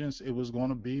switched agents, it was going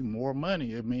to be more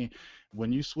money. I mean,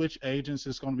 when you switch agents,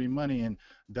 it's going to be money. And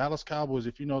Dallas Cowboys,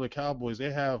 if you know the Cowboys, they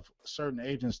have certain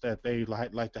agents that they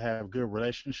like to have good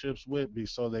relationships with,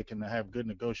 so they can have good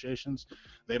negotiations.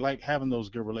 They like having those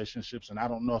good relationships, and I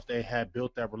don't know if they had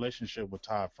built that relationship with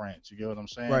Todd France. You get what I'm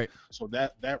saying? Right. So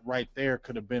that right there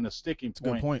could have been a sticking That's a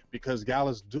good point. because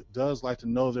Dallas does like to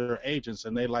know their agents,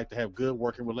 and they like to have good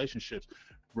working relationships.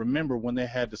 Remember when they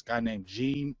had this guy named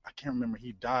Gene? I can't remember.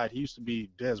 He died. He used to be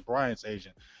Dez Bryant's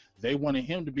agent. They wanted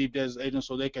him to be Dez's agent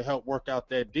so they could help work out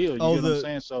that deal. You know what I'm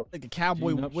saying? So like a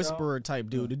cowboy whisperer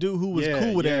type dude, the dude who was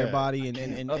cool with everybody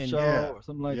and or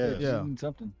something like that. Yeah.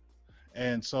 Something.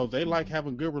 And so they like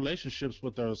having good relationships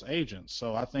with those agents.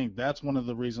 So I think that's one of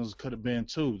the reasons could have been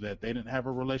too, that they didn't have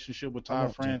a relationship with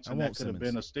Todd France, and that could have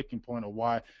been a sticking point of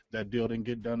why that deal didn't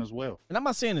get done as well. And I'm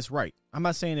not saying it's right. I'm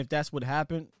not saying if that's what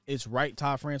happened, it's right.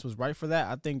 Todd France was right for that.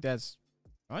 I think that's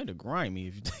kind of grimy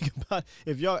if you think about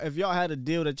it. If y'all had a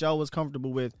deal that y'all was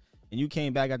comfortable with, and you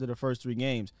came back after the first 3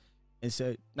 games and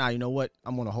said, "Nah, you know what?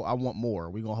 I want more.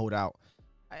 We're gonna hold out."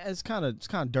 It's kind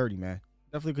of dirty, man.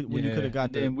 Definitely when you could have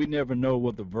got there. And we never know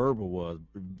what the verbal was.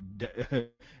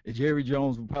 Jerry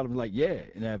Jones would probably be like, yeah,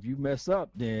 and if you mess up,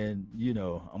 then,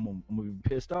 I'm going to be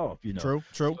pissed off, True.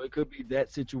 So it could be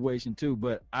that situation too.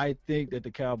 But I think that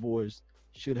the Cowboys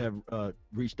should have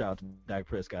reached out to Dak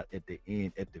Prescott at the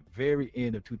very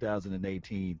end of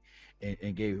 2018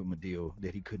 and gave him a deal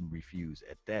that he couldn't refuse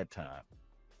at that time.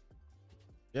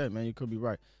 Yeah, man, you could be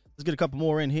right. Let's get a couple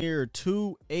more in here.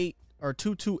 228.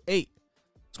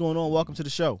 What's going on? Welcome to the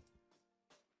show.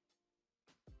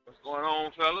 What's going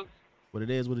on, fellas? What it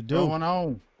is, what it do. What's going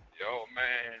on? Yo,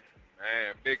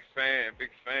 man, big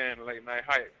fan of Late Night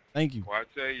Hype. Thank you. Boy, I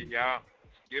tell you, y'all,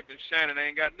 Skip and Shannon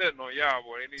ain't got nothing on y'all,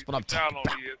 boy. They need to put y'all on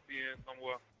ESPN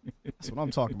somewhere. That's what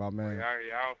I'm talking about, man.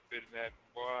 Y'all fitting that,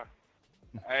 boy.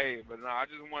 Hey, but no, I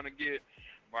just want to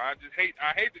I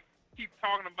hate to keep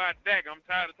talking about Dak. I'm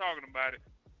tired of talking about it.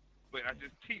 But I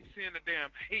just keep seeing the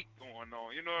damn hate going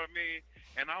on, you know what I mean?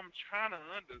 And I'm trying to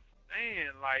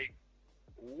understand, like,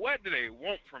 what do they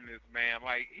want from this man?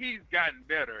 Like, he's gotten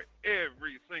better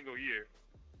every single year.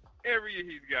 Every year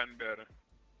he's gotten better.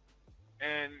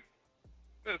 And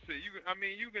let's see, you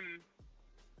can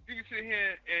sit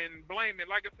here and blame it.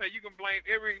 Like I say, you can blame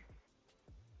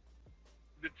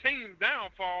the team's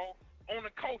downfall on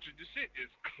the culture. The shit is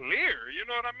clear, you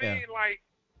know what I mean? Yeah. Like,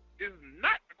 it's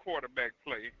not the quarterback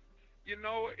play.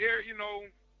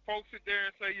 Folks sit there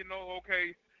and say,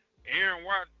 okay, Aaron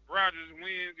Rodgers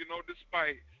wins,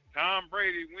 despite Tom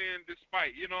Brady wins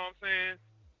despite, you know what I'm saying?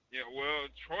 Yeah, well,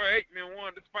 Troy Aikman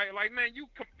won despite. Like, man, you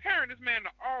comparing this man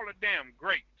to all the damn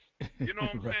greats. You know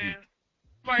what I'm Right. saying?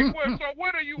 Like,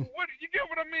 what you get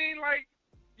what I mean? Like,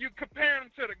 you comparing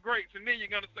him to the greats, and then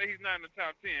you're going to say he's not in the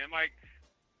top 10. Like,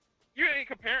 you ain't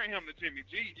comparing him to Jimmy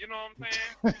G, you know what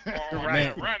I'm saying? Or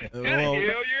Right. Ronnie Well, Tannehill, you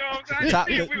know what I'm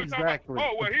saying? We were talking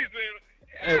about, he's in.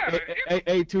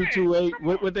 Hey, 228.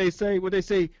 What they say? What they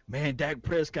say? Man, Dak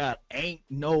Prescott ain't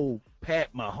no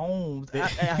Pat Mahomes.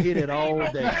 I hear it all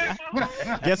day.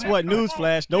 Guess what?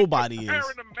 Newsflash, nobody is.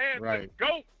 Comparing the man to Right. the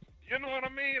GOAT, you know what I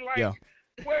mean? Like, Yeah.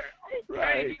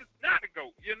 Right. he's not a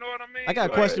GOAT, you know what I mean? I got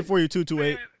a question for you,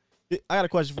 228. Man, I got a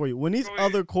question for you. When these Go ahead.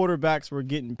 other quarterbacks were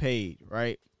getting paid,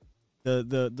 right?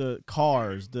 The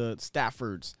Carrs, the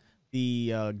Staffords,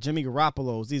 the Jimmy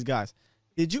Garoppolos, these guys.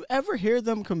 Did you ever hear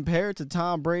them compared to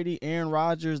Tom Brady, Aaron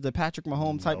Rodgers, the Patrick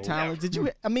Mahomes type No. talent? Did you?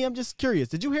 I mean, I'm just curious.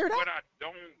 Did you hear that? What I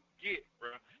don't get, bro.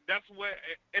 That's what,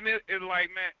 and it's like,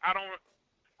 man,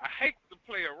 I hate to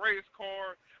play a race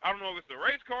card. I don't know if it's a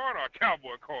race card or a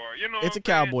cowboy card. You know, It's what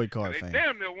a I'm cowboy saying? card, They fam.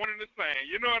 damn near one and the same.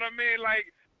 You know what I mean?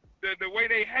 Like the way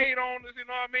they hate on us. You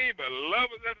know what I mean? But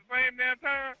love us at the same damn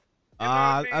time. You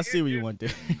know what I see It's where you just- went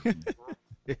there.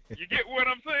 You get what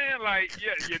I'm saying? Like,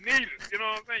 yeah, you need it. You know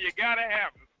what I'm saying? You gotta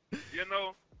have it. You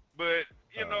know, but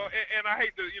and I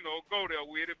hate to go there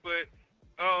with it, but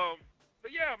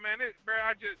yeah, man, bro,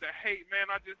 the hate, man.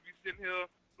 I just be sitting here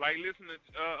like listening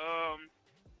to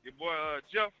your boy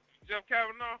Jeff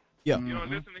Kavanaugh. Yeah. You know,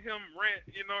 listen to him rant,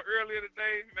 you know, earlier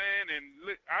today, man, and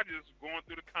look, I just going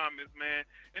through the comments, man,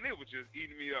 and it was just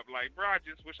eating me up. Like, bro, I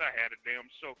just wish I had a damn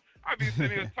show. I be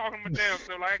sitting here talking my damn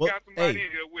self like I got somebody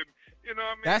in here with me. You know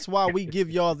what I mean? That's why we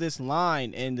give y'all this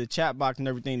line and the chat box and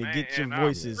everything to get your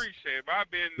voices. I appreciate it, but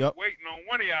I've been waiting on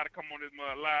one of y'all to come on this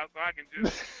mother live so I can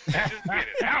just get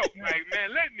it out. Like,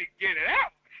 man, let me get it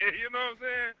out. You know what I'm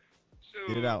saying? Shoot.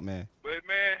 Get it out, man. But,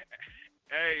 man,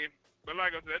 hey, but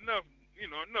like I said, enough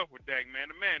with Dak,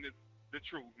 man. The man is the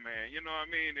truth, man. You know what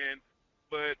I mean?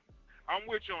 But I'm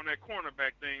with you on that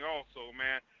cornerback thing also,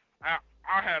 man. I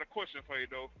had a question for you,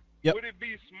 though. Yep. Would it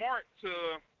be smart to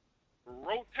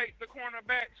rotate the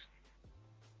cornerbacks?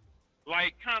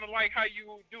 Like, kind of like how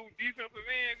you do defensive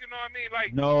ends, you know what I mean? Like,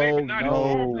 maybe not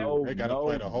no. They got to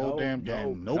play the whole damn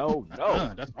game. Nope.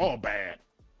 That's all bad.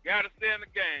 Got to stay in the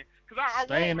game. Because I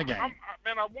stay in the game. I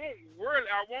won't Worley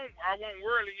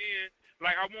in.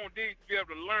 Like, I want Diggs to be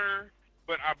able to learn,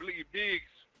 but I believe Diggs,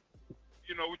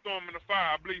 you know, we throw him in the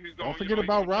fire. I believe he's going to. Don't forget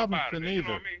about Robinson either. You know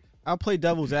what I mean? I'll play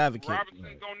devil's advocate.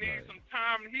 Robinson's going to need some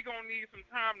time. He's going to need some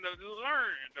time to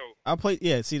learn, though. I'll play.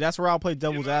 Yeah, see, that's where I'll play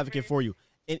devil's advocate for you.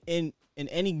 In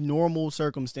any normal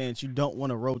circumstance, you don't want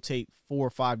to rotate 4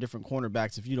 or 5 different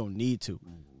cornerbacks if you don't need to.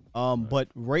 But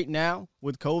right now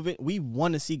with COVID, we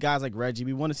want to see guys like Reggie.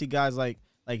 We want to see guys like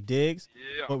Diggs.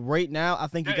 Yeah. But right now, I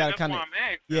think you got to kind of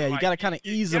you got to kind of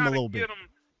ease them a little bit.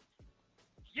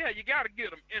 You got to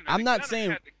get them in. I'm not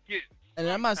saying, and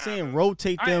I'm not saying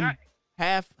rotate them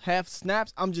half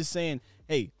snaps. I'm just saying,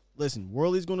 hey, listen,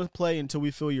 Worley's going to play until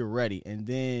we feel you're ready, and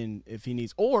then if he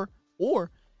needs or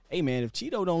hey man, if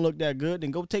Cheeto don't look that good,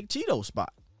 then go take Cheeto's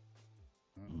spot.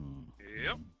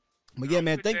 Yep. But yeah,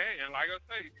 man, and like I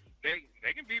say,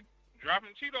 they can be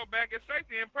dropping Cheeto back at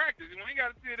safety in practice. You ain't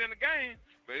got to see it in the game.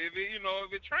 But if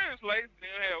it translates, then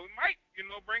hell, we might,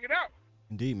 bring it out.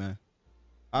 Indeed, man.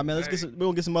 All right, man, we're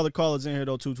gonna get some other callers in here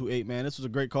though. 228, man. This was a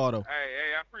great call though.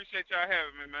 Hey, I appreciate y'all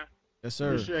having me, man. Yes,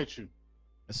 sir. Appreciate you.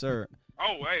 Yes, sir.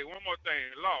 Oh, hey, one more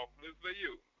thing, Law. This is for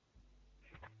you.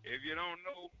 If you don't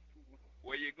know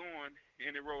where you're going,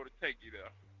 any road to take you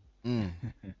there.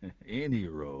 Any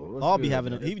road. I'll be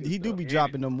having he do be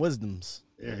dropping them wisdoms.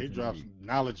 Yeah, he drops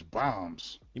knowledge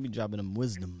bombs. He be dropping them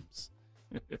wisdoms.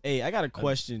 Hey, I got a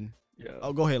question. Yeah.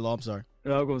 Oh, go ahead, Law. I'm sorry. I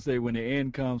was gonna say, when the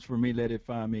end comes for me, let it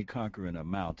find me conquering a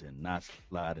mountain, not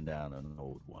sliding down an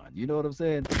old one. You know what I'm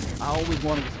saying? I always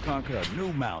wanted to conquer a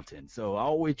new mountain, so I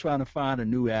always trying to find a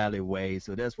new alleyway.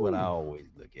 So that's what I always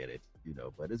look at it,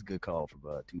 But it's a good call from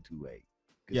 228.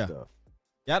 Good stuff.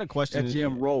 Yeah, I had a question. That's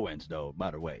Jim Rowans, though, by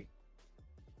the way.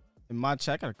 In my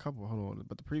chat, I got a couple. Hold on,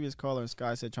 but the previous caller in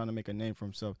Sky said trying to make a name for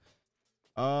himself.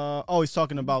 He's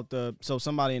talking about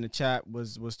somebody in the chat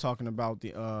was talking about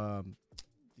the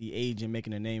agent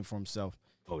making a name for himself.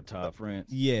 Oh, Todd France.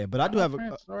 Yeah, but I do have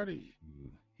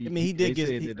he did get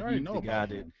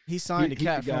he signed the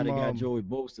cat from the guy from that got Joey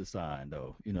Bosa signed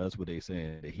though. That's what they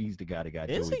saying. That he's the guy that got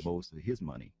Joey Bosa his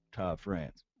money. Todd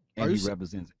France, and he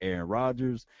represents Aaron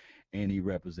Rodgers, and he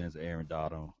represents Aaron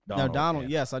Donald. Donald,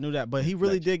 yes, I knew that, but he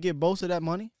really did get Bosa that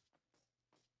money.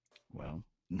 Well,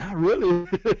 not really.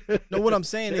 No, what I'm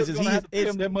saying is he has to pay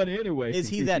him that money anyway. Is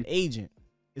he that agent?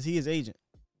 Is he his agent?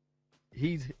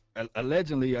 He's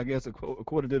allegedly, I guess,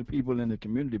 according to the people in the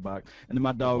community box, and then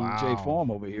my dog Jay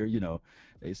Farm over here,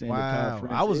 they saying that Todd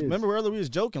France remember earlier we was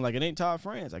joking like it ain't Todd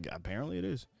France. Apparently it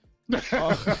is.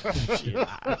 Shit,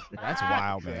 that's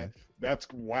wild, man. That's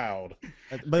wild.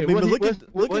 But look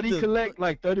at he collect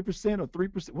like 30% or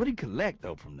 3%. What did he collect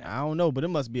though from that? I don't know, but it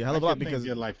must be a hell of a lot because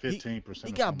get like 15%.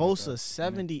 He got Bosa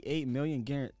 $78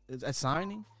 million at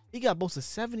signing. He got Bosa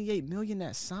 $78 million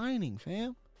at signing,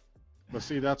 fam. But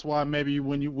see, that's why maybe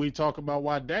when we talk about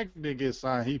why Dak didn't get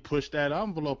signed, he pushed that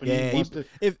envelope and he wants to.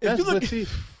 If you look,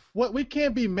 what we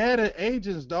can't be mad at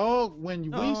agents, dog.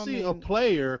 When we see a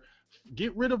player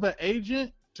get rid of an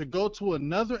agent to go to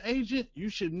another agent, you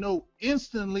should know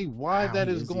instantly why that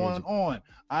is going on.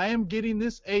 I am getting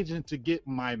this agent to get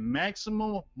my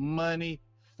maximum money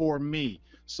for me.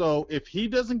 So if he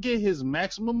doesn't get his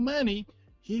maximum money,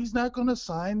 he's not going to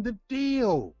sign the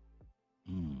deal.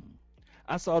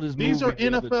 I saw this. These are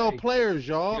NFL players,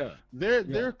 y'all. Yeah.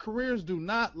 Their careers do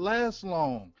not last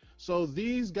long. So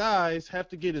these guys have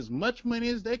to get as much money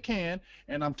as they can.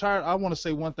 And I'm tired. I want to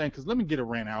say one thing because let me get a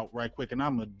rant out right quick, and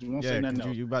I'm gonna say nothing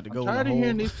else. You about to go. I'm tired of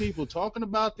hearing these people talking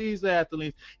about these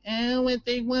athletes and when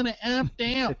they want to opt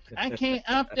out. I can't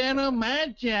opt out on my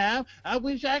job. I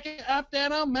wish I could opt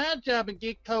out on my job and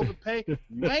get COVID pay.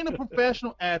 You ain't a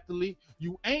professional athlete.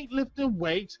 You ain't lifting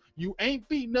weights. You ain't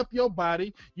beating up your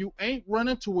body. You ain't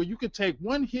running to where you can take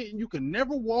one hit and you can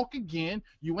never walk again.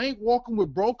 You ain't walking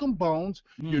with broken bones.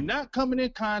 You're not coming in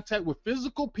contact with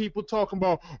physical people talking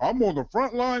about, I'm on the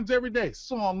front lines every day.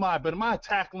 So am I. But am I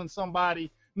tackling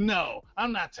somebody? No,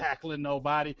 I'm not tackling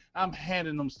nobody. I'm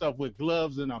handing them stuff with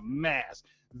gloves and a mask.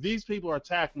 These people are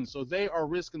tackling, so they are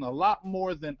risking a lot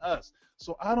more than us.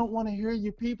 So I don't want to hear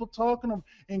you people talking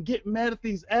and get mad at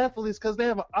these athletes because they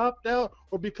have an opt-out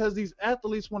or because these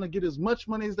athletes want to get as much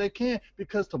money as they can,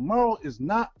 because tomorrow is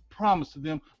not promised to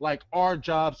them like our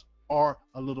jobs are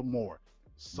a little more.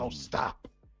 So stop.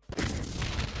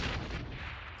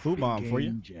 Clue bomb for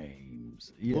you.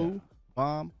 James. Yeah. Clue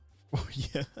bomb. Oh,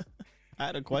 yeah. I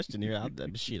had a question here. I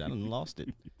done lost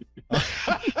it.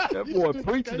 That boy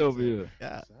preaching over here.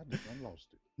 Yeah. I lost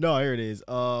it. No, here it is.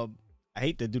 I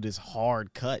hate to do this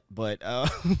hard cut, but I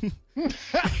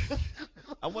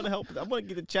want to help. I want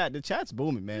to get the chat. The chat's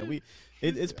booming, man.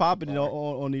 It's popping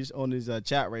on these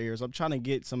chat right here. So I'm trying to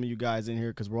get some of you guys in here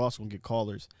because we're also gonna get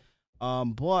callers.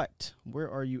 But where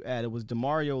are you at? It was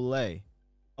Demario Lay.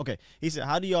 Okay, he said,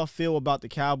 "How do y'all feel about the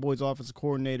Cowboys offensive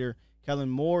coordinator Kellen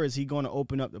Moore? Is he going to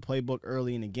open up the playbook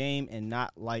early in the game and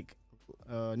not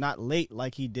late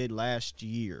like he did last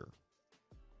year?"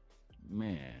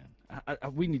 Man,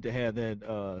 we need to have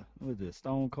that. What is it?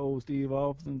 Stone Cold Steve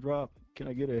Austin drop. Can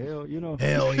I get a hell? You know.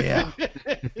 Hell yeah.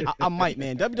 I might,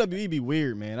 man. WWE be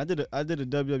weird, man. I did a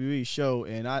WWE show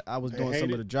and I was doing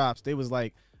some of the drops. They was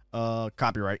like,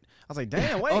 copyright. I was like,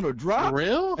 damn, wait. On a drop? For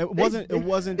real? It wasn't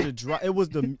the drop. It was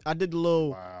I did the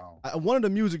little. Wow. One of the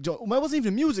music. It wasn't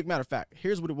even music. Matter of fact,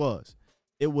 here's what it was.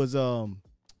 It was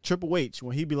Triple H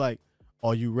when he'd be like,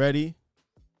 "Are you ready?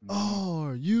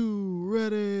 Are you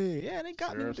ready?" Yeah, they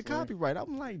got me with the copyright.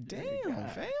 I'm like, damn,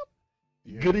 fam.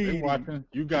 Yeah, Good they evening. watching.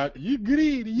 You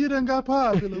greedy. You done got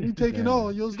popular. We taking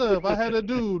all your stuff. I had a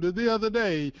dude the other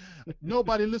day.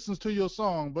 Nobody listens to your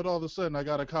song, but all of a sudden I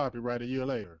got a copyright a year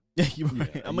later. Yeah, you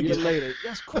right. I'm gonna get later.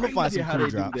 That's I'm gonna find crazy some how cool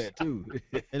they drops. do that too.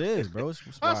 It is, bro. It's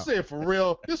I wild. said, for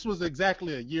real, this was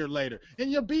exactly a year later,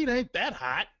 and your beat ain't that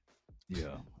hot.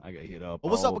 Yeah, I got hit up.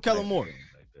 Well, what's up all with Kellen types of Moore? things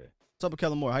like that. What's up with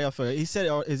Kellen Moore? How y'all feel? He said,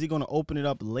 is he going to open it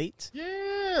up late?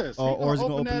 Yes. Or is he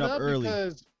gonna open that up early?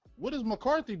 Because what does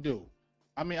McCarthy do?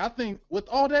 I mean, I think with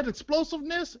all that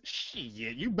explosiveness,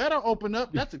 shit, you better open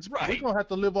up. That's Right. We're gonna have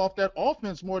to live off that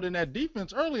offense more than that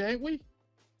defense early, ain't we?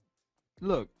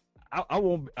 Look, I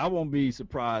won't be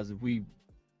surprised if we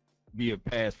be a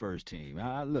pass first team.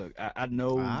 I know. I don't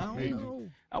know.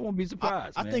 I won't be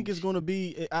surprised. I man. think it's going to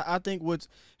be. I think what's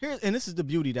here, and this is the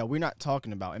beauty that we're not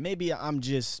talking about. And maybe I'm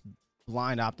just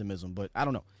blind optimism, but I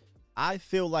don't know. I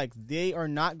feel like they are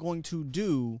not going to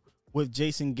do what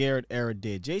Jason Garrett era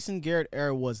did. Jason Garrett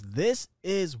era was, this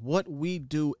is what we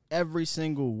do every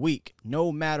single week,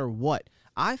 no matter what.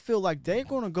 I feel like they're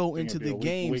going to go into the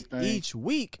games each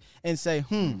week and say,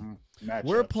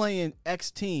 we're playing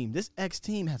X team. This X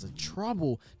team has a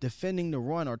trouble defending the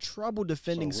run, or trouble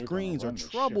defending screens, or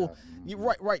trouble,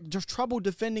 just trouble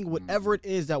defending whatever it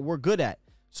is that we're good at.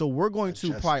 So we're going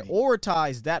to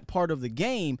prioritize that part of the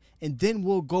game, and then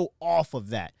we'll go off of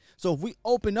that. So if we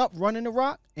open up running the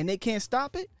rock and they can't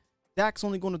stop it, Dak's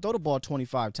only going to throw the ball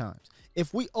 25 times.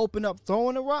 If we open up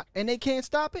throwing the rock and they can't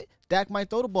stop it, Dak might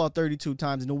throw the ball 32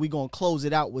 times, and then we're going to close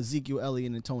it out with Ezekiel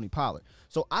Elliott and Tony Pollard.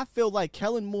 So I feel like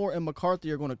Kellen Moore and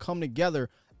McCarthy are going to come together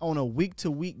on a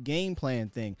week-to-week game plan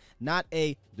thing, not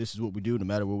a this is what we do no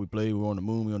matter where we play. We're on the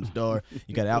moon, we're on the star.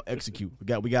 You got to out-execute.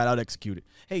 We got out-executed.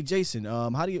 Hey, Jason,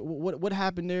 how do you what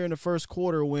happened there in the first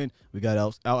quarter when we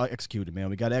got out-executed,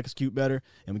 man? We got to execute better,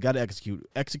 and we got to execute.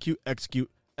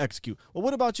 Well,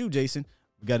 what about you, Jason?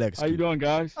 We got to execute. How you doing,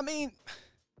 guys? I mean,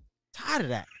 tired of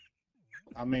that.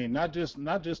 I mean, not just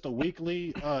a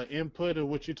weekly input of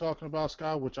what you're talking about,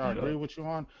 Scott, which I agree with you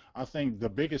on. I think the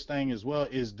biggest thing as well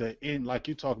is like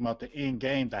you talking about the in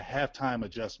game, the halftime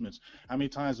adjustments. How many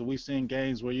times have we seen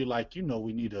games where you're like,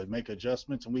 we need to make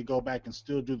adjustments, and we go back and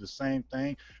still do the same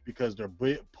thing because they're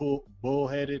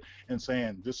bullheaded and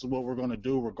saying this is what we're going to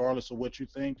do regardless of what you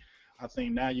think. I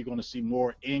think now you're going to see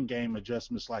more in-game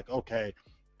adjustments like, okay,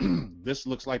 this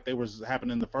looks like they was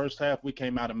happening in the first half. We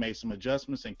came out and made some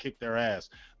adjustments and kicked their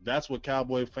ass. That's what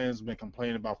Cowboy fans have been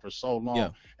complaining about for so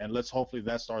long. And let's hopefully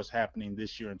that starts happening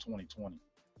this year in 2020.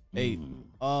 Hey,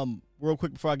 real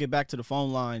quick before I get back to the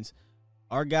phone lines,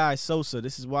 our guy Sosa.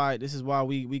 This is why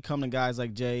we come to guys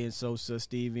like Jay and Sosa,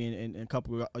 Stevie, and a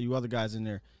couple of you other guys in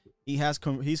there.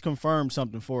 He's confirmed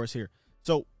something for us here.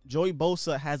 So Joey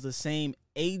Bosa has the same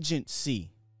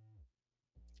agency.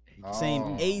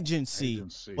 Agency,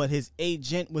 but his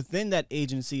agent within that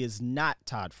agency is not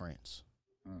Todd France.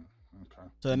 Okay.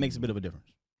 So that makes a bit of a difference.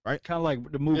 right? Kind of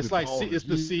like the movie. It's like Ballers. it's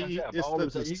the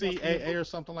Ballers. the You guys CAA or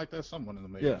something like that. Someone in the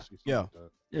making. Yeah.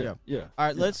 Yeah. All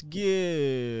right, let's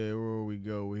get where we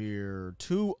go here.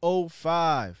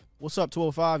 205. What's up,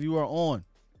 205? You are on.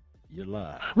 You're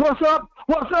live. What's up?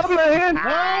 What's up, man?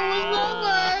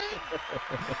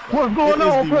 What's It going is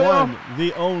on, the player? one,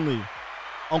 the only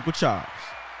Uncle Charles.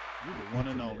 You the one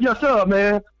and only. Yes, sir,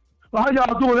 man. Well, how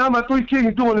y'all doing? How my three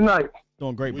kings doing tonight?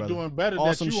 Doing great, We're brother. doing better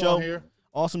Awesome that you show. on here.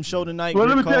 Awesome show tonight. Well,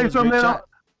 Great let me tell you callers, something, great man. chat.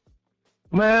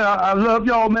 Man, I love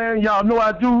y'all, man. Y'all know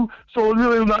I do. So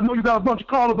really, I know you got a bunch of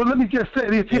callers, but let me just say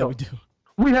this Yeah, here. we do.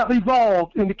 We have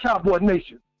evolved in the Cowboy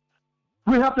Nation.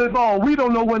 We have to evolve. We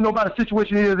don't know what nobody's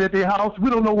situation is at their house.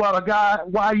 We don't know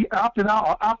why he opted out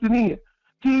or opted in.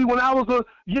 See, when I was a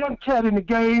young cat in the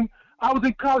game, I was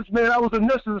in college, man. I was a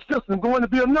nurse's assistant going to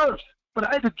be a nurse. But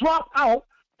I had to drop out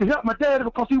to help my dad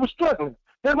because he was struggling.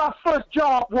 And my first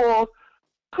job was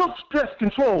Cook's Pest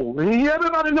Control. And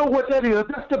everybody know what that is.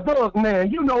 That's the bug,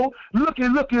 man. You know, looky,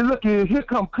 here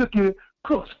come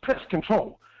Cook's Pest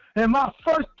Control. And my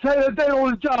first day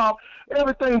on the job,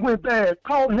 everything went bad.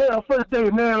 Called hell first day,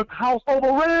 man. House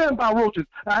overran by roaches.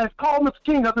 I had called Mr.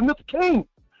 King. I said, Mr. King,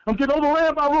 I'm getting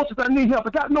overran by roaches. I need help. I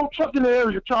got no truck in the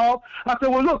area, Charles. I said,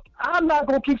 well, look, I'm not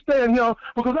going to keep staying here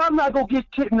because I'm not going to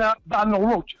get kidnapped by no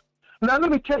roaches. Now,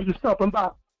 let me tell you something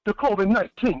about the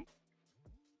COVID-19.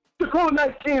 The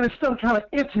COVID-19 is some kind of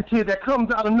entity that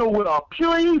comes out of nowhere,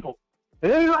 pure evil. It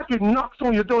ain't like it knocks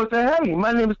on your door and says, hey,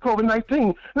 my name is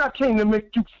COVID-19, and I came to make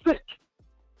you sick.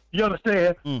 You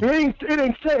understand? It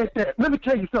ain't said that. Let me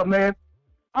tell you something, man.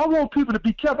 I want people to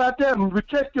be careful out there and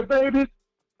protect your babies,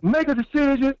 make a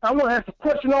decision. I want to ask a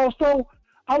question also.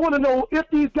 I want to know if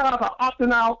these guys are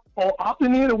opting out or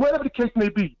opting in or whatever the case may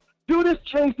be. Do this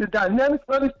change the dynamics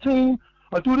of this team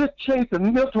or do this change the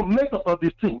mental makeup of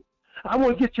this team? I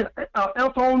want to get your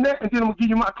answer on that, and then I'm going to give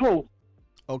you my close.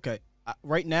 Okay.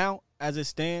 Right now, as it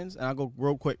stands, and I'll go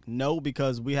real quick, no,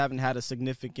 because we haven't had a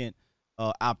significant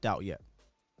opt-out yet.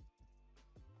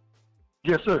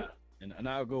 Yes, sir. And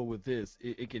I'll go with this.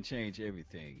 It can change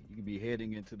everything. You can be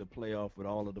heading into the playoff with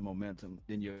all of the momentum.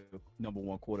 Then your number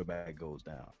one quarterback goes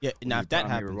down. Yeah, now your if that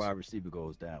primary happens, wide receiver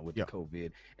goes down with Yeah. the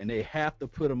COVID, and they have to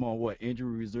put him on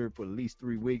injury reserve for at least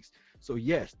 3 weeks. So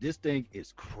yes, this thing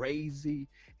is crazy,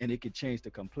 and it can change the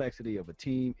complexity of a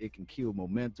team. It can kill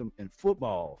momentum, and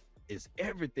football is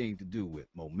everything to do with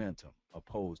momentum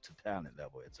opposed to talent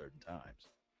level at certain times.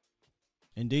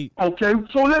 indeed. Okay,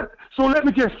 so let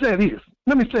me just say this.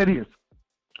 Let me say this.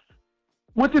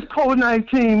 With this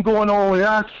COVID-19 going on, and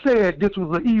I said this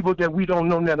was an evil that we don't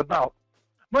know nothing about.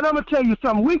 But I'm going to tell you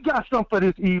something. We got something for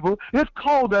this evil. It's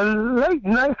called the Late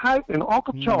Night Hype and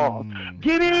Uncle Charles.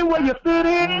 Get in where you fit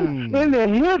in, and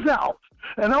then here's out.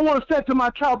 And I want to say to my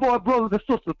cowboy brothers and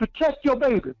sisters, protect your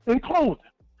babies. In closing,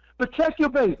 protect your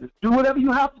babies. Do whatever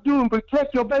you have to do and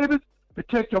protect your babies,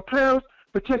 protect your parents,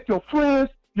 protect your friends,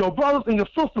 your brothers and your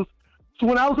sisters. So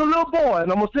when I was a little boy, and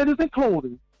I'm going to say this in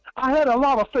closing, I had a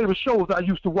lot of favorite shows I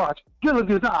used to watch.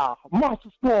 Gilligan's Island, Monster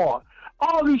Squad,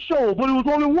 all these shows. But it was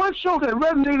only one show that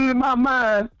resonated in my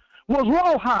mind was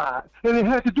Rawhide, and it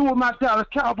had to do with my Dallas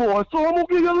Cowboys. So I'm going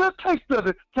to give you a little taste of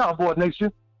it, Cowboy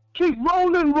Nation. Keep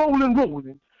rolling, rolling,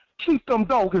 rolling. Keep them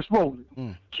doggers rolling.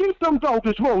 Keep them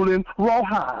doggers rolling,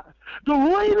 Rawhide. The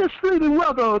rain and sleety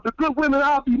weather, the good women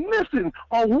I'll be missing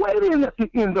are waiting at the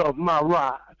end of my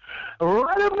ride.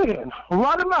 Write them in,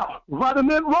 write them out, write them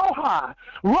in Rawhide.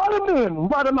 Write them in,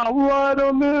 write them out, write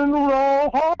them in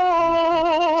Rawhide.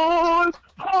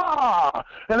 Ha!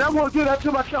 And I want to get that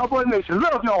to my Cowboy Nation.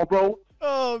 Love y'all, bro.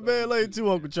 Oh, man, love you too,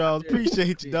 Uncle Charles.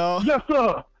 Appreciate you, dog. Yes,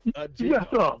 sir. Yes,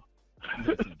 sir.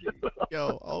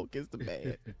 Yo, Oak is the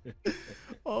man.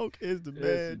 Oak is the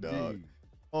man, dog.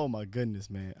 Oh my goodness,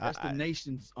 man. That's the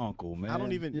nation's uncle, man. I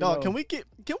don't even, You dog. know? Can we get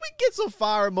some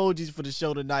fire emojis for the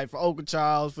show tonight for Uncle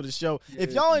Charles for the show?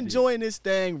 If y'all enjoying this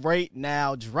thing right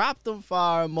now, drop them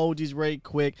fire emojis right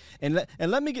quick, and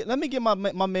let me get my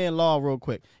man Law real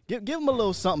quick. Give him a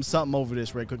little something over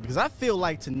this right quick, because I feel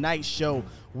like tonight's show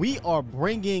we are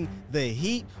bringing the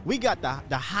heat. We got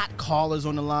the hot callers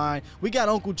on the line. We got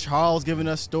Uncle Charles giving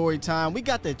us story time. We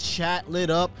got the chat lit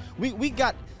up. We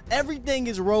got. Everything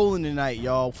is rolling tonight,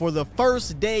 y'all, for the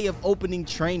first day of opening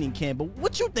training camp. But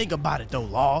what you think about it, though,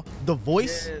 Law? The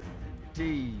voice? Yeah,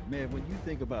 D, man, when you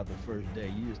think about the first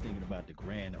day, you're just thinking about the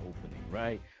grand opening,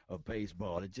 right, of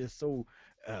baseball. It's just so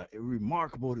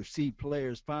remarkable to see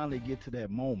players finally get to that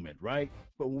moment, right?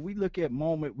 But when we look at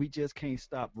moment, we just can't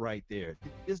stop right there.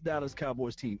 This Dallas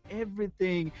Cowboys team,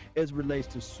 everything as relates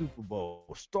to Super Bowl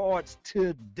starts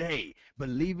today.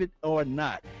 Believe it or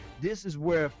not, this is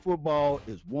where football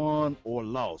is won or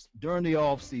lost. During the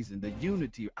offseason, the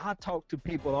unity. I talk to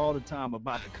people all the time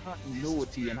about the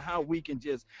continuity and how we can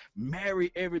just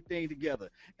marry everything together.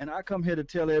 And I come here to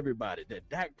tell everybody that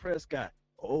Dak Prescott,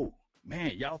 oh,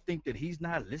 man, y'all think that he's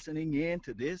not listening in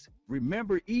to this?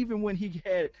 Remember, even when he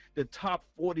had the top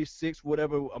 46,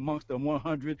 whatever, amongst the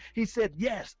 100, he said,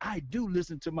 yes, I do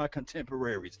listen to my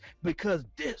contemporaries because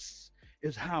this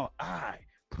is how I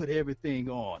put everything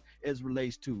on as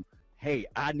relates to, hey,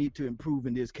 I need to improve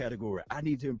in this category. I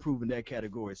need to improve in that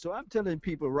category. So I'm telling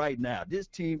people right now, this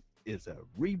team is a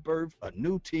rebirth, a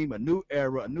new team, a new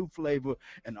era, a new flavor,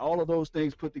 and all of those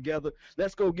things put together.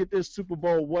 Let's go get this Super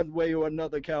Bowl one way or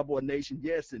another, Cowboy Nation.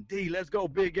 Yes, indeed. Let's go,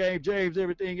 Big Game James.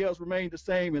 Everything else remained the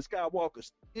same, and Skywalker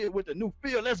still with the new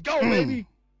field. Let's go, baby.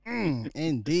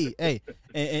 Indeed. Hey,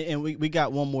 and we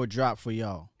got one more drop for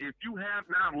y'all. If you have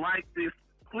not liked this,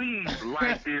 please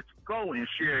like this, go and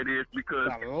share this, because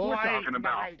we're talking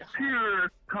about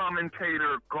pure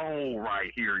commentator gold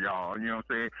right here, y'all. You know what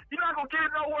I'm saying? You're not going to get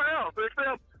it nowhere else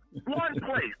except one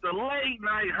place, the Late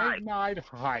Night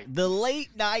Hype. The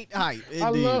Late Night Hype. Indeed, I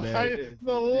love man.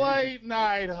 the Late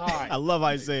Night Hype. I love how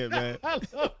you say it, man. I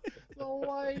love the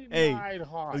Late Hey, Night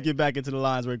Hype. let's get back into the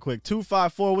lines real quick.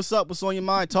 254, what's up? What's on your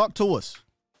mind? Talk to us.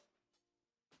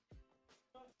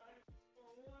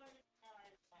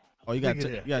 Oh, you got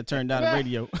to turn down the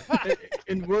radio.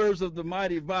 In words of the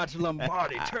mighty Voch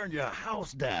Lombardi, turn your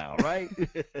house down, right?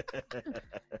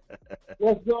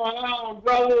 What's going on,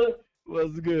 brother?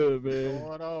 What's good, man? What's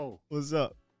going on? What's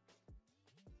up?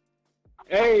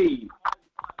 Hey,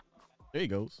 There he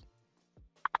goes.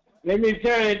 let me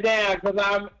turn it down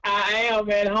because I am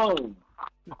at home.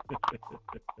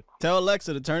 Tell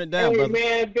Alexa to turn it down, Hey, brother.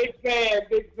 man, big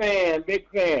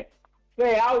fan.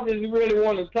 Say, I was just really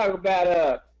wanting to talk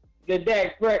about the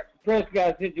Dak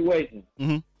Prescott situation.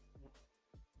 Mm-hmm.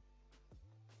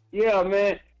 Yeah,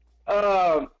 man.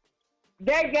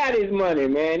 Dak got his money,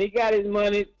 man. He got his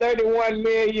money, $31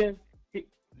 million.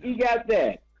 He got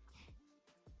that.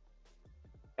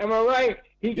 Am I right?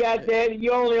 He got that.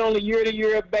 You only on a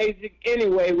year-to-year basis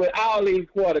anyway with all these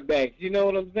quarterbacks. You know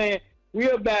what I'm saying?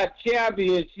 We're about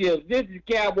championships. This is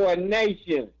Cowboy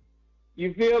Nation.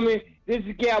 You feel me? This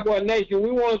is Cowboy Nation.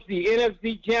 We want to see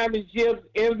NFC championships,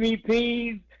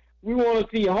 MVPs. We want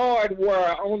to see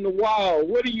hardware on the wall.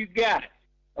 What do you got?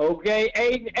 Okay,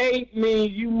 8-8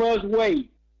 means you must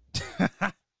wait.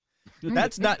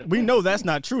 That's not. We know that's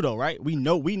not true, though, right? We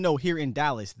know here in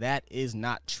Dallas that is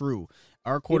not true.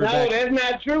 Our quarterback. No, that's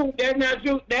not true. That's not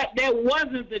true. That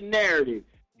wasn't the narrative.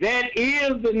 That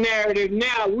is the narrative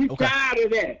now. We tired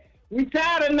of that. We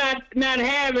tired of not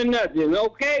having nothing.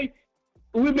 Okay,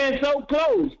 we've been so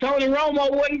close. Tony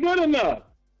Romo wasn't good enough.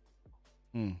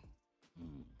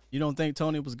 You don't think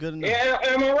Tony was good enough? Yeah,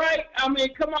 am I right? I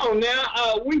mean, come on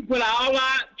now. We put all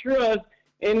our trust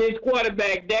in this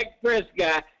quarterback, Dak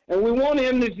Prescott, and we want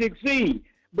him to succeed.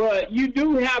 But you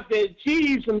do have to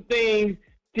achieve some things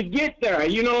to get there.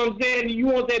 You know what I'm saying? You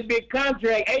want that big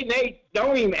contract, 8-8.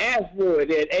 Don't even ask for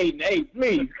it at 8-8,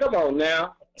 please. Come on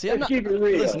now. See, Let's keep it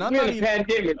real. Listen, We're in a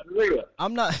pandemic, for real.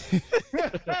 I'm not.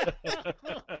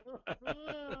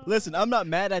 Listen, I'm not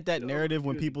mad at that narrative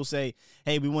when people say,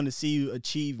 "Hey, we want to see you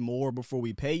achieve more before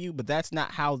we pay you," but that's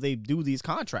not how they do these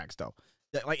contracts, though.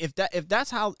 Like if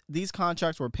that's how these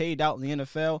contracts were paid out in the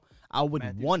NFL, I would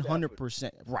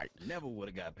 100% right. Never would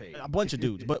have got paid. A bunch of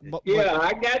dudes, but yeah,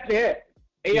 I got that.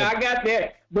 Yeah, I got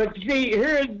that. But see,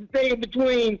 here's the thing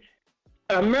between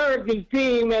America's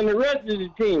team and the rest of the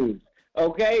teams.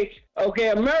 Okay,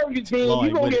 American team,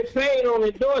 you're going to get paid on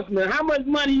endorsement. How much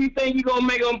money you think you're going to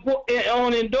make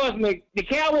on endorsement? The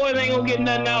Cowboys ain't going to get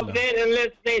nothing out of that unless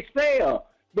they sell.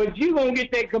 But you're going to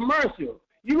get that commercial.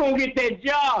 You're going to get that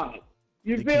job.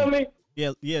 You feel me?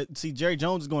 Yeah. See, Jerry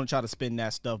Jones is going to try to spin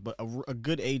that stuff, but a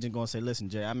good agent going to say, listen,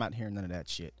 Jerry, I'm not hearing none of that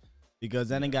shit because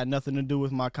that ain't got nothing to do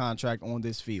with my contract on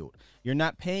this field. You're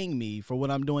not paying me for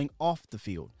what I'm doing off the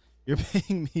field. You're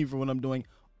paying me for what I'm doing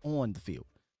on the field.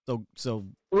 So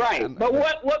right, but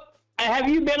what have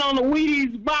you been on the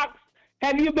Wheaties box?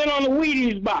 Have you been on the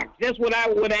Wheaties box? That's what I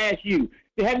would ask you.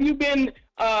 Have you been?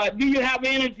 Do you have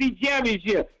an NFC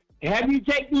championship? Have you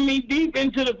taken me deep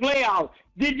into the playoffs?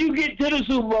 Did you get to the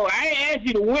Super Bowl? I ain't asked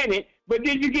you to win it, but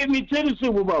did you get me to the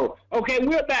Super Bowl? Okay,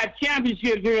 we're about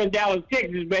championships here in Dallas,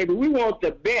 Texas, baby. We want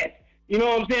the best. You know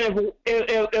what I'm saying?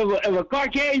 If a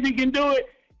Caucasian can do it,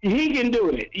 he can do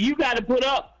it. You got to put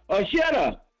up or shut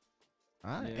up.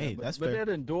 Hey, that's but fair.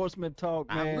 that endorsement talk,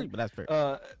 man. I agree, but that's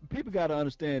fair. People got to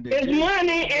understand that. It's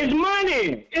money. It's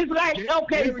money. It's like,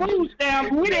 okay, food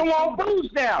stamps. We didn't want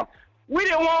food stamps. We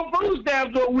didn't want food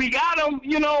stamps, but we got them.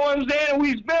 You know what I'm saying?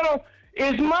 We spent them.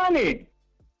 It's money.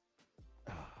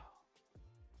 Oh,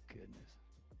 goodness,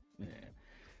 man.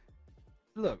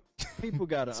 Look, people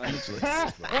got to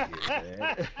understand.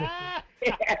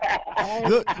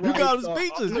 Look, you got them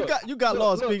speechless. You got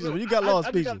lost speechless. You got lost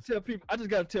speechless. I just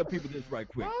got to tell people this right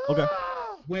quick. Okay.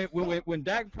 When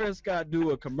Dak Prescott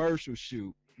do a commercial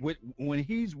shoot, when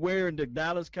he's wearing the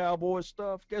Dallas Cowboys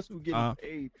stuff, guess who's getting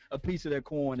paid a piece of that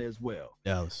coin as well?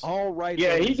 Dallas. All right.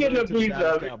 Yeah, he's getting a piece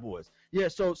of it. Cowboys. Yeah,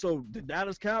 so the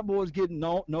Dallas Cowboys getting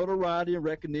notoriety and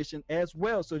recognition as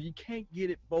well. So you can't get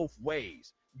it both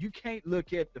ways. You can't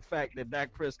look at the fact that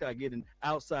Dak Prescott getting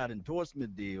outside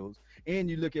endorsement deals and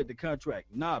you look at the contract.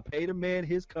 Nah, pay the man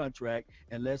his contract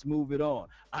and let's move it on.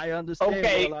 I understand that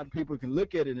a lot of people can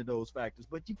look at it in those factors,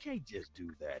 but you can't just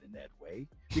do that in that way.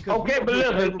 Because but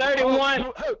listen,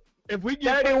 if we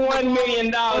get $31 million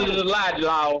is a lot,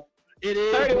 Law. It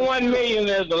is. $31 million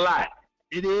is a lot.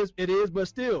 It is, but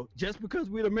still, just because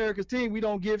we're the America's team, we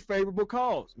don't get favorable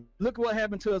calls. Look what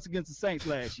happened to us against the Saints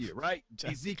last year, right?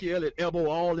 Ezekiel Elliott elbow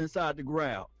all inside the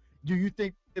ground. Do you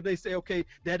think if they say, okay,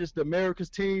 that is the America's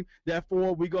team,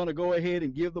 therefore we're going to go ahead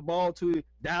and give the ball to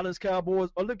Dallas Cowboys?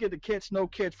 Or look at the catch, no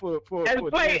catch for That's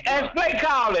play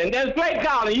calling. That's play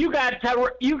calling. You got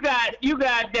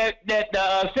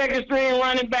that second string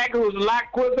running back who's a lot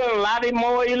quicker, a lot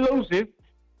more elusive.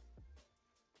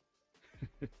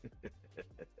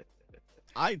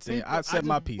 I said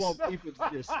my piece.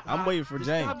 I'm waiting for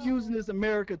James. Stop using this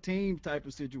America team type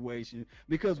of situation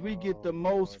because we get the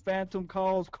most phantom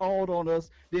calls called on us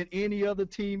than any other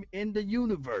team in the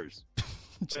universe.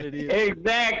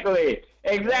 Exactly.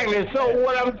 So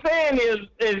what I'm saying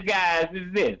is guys,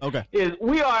 is this. Okay. Is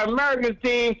we are America's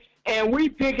team and we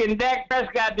picking Dak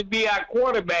Prescott to be our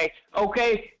quarterback.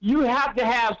 Okay, you have to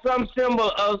have some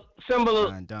symbol of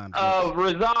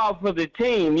resolve for the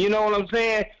team. You know what I'm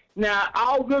saying? Now,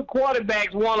 all good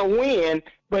quarterbacks want to win,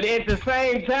 but at the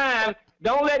same time,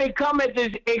 don't let it come at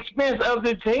the expense of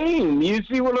the team. You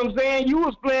see what I'm saying? You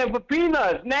was playing for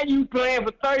peanuts. Now you playing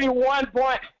for 31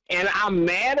 points, and I'm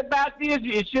mad about this.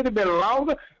 It should have been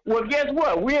longer. Well, guess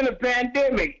what? We're in a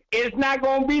pandemic. It's not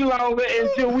going to be longer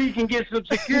until we can get some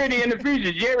security in the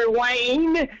future. Jerry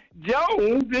Wayne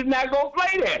Jones is not going to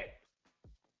play that.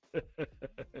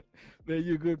 Man,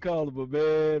 you're a good caller, but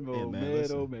man.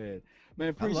 Man,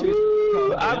 appreciate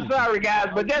you. I'm sorry, guys,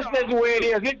 but that's just the way it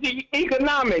is. It's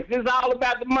economics. It's all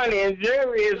about the money, and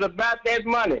Jerry is about that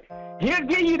money. He'll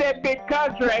give you that big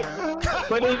contract,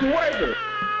 but it's worth it.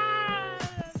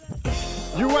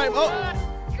 You're right.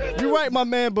 You're right, my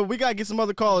man, but we got to get some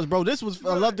other callers, bro. I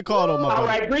love the call, though, my brother. All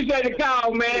right, appreciate the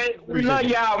call, man. We love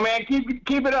y'all, man.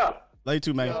 Keep it up. Love you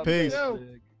too, man. Peace.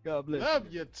 God bless. Love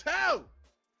you too.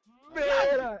 Man,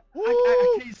 I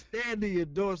can't stand the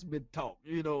endorsement talk.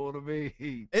 You know what I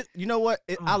mean? You know what?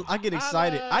 I get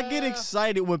excited. I get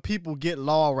excited when people get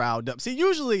Law riled up. See,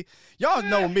 usually, y'all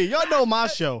know me. Y'all know my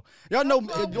show. Y'all know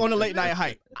on the late night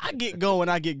hype. I get going.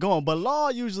 But Law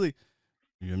usually,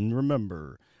 you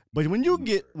remember. But when you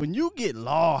get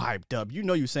Law hyped up, you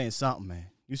know you saying something, man.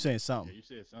 You saying something. Yeah, you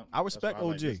said something. I respect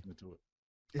OG. Yeah.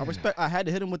 I had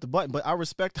to hit him with the button, but I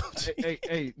respect OG.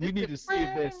 Hey, we need to see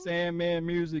if that Sandman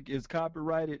music is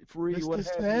copyrighted free.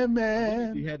 Mr.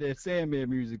 Sandman. You had that Sandman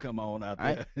music come on out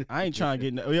there. I ain't trying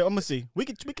to get I'm gonna see. We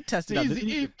can test it out.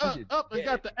 Easy up and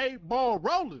got the 8-ball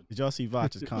rolling. Did y'all see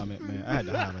Vach's comment, man? I had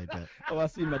to highlight that. Oh, I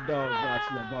see my dog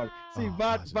Vach. See,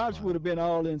 Vach would have been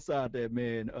all inside that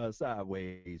man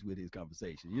sideways with his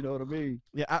conversation. You know what I mean?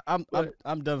 Yeah,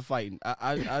 I'm done fighting.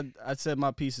 I said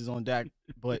my pieces on Dak,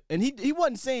 and he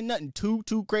wasn't saying nothing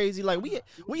too crazy. Like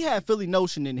we had Philly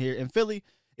Notion in here, and Philly,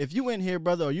 if you in here,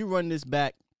 brother, or you run this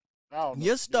back,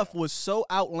 your stuff was so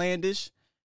outlandish.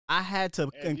 I had to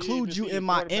include you in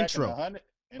my intro.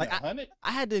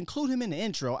 I had to include him in the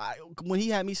intro when he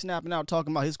had me snapping out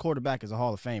talking about his quarterback as a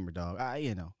Hall of Famer, dog.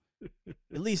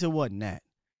 At least it wasn't that.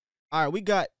 All right, we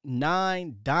got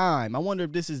 9 Dime. I wonder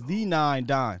if this is the 9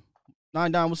 Dime.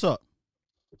 9 Dime, what's up?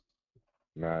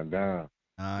 9 Dime.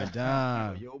 9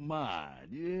 Dime. Your mind.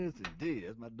 Yes, indeed.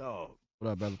 That's my dog.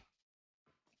 What up, brother?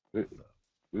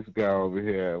 This guy over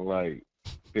here, like,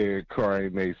 Derek Carr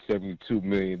made $72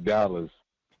 million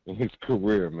in his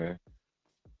career, man.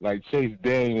 Like, Chase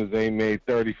Daniels ain't made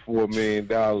 $34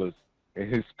 million in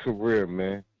his career,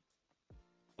 man.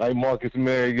 Like, Marcus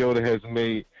Mariota hasn't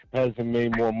made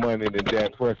more money than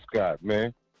Dak Prescott,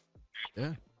 man.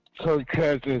 Yeah. Kirk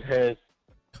Cousins has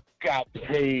got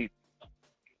paid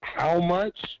how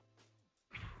much?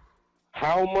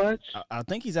 How much? I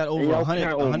think he's at And over y'all 100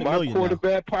 count on my million now.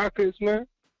 quarterback pockets, man.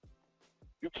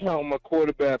 You count on my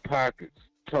quarterback pockets.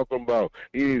 Talking about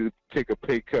he need to take a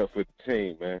pay cut for the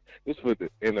team, man. This for the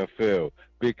NFL.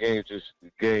 Big Game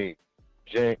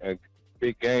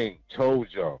Big Game told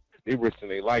y'all they risking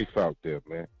their life out there,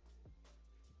 man.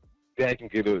 Dak can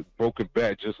get a broken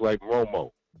back just like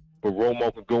Romo, but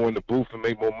Romo can go in the booth and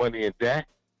make more money than Dak.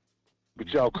 But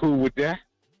y'all cool with that?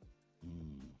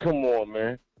 Come on,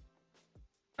 man.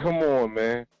 Come on,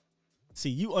 man. See,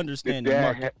 you understand the the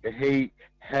market. hate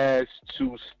has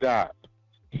to stop.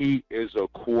 He is a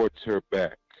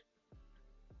quarterback.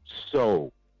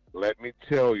 So, let me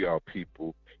tell y'all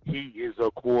people, he is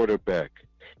a quarterback.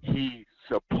 He's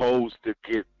supposed to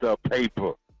get the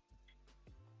paper.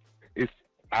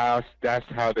 That's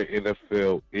how the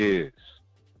NFL is,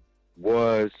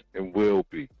 was, and will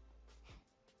be.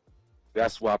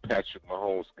 That's why Patrick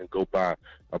Mahomes can go by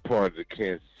a part of the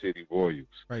Kansas City Royals.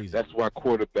 Crazy. That's why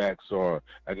quarterbacks are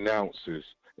announcers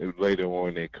later on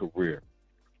in their career.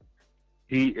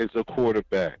 He is a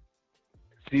quarterback.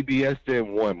 CBS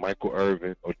didn't want Michael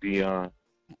Irvin or Deion.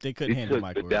 They couldn't handle took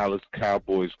Michael the Irvin. Dallas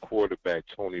Cowboys quarterback,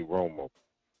 Tony Romo.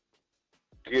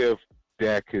 Give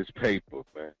Dak his paper,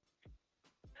 man.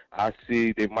 I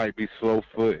see they might be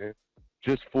slow-footing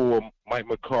just for Mike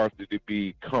McCarthy to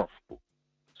be comfortable.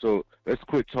 So let's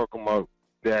quit talking about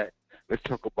that. Let's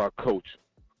talk about coaching.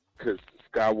 Because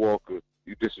Skywalker,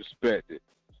 you disrespected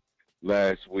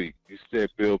last week. You said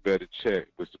Bill Belichick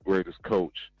was the greatest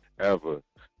coach ever.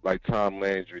 Like Tom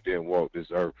Landry didn't walk this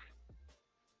earth.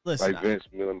 Listen, like Vince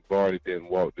Lombardi didn't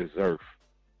walk this earth.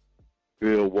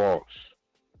 Bill Walsh.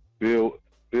 Bill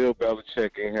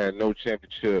Belichick ain't had no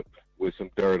championship with some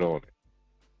dirt on it.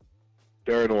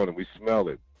 Dirt on it. We smell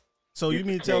it. So you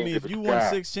mean to tell me if you won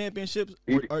 6 championships,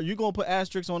 are you going to put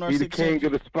asterisks on our 6 championships? He the king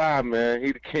of the spot, man.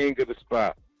 He the king of the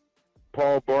spot.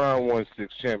 Paul Brown won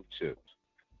 6 championships.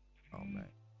 Oh, man.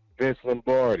 Vince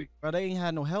Lombardi. Bro, they ain't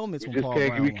had no helmets when Paul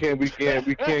Brown won. We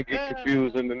can't get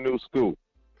confused in the new school.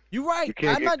 You're right.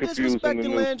 I'm not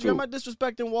disrespecting Landry. I'm not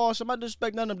disrespecting Walsh. I'm not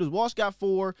disrespecting none of them. Walsh got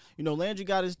 4. You know, Landry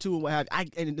got his 2 and what have you.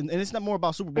 And it's not more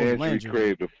about Super Bowls than Landry.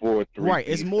 Created a 4-3. Right.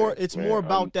 It's more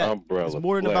about that. Umbrella, it's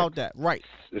more than about that. Right.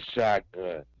 The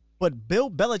shotgun. But Bill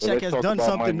Belichick has done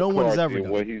something no one has ever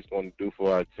done. What he's going to do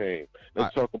for our team.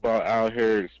 Let's talk about Al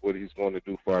Harris, what he's going to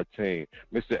do for our team.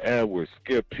 Mr. Edwards,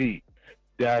 Skip Pete.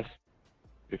 That's,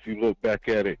 if you look back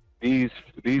at it, these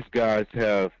guys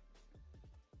have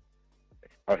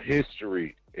a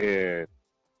history and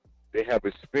they have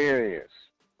experience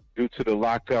due to the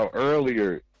lockout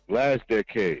earlier last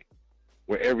decade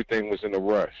where everything was in a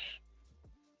rush.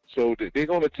 So they're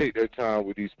going to take their time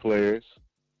with these players.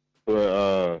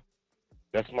 But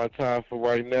that's my time for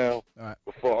right now. All right.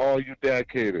 But for all you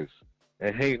decaders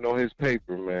and hating on his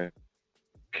paper, man,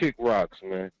 kick rocks,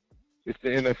 man. It's the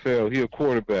NFL. He a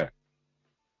quarterback.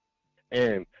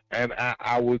 And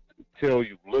I would tell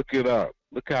you, look it up.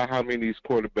 Look how many of these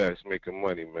quarterbacks making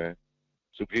money, man.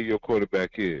 So get your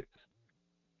quarterback kids.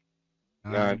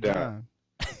 9 dime.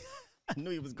 I knew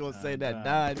he was gonna say that.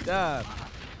 9 dime.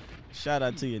 Shout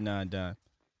out to you, 9 dime.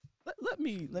 Let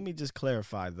me just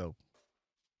clarify though.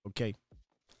 Okay.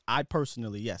 I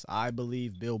personally, yes, I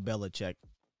believe Bill Belichick.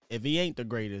 If he ain't the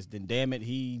greatest, then damn it,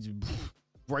 he's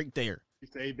right there. He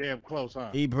stayed damn close, huh?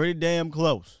 He pretty damn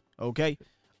close. Okay.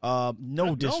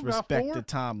 No disrespect to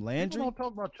Tom Landry. People don't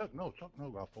talk about Chuck. No, Chuck no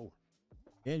got 4.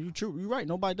 Yeah, you're true. You're right.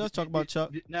 Nobody does talk about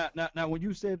Chuck. Now, when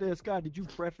you said that, Scott, did you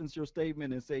preference your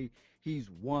statement and say he's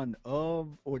one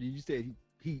of, or did you say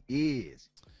he is?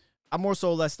 I more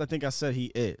so less. I think I said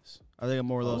he is. I think I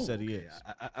more or less said he is.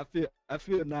 I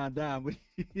feel 9 dime.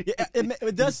 Yeah,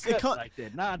 it does. It cut like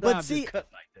that. 9 dime but see, cut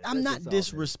like that. I'm not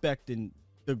disrespecting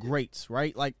the greats,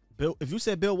 right? Like Bill. If you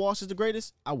said Bill Walsh is the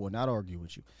greatest, I will not argue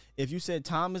with you. If you said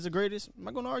Tom is the greatest, I'm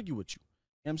not going to argue with you.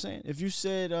 You know what I'm saying? If you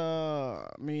said,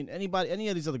 any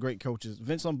of these other great coaches,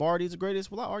 Vince Lombardi is the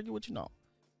greatest, will I argue with you? No.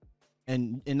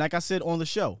 And like I said on the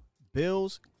show,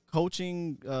 Bill's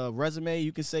coaching resume,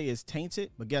 you can say is tainted,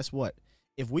 but guess what?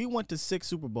 If we went to 6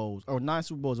 Super Bowls or 9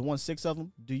 Super Bowls and won 6 of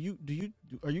them,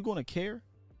 are you going to care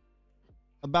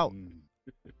about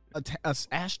a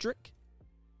asterisk?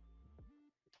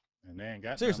 And they ain't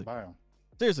got seriously. nothing by 'em.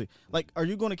 Seriously, like, are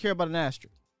you going to care about an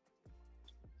asterisk?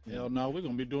 Hell no, we're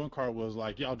going to be doing cartwheels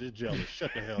like, y'all just jealous.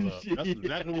 Shut the hell up. That's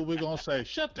exactly what we're going to say.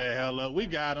 Shut the hell up. We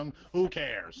got him. Who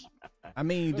cares? I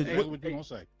mean, what you going to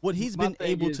say? What he's been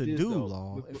able to do,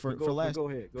 Law, for last... Go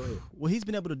ahead. What he's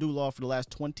been able to do, Law, for the last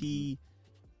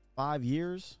 25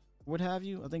 years, what have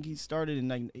you. I think he started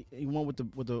in, he won with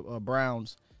the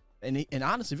Browns. And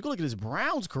honestly, if you go look at his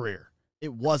Browns career,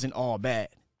 it wasn't all bad.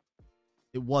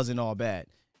 it wasn't all bad.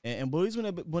 And what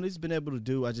he's been able to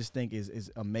do, I just think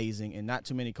is amazing. And not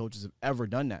too many coaches have ever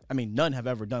done that. I mean, none have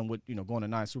ever done what, going to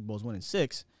 9 Super Bowls, winning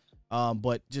 6.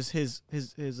 But just his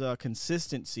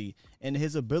consistency and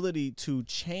his ability to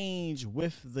change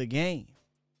with the game,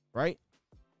 right?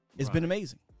 It's been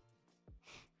amazing.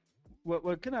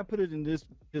 Well, can I put it in this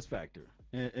factor?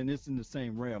 And it's in the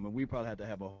same realm, and we probably have to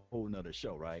have a whole nother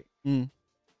show, right?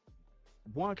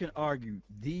 One can argue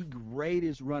the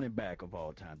greatest running back of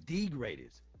all time, the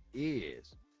greatest,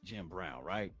 is Jim Brown,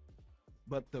 right?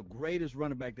 But the greatest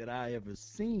running back that I ever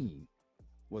seen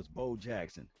was Bo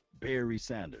Jackson, Barry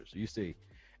Sanders, you see.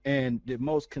 And the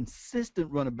most consistent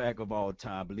running back of all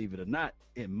time, believe it or not,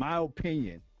 in my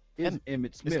opinion, is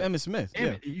Emmitt Smith. It's Emmitt Smith.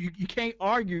 Yeah. You can't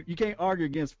argue. You can't argue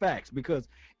against facts because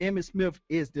Emmitt Smith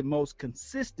is the most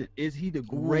consistent. Is he the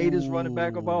greatest running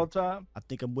back of all time? I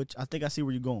think I see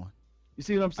where you're going. You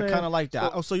see what I'm saying? I kind of like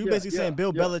that. So you're basically saying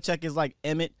Bill Belichick is like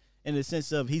Emmitt in the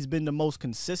sense of he's been the most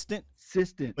consistent,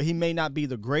 but he may not be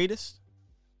the greatest.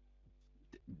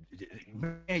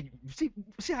 Man,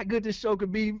 see how good this show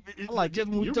could be. I like just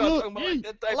when we you talk look, about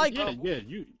that type of stuff.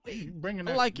 You bringing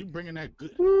that. I like you it. bringing that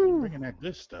good. You bringing that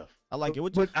good stuff. I like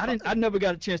it. But I never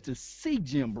got a chance to see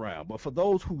Jim Brown. But for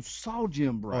those who saw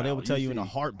Jim Brown, they will tell you in a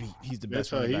heartbeat he's the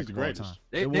best running back of all time.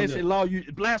 They say, "Law, you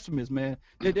blasphemous, man."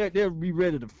 They'll be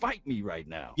ready to fight me right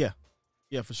now.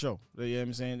 Yeah, for sure. You know what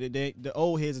I'm saying? The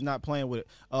old heads is not playing with it.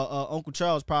 Uncle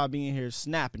Charles probably in here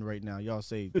snapping right now. Y'all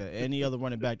say that any other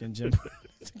running back than Jim Brown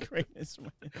is the greatest,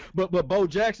 man. But Bo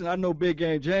Jackson, I know Big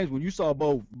Game James. When you saw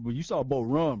Bo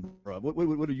run, bro,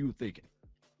 what are you thinking?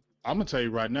 I'm gonna tell you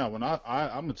right now. When I'm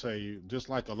gonna tell you, just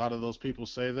like a lot of those people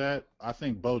say that, I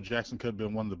think Bo Jackson could have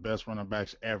been one of the best running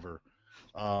backs ever.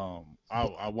 I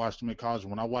watched him in college.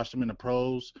 When I watched him in the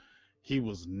pros, he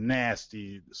was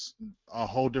nasty, a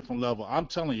whole different level. I'm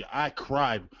telling you, I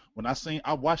cried when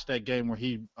I watched that game where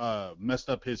he messed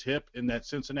up his hip in that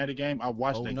Cincinnati game. I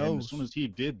watched that game. As soon as he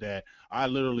did that, I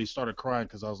literally started crying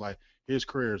because I was like, his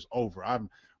career is over.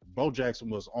 Bo Jackson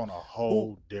was on a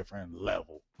whole different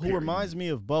level. Who reminds me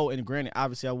of Bo, and granted,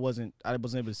 obviously I wasn't able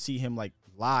to see him like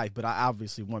live, but I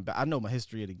obviously went back. I know my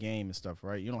history of the game and stuff,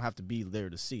 right? You don't have to be there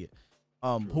to see it.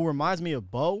 Who reminds me of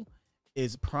Bo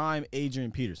is prime Adrian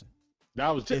Peterson.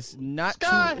 It's not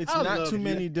too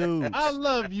many dudes. I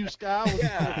love you,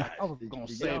 Sky. I was gonna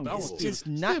say it. It's just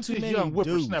not too many young dudes.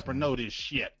 Whippersnapper know this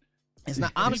shit. It's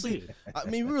not, honestly. I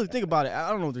mean, really think about it. I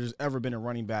don't know if there's ever been a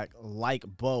running back like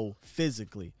Bo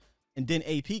physically, and then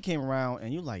AP came around,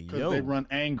 and you're like, yo, they run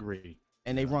angry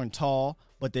and they run tall,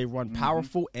 but they run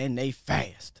powerful and they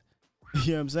fast. You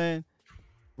know what I'm saying?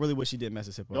 Really wish he didn't mess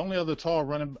his hip up. The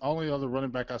only other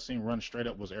running back I seen run straight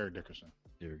up was Eric Dickerson.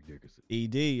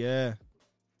 ED, yeah,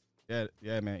 man.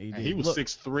 ED. And he was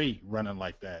 6'3", running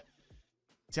like that.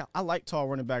 See, I like tall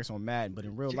running backs on Madden, but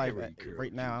in real life,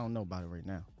 right now, I don't know about it right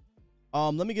now.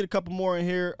 Let me get a couple more in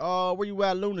here. Where you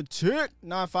at, Lunatic?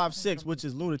 956, which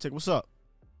is Lunatic. What's up?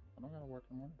 I don't gotta work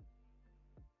tomorrow.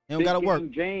 You don't gotta work.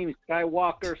 James,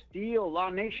 Skywalker, Steel, Law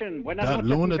Nation. Buenas noches,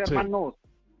 Lunatic. hermanos.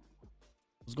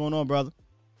 What's going on, brother?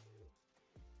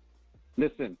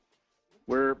 Listen,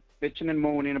 we're bitching and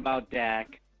moaning about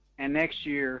Dak, and next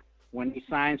year when he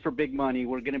signs for big money,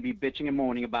 we're going to be bitching and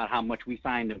moaning about how much we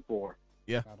signed him for.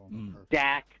 Yeah.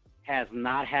 Dak has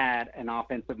not had an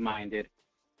offensive-minded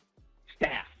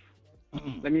staff.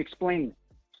 Let me explain.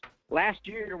 Last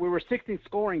year, we were 16th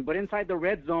scoring, but inside the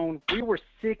red zone, we were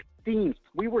 16th.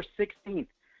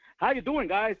 How you doing,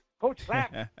 guys? Coach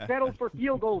Sack settled for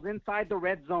field goals inside the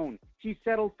red zone. He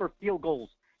settled for field goals.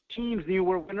 Teams knew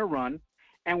we were going to run,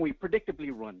 and we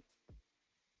predictably run.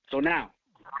 So now,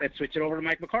 let's switch it over to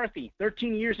Mike McCarthy.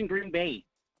 13 years in Green Bay.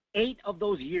 8 of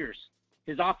those years,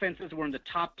 his offenses were in the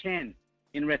top 10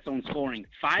 in red zone scoring.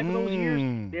 5 of those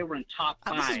years, they were in top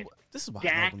 5. This is why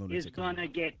Dak is going to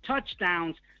get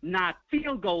touchdowns, not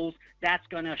field goals. That's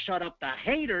going to shut up the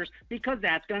haters because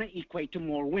that's going to equate to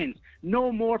more wins.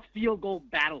 No more field goal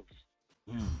battles.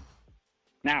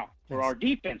 Now, for our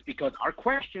defense, because our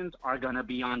questions are going to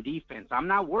be on defense. I'm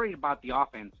not worried about the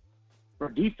offense. For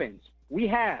defense, we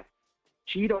have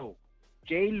Cheeto,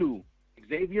 J. Lou,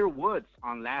 Xavier Woods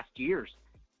on last year's.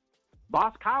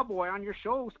 Boss Cowboy on your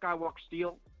show, Skywalker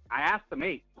Steel. I asked him,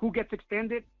 hey, who gets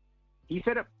extended? He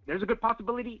said, there's a good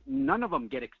possibility none of them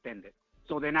get extended.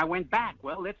 So then I went back.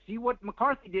 Well, let's see what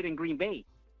McCarthy did in Green Bay.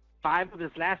 5 of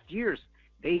his last years,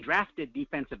 they drafted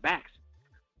defensive backs.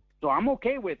 So I'm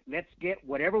okay with let's get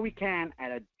whatever we can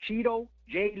at a Cheeto,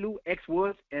 J. Lou, X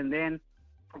Woods, and then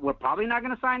we're probably not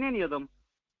going to sign any of them.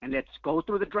 And let's go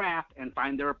through the draft and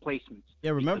find their replacements.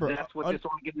 Yeah, remember, because that's what this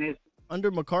organ is.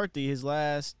 Under McCarthy, his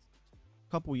last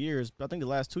couple years, I think the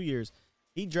last 2 years,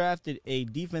 he drafted a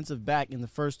defensive back in the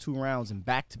first 2 rounds in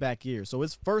back-to-back years. So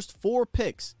his first 4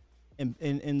 picks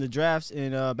in the drafts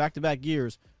in back-to-back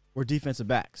years were defensive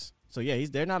backs. So, yeah,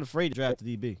 they're not afraid to draft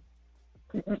the DB.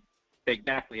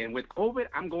 Exactly. And with COVID,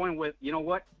 I'm going with, you know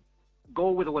what?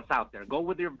 Go with what's out there. Go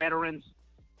with your veterans.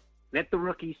 Let the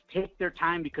rookies take their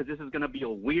time because this is going to be a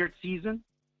weird season.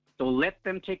 So let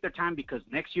them take their time because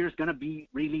next year is going to be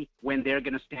really when they're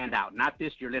going to stand out. Not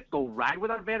this year. Let's go ride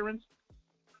with our veterans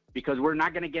because we're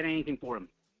not going to get anything for them.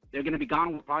 They're going to be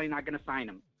gone. We're probably not going to sign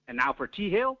them. And now for T.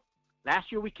 Hill,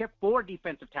 last year we kept 4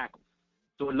 defensive tackles.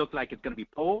 So it looked like it's going to be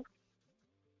Poe,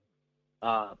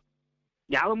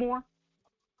 Gallimore,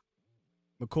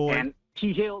 McCoy, and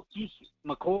T. Hill,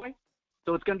 McCoy.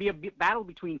 So it's going to be a battle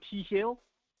between T. Hill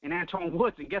and Antoine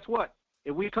Woods. And guess what?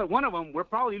 If we cut one of them, we're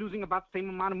probably losing about the same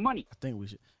amount of money. I think we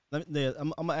should. I'm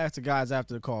going to ask the guys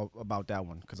after the call about that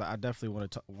one because I definitely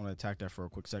want to attack that for a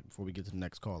quick second before we get to the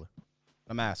next caller.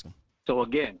 I'm asking. So,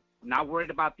 again, not worried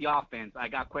about the offense. I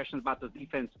got questions about the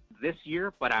defense this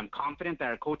year, but I'm confident that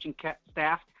our coaching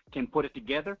staff can put it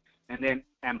together. And then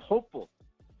I'm hopeful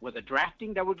with the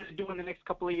drafting that we're going to do in the next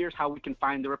couple of years, how we can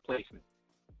find the replacement.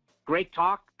 Great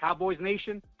talk. Cowboys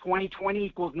Nation, 2020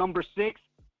 equals number 6.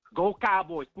 Go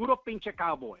Cowboys. Puro pinche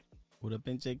Cowboys. Puro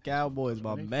pinche Cowboys,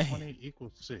 my man. 2020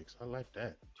 equals 6. I like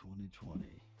that. 2020.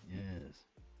 Yes.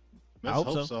 Let's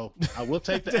hope so. I will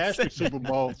take the asterisk Super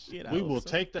Bowl. We will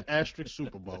take the asterisk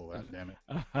Super Bowl. God damn it.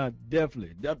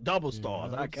 Definitely. Double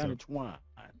stars. I counted twine.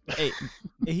 Hey,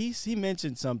 he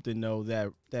mentioned something though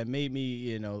that made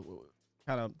me,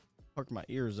 kind of perk my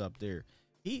ears up there.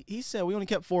 He said we only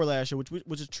kept 4 last year,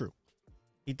 which is true.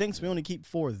 He thinks we only keep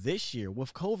 4 this year.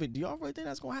 With COVID, do y'all really think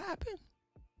that's going to happen?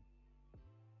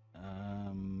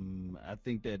 I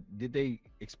think that, did they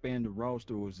expand the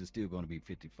roster or is it still going to be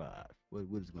 55? What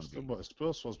is it going to be? It's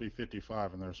still supposed to be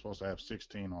 55, and they're supposed to have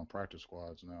 16 on practice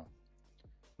squads now.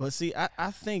 But see,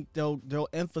 I think they'll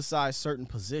emphasize certain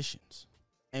positions.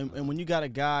 And when you got a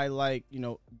guy like,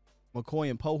 McCoy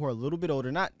and Poe who are a little bit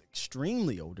older, not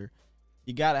extremely older,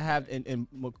 you got to have,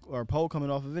 or Poe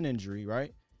coming off of an injury,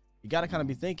 right? You got to kind of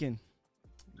be thinking,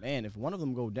 man, if one of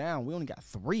them go down, we only got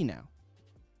 3 now.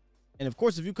 And, of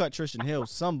course, if you cut Tristan Hill,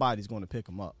 somebody's going to pick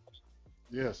him up.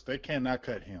 Yes, they cannot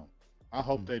cut him. I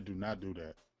hope they do not do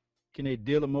that. Can they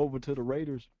deal him over to the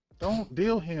Raiders? Don't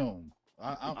deal him.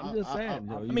 I'm just saying.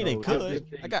 They could.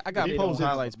 I got Poe's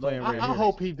highlights playing right here. I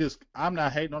hope I'm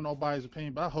not hating on nobody's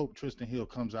opinion, but I hope Tristan Hill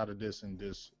comes out of this and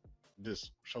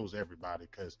this shows everybody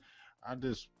because I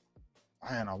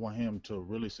want him to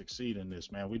really succeed in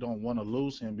this, man. We don't want to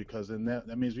lose him because then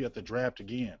that means we have to draft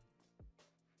again.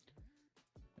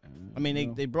 I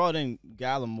mean, they brought in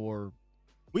Gallimore.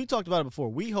 We talked about it before.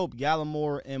 We hope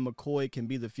Gallimore and McCoy can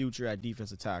be the future at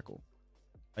defensive tackle.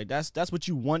 Like that's what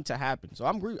you want to happen.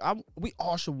 So we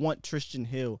all should want Tristan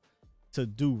Hill to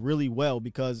do really well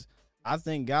because I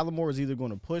think Gallimore is either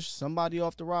going to push somebody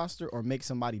off the roster or make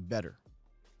somebody better.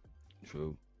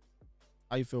 True.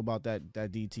 How you feel about that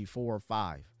DT 4 or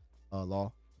 5,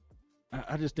 Law?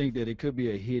 I just think that it could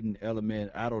be a hidden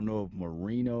element. I don't know if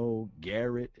Marino,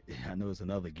 Garrett. I know it's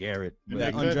another Garrett.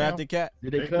 That undrafted cat.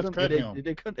 Did they cut him? Did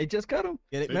they cut? They just cut him.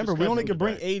 Yeah, remember we only could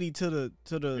bring 80 to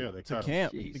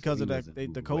camp because of the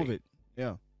COVID.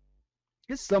 Yeah.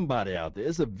 It's somebody out there.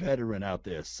 It's a veteran out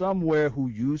there somewhere who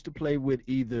used to play with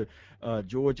either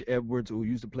George Edwards or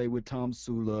used to play with Tom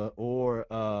Sula or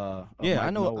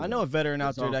Mike Nolan. I know a veteran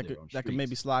out there that could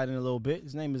maybe slide in a little bit.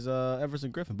 His name is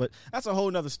Everson Griffin, but that's a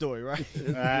whole nother story, right?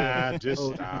 Just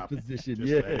stop. Position.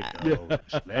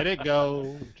 Just let it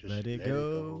go. Let it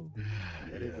go.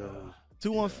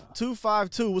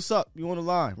 21252. What's up? You on the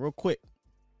line? Real quick.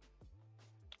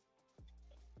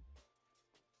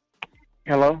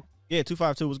 Hello. Yeah,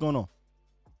 252. What's going on?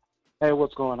 Hey,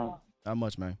 what's going on? Not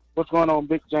much, man. What's going on,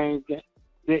 Big James?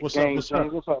 What's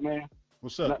up? What's up, man?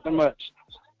 What's up? Nothing much.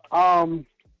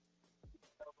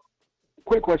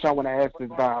 Quick question I want to ask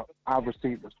is about our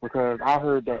receivers because I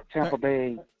heard that Tampa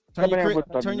Bay.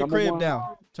 Turn your crib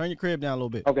down. Turn your crib down a little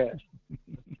bit. Okay.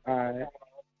 All right.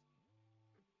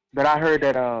 But I heard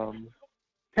that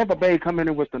Tampa Bay coming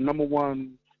in with the number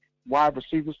 1 wide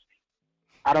receivers.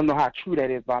 I don't know how true that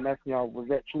is, but I'm asking y'all, was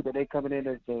that true that they coming in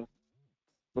as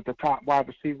with the top wide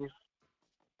receivers?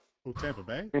 Who, Tampa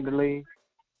Bay? In the league?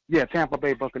 Yeah, Tampa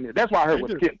Bay Buccaneers. That's what I heard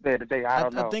what Skip said today. I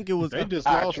don't know. I think it was. They just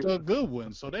lost a good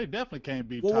one, so they definitely can't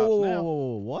be tops now.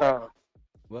 What?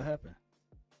 What happened?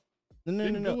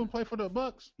 No. Goodwin play for the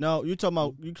Bucks? No, you talking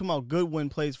about Goodwin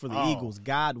plays for the Eagles.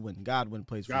 Godwin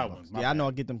plays for the Bucks. Yeah, I know.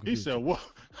 I get them confused. He said what?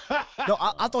 No,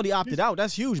 I thought he opted out.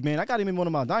 That's huge, man. I got him in one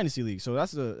of my dynasty leagues, so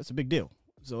that's a big deal.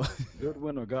 So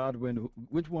Goodwin or Godwin,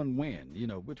 which one win? You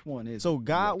know, which one is? So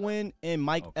Godwin and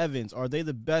Mike Evans, are they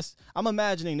the best? I'm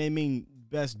imagining they mean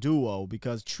best duo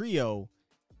because trio,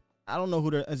 I don't know who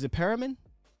is it Perriman?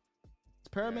 Is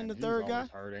Perriman the third guy?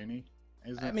 Hurt, ain't he?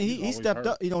 I mean, he stepped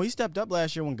up. You know, he stepped up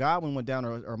last year when Godwin went down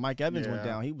or Mike Evans went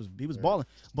down. He was balling.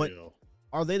 But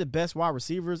are they the best wide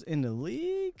receivers in the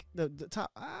league? The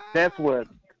top. That's what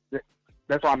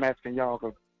I'm asking y'all.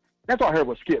 Cause that's what I heard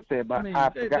what Skip said, but I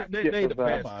forgot.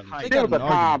 Skip was a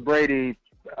Tom Brady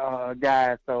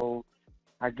guy, so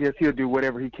I guess he'll do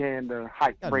whatever he can to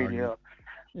hype Brady up.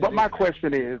 But my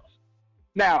question is,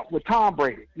 now with Tom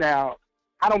Brady, now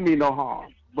I don't mean no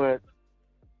harm, but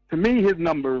to me his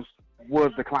numbers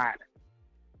was declining.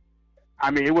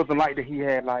 I mean, it wasn't like that he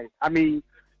had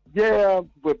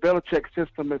with Belichick's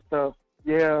system and stuff,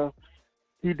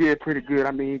 he did pretty good.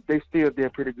 I mean, they still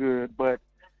did pretty good, but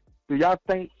do y'all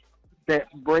think that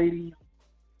Brady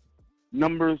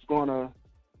numbers gonna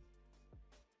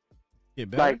get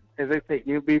better? Like, as they say,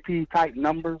 MVP type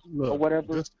numbers or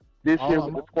whatever this year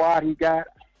with the squad he got?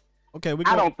 Okay,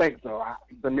 I don't think so. I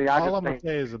just think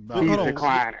he's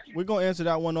declining. We're gonna answer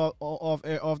that one off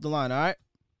the line. All right.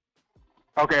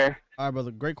 Okay. All right,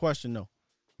 brother. Great question, though.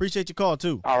 Appreciate your call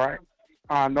too. All right.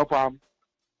 No problem.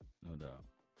 No doubt.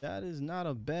 That is not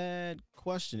a bad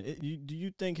question. Do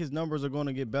you think his numbers are going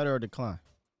to get better or decline?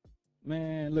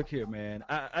 Man, look here, man.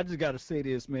 I just got to say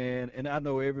this, man, and I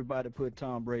know everybody put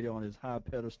Tom Brady on his high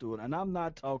pedestal, and I'm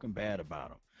not talking bad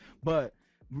about him. But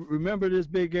remember this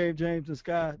big game, James and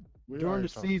Scott? During the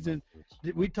season,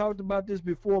 we talked about this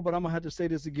before, but I'm going to have to say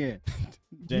this again.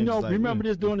 Remember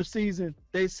this during the season?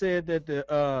 They said that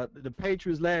the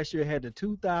Patriots last year had the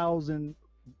 2000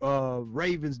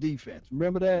 Ravens defense.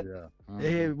 Remember that? Yeah.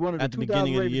 They had one of the at the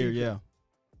beginning of the year, defense.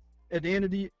 At the end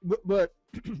of the year, but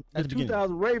the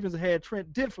 2000 Ravens had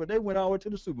Trent Dilfer. They went all the way to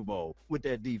the Super Bowl with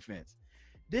that defense.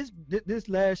 This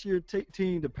last year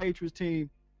team, the Patriots team,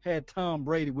 had Tom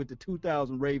Brady with the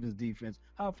 2000 Ravens defense.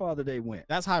 How far did they went?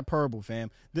 That's hyperbole,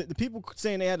 fam. The people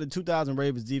saying they had the 2000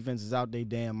 Ravens defense is out their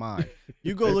damn mind.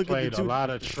 You go look at a lot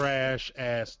of trash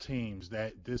ass teams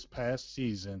that this past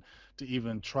season to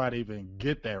even try to even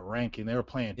get that ranking. They were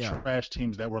playing trash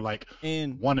teams that were like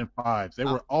 1-5. They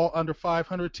were all under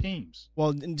 500 teams. Well,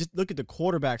 and just look at the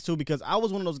quarterbacks too, because I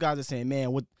was one of those guys that saying, man,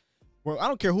 I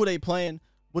don't care who they playing,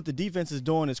 what the defense is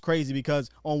doing is crazy, because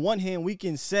on one hand we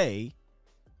can say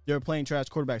they're playing trash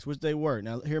quarterbacks, which they were.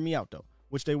 Now, hear me out, though,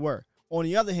 which they were. On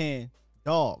the other hand,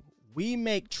 dog, we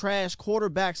make trash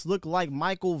quarterbacks look like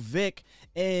Michael Vick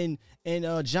and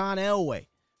John Elway.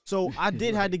 So I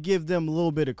did have to give them a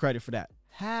little bit of credit for that.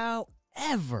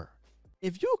 However,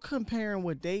 if you're comparing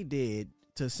what they did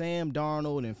to Sam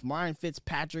Darnold and Ryan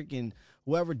Fitzpatrick and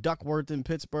whoever Duckworth in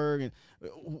Pittsburgh, and you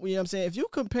know what I'm saying, if you're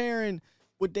comparing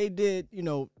what they did,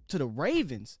 to the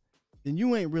Ravens, then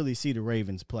you ain't really see the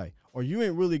Ravens play. Or you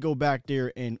ain't really go back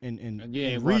there and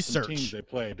research. Teams they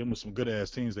played. Them was some good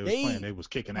ass teams they was playing. They was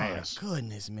kicking ass.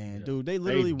 Goodness, man, dude, they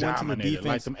literally went to the defense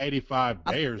like some 85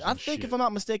 Bears. I think if I'm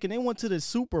not mistaken, they went to the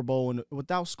Super Bowl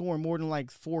without scoring more than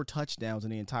like 4 touchdowns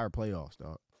in the entire playoffs,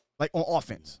 dog. Like on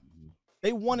offense,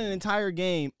 they won an entire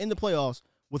game in the playoffs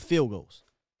with field goals.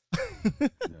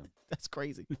 That's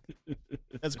crazy.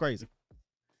 That's crazy.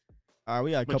 All right,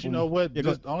 we got a couple. But you know what?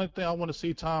 The only thing I want to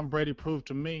see Tom Brady prove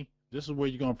to me. This is where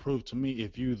you're going to prove to me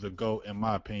if you the GOAT, in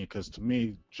my opinion, because to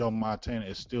me, Joe Montana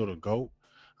is still the GOAT.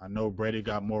 I know Brady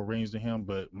got more rings than him,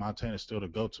 but Montana is still the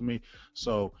GOAT to me.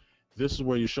 So this is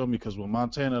where you show me, because when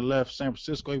Montana left San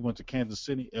Francisco, he went to Kansas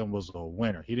City and was a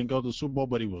winner. He didn't go to the Super Bowl,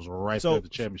 but he was right there at the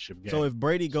championship game. So if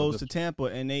Brady goes to Tampa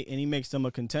and he makes them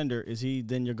a contender, is he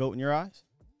then your GOAT in your eyes?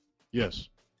 Yes.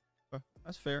 Okay.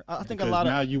 That's fair. I think because a lot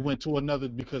of now you went to another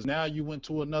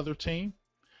team.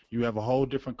 You have a whole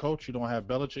different coach. You don't have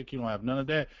Belichick. You don't have none of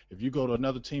that. If you go to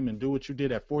another team and do what you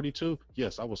did at 42,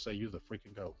 yes, I will say you're the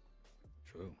freaking GOAT.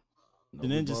 True. The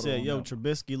Ninja said, yo,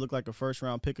 Trubisky looked like a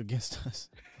first-round pick against us.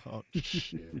 Oh,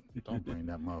 shit. Don't bring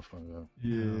that motherfucker up.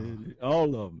 Yeah,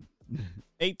 all of them.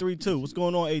 832. What's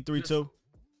going on, 832?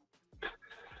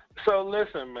 So,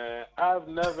 listen, man, I've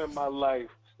never in my life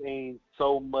seen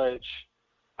so much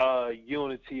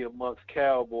unity amongst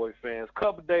Cowboy fans. A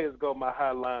couple of days ago, my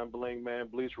hotline bling, man,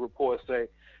 Bleacher Report say,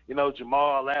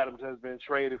 Jamal Adams has been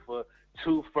traded for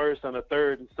 2 firsts and a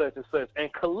third and such and such.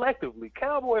 And collectively,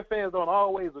 Cowboy fans don't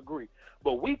always agree,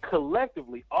 but we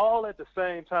collectively all at the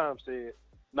same time said,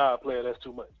 nah, player, that's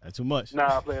too much. That's too much.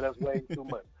 Nah, player, that's way too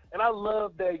much. And I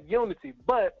love that unity.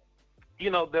 But,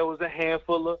 there was a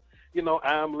handful of,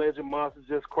 I'm Legend monsters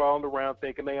just crawling around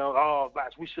thinking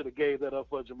we should have gave that up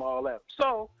for Jamal Adams.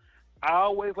 So I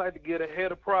always like to get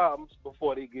ahead of problems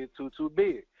before they get too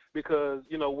big. because,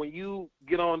 you know, when you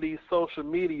get on these social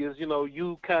medias, you know,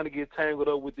 you kind of get tangled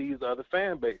up with these other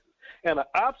fan bases. And an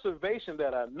observation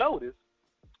that I noticed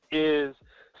is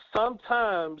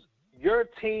sometimes your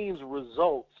team's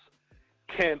results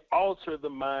can alter the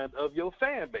mind of your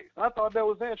fan base. I thought that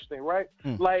was interesting, right?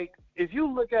 Like, if you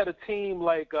look at a team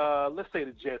like, let's say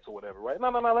the Jets or whatever, right? No,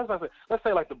 let's not say. Let's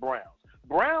say like the Browns.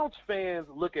 Browns fans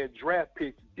look at draft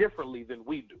picks differently than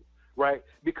we do, right?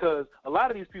 Because a lot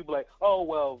of these people are like, oh,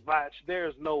 well, Vach,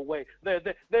 there's no way.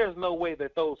 There's no way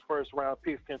that those first-round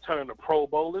picks can turn into Pro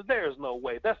Bowlers. There's no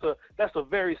way. That's a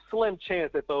very slim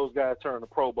chance that those guys turn to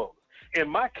Pro Bowlers. In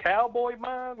my Cowboy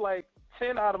mind, like,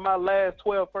 10 out of my last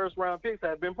 12 first-round picks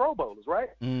have been Pro Bowlers, right?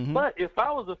 But if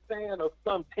I was a fan of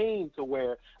some team to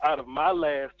where out of my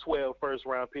last 12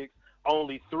 first-round picks,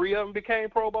 only 3 of them became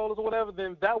Pro Bowlers or whatever,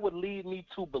 then that would lead me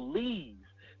to believe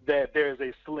that there's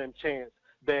a slim chance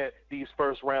that these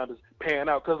first-rounders pan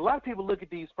out. Because a lot of people look at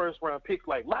these first-round picks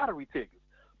like lottery tickets.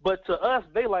 But to us,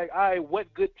 they like, all right,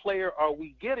 what good player are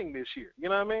we getting this year? You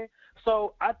know what I mean?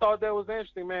 So I thought that was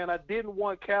interesting, man. I didn't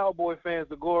want Cowboy fans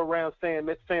to go around saying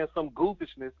some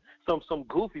goofishness, some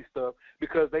goofy stuff,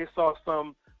 because they saw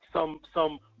some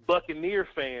Buccaneer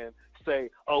fan say,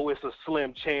 oh, it's a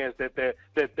slim chance that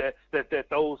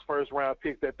those first round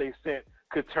picks that they sent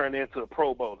could turn into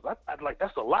Pro Bowlers. I'd like,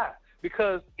 that's a lie,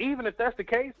 because even if that's the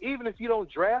case, even if you don't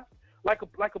draft like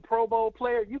a Pro Bowl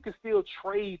player, you can still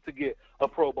trade to get a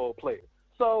Pro Bowl player.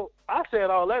 So I said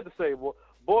all that to say,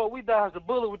 boy, we dodged a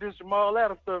bullet with this Jamal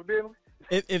Adams stuff, didn't we?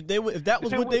 If that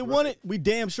was what they wanted, we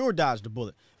damn sure dodged the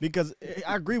bullet. Because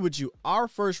I agree with you, our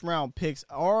first round picks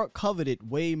are coveted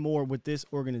way more with this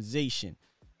organization.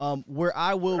 Where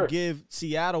I will give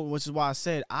Seattle, which is why I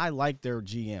said I like their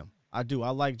GM. I do. I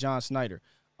like John Snyder.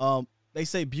 They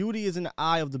say beauty is in the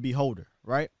eye of the beholder,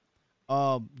 right?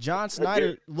 John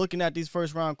Snyder looking at these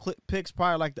first round picks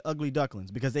probably like the ugly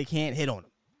ducklings because they can't hit on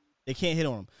them. They can't hit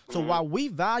on them. So while we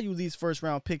value these first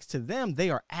round picks, to them,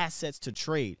 they are assets to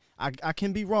trade. I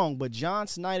can be wrong, but John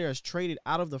Snyder has traded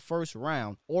out of the first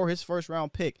round or his first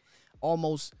round pick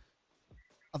almost,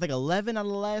 I think, 11 out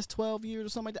of the last 12 years or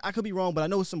something like that. I could be wrong, but I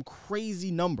know it's some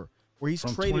crazy number where he's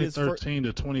from traded 2013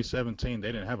 to 2017.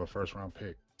 They didn't have a first round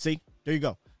pick. See, there you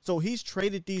go. So he's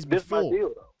traded these before. This my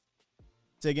deal, though.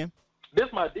 Say again. This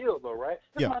my deal, though, right?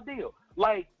 This my deal.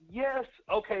 Like, yes,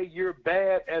 okay, you're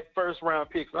bad at first round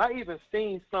picks. I even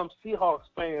seen some Seahawks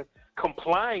fans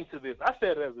complying to this. I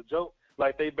said it as a joke,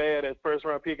 like they bad at first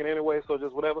round picking anyway, so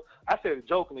just whatever. I said it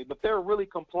jokingly, but they're really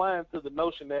complying to the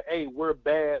notion that, hey, we're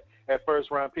bad at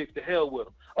first round picks. To hell with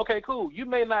them. Okay, cool. You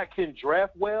may not can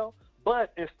draft well,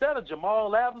 but instead of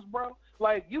Jamal Adams, bro,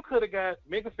 like you could have got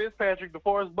Minka Fitzpatrick,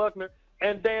 DeForest Buckner,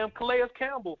 and damn Calais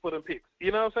Campbell for them picks.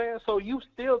 You know what I'm saying? So you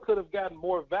still could have gotten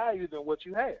more value than what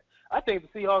you had. I think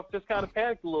the Seahawks just kind of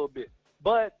panicked a little bit.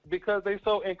 But because they're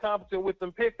so incompetent with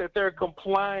them picks that they're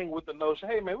complying with the notion,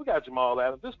 hey, man, we got Jamal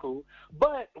Adams. This cool.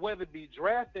 But whether it be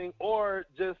drafting or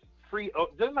just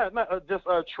just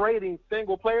trading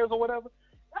single players or whatever,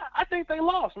 I think they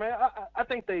lost, man. I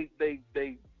think they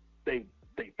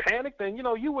panicked, and, you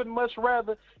know, you would much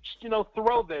rather, you know,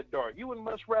 throw that dart. You would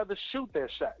much rather shoot that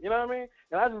shot. You know what I mean?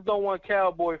 And I just don't want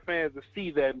Cowboy fans to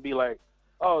see that and be like,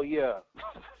 oh, yeah,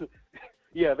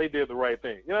 yeah, they did the right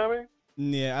thing. You know what I mean?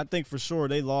 Yeah, I think for sure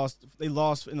they lost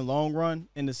in the long run,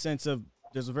 in the sense of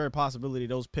there's a very possibility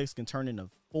those picks can turn into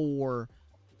 4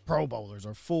 Pro Bowlers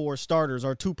or 4 starters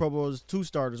or 2 Pro Bowlers, 2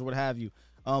 starters, what have you.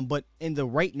 But in the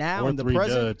right now, or in the 3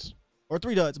 present, duds. Or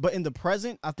 3 duds. But in the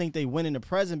present, I think they win in the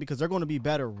present because they're going to be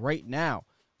better right now.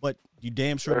 But you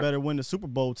damn sure better win the Super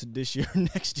Bowl this year,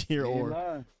 next year,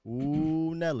 or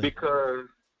ooh, Nelly. Because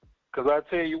I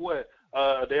tell you what,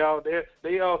 they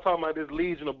all talking about this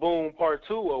Legion of Boom Part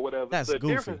 2 or whatever. That's the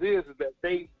goofy. difference is that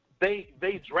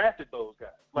they drafted those guys.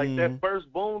 Like that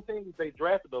first Boom thing, they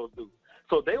drafted those dudes.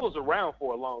 So they was around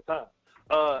for a long time.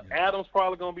 Adams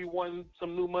probably going to be wanting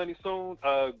some new money soon.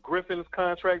 Griffin's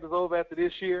contract is over after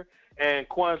this year. And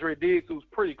Quandre Diggs, who's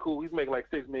pretty cool, he's making like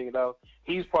 $6 million.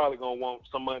 He's probably going to want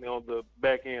some money on the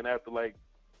back end after, like,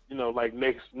 you know, like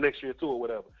next year too or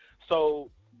whatever. So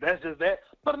that's just that.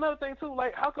 But another thing too,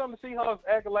 like, how come the Seahawks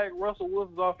acting like Russell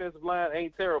Wilson's offensive line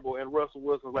ain't terrible and Russell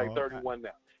Wilson's like 31 now?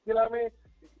 You know what I mean?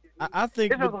 I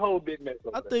think it's just a whole big mess.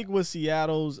 I think with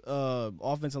Seattle's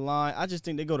offensive line, I just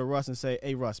think they go to Russ and say,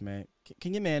 "Hey, Russ, man,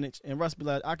 can you manage?" And Russ be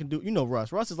like, "I can do." You know,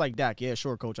 Russ. Russ is like Dak. Yeah,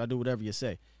 sure, coach. I do whatever you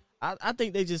say. I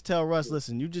think they just tell Russ,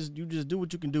 "Listen, you just do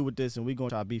what you can do with this, and we're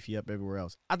gonna try to beef you up everywhere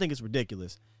else." I think it's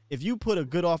ridiculous. If you put a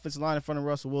good offensive line in front of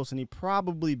Russell Wilson, he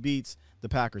probably beats the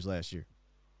Packers last year.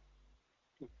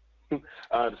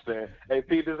 I understand. Hey,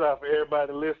 Pete, this out for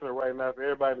everybody listening right now, for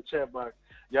everybody in the chat box.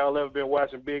 Y'all ever been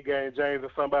watching Big Game James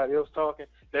and somebody else talking?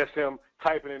 That's him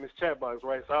typing in his chat box,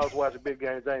 right? So I was watching Big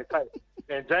Game James type.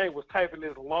 And James was typing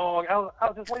this long. I was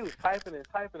just waiting. He was typing and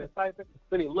typing and typing.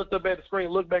 Then he looked up at the screen,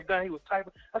 looked back down. He was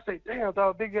typing. I said, damn,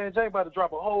 dog, Big Game James about to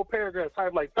drop a whole paragraph,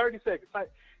 type like 30 seconds.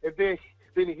 Type. And then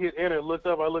he hit enter and looked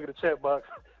up. I look at the chat box.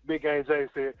 Big Game James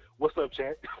said, what's up,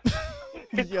 chat?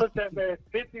 It took that man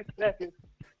 50 seconds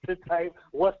to type,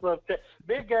 what's up, chat?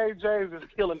 Big Game James is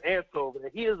killing ants over there.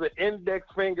 He is an index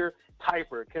finger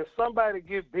typer. Can somebody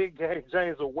give Big Game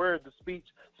James a word-to-speech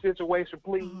situation,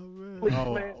 please? Please,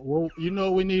 man. Well, you know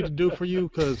what we need to do for you?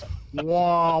 Because,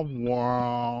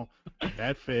 wah,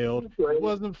 that failed. It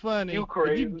wasn't funny. You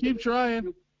crazy. You keep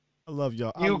trying. I love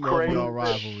y'all. You crazy. Y'all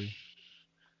rivalry.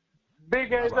 Big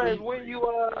Game James, when you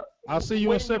I'll see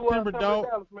you in September, dog.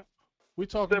 Dallas, We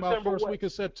talking about September first what? week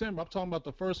of September. I'm talking about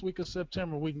the first week of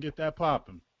September. We can get that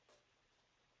popping.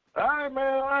 All right,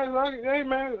 man. Hey,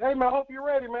 man. I hope you're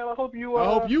ready, man. I hope you. I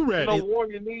hope you ready. Warm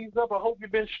your knees up. I hope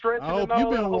you've been stretching. I hope and you've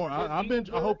all been that. warm.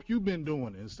 I hope you've been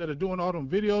doing it. Instead of doing all them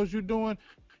videos you're doing,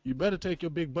 you better take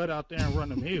your big butt out there and run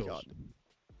them hills.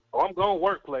 Oh, I'm going to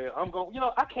work, player.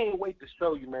 I can't wait to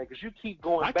show you, man, because you keep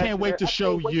going I back can't wait to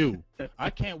show you. to- I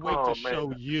can't wait Oh, to man.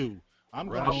 show you. I'm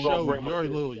I'm gonna gonna show bring my your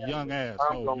best little camera. young ass.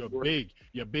 I'm Oh, gonna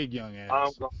your big young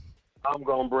ass. I'm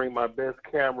gonna bring my best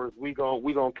cameras. We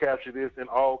gonna capture this in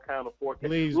all kind of 4K.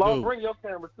 Please Law, do. bring your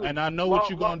camera too. And I know what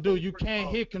you're gonna do. You can't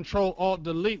hit Control Alt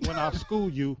Delete when I school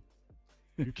you.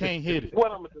 You can't hit it.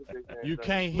 What I'm gonna do, Big Game You James?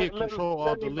 can't hit Let me- Control let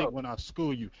Alt me know. Delete when I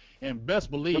school you. And best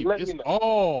believe Let me it's know.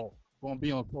 all gonna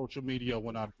be on social media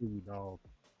when I do, dog.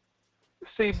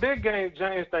 See, Big Game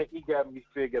James think he got me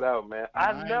figured out, man.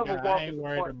 I ain't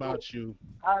worried about you.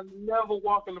 I never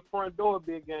walk in the front door,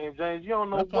 Big Game James. You don't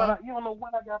know That's what fine. you don't know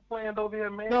what I got planned over here,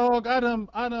 man. Dog, I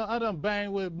done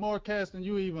banged with more cats than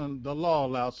you even the law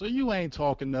allowed. So you ain't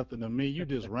talking nothing to me. You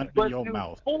just running But your you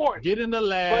mouth. 40. Get in the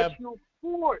lab. But you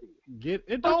 40. It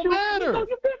But don't you matter.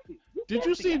 You 50. You Did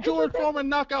you 50. see George Foreman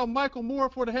knock out Michael Moore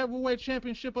for the heavyweight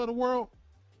championship of the world?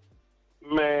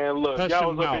 Man, look, Hush y'all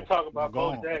your was up here mouth. talking about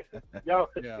Bo Gone. Jackson.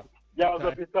 Y'all was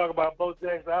up here talking about Bo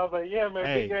Jackson. I was like, yeah, man,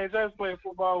 Hey. Big Game James playing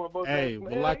football with Bo Hey, Jackson.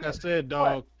 but Yeah, like yeah. I said,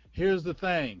 dog, here's the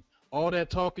thing. All that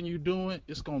talking you doing,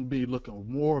 it's gonna be looking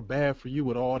more bad for you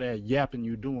with all that yapping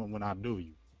you doing when I do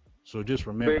you. So just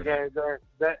remember. Big Game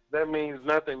James, that means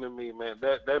nothing to me, man.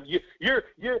 That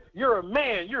you're a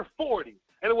man. You're 40.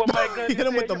 And what Mike Gundy You hit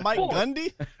him with said, the you're Mike 40.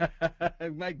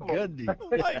 Gundy? Mike Gundy.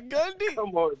 Mike Gundy?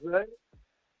 Come on, Jay.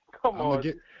 Come I'ma on.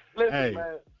 get- Listen, hey,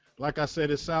 man. like I said,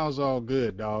 it sounds all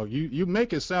good, dog. You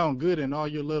make it sound good in all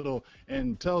your little,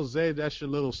 and tell Zay that's your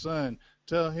little son.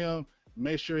 Tell him,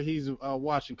 make sure he's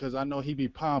watching, because I know he be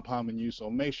pom-pomming you, so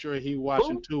make sure he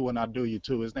watching too when I do you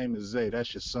too. His name is Zay.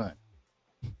 That's your son.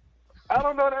 I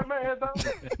don't know that man,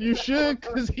 though. You should,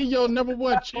 because he your number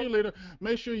one cheerleader.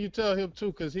 Make sure you tell him too,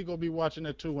 because he going to be watching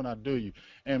that too when I do you.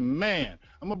 And man,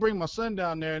 I'm going to bring my son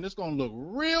down there, and it's going to look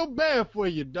real bad for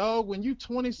you, dog. When you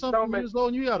 20-something years old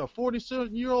and you got a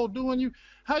 40-year-old doing you,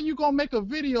 how you going to make a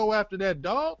video after that,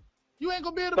 dog? You ain't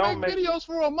going to be able to make videos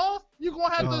for a month. You're going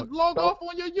to have to log off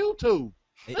on your YouTube.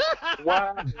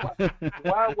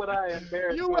 Why would I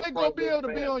embarrass You you in ain't front gonna of be this able to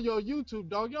man? be on your YouTube,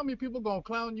 dog. You know how many people gonna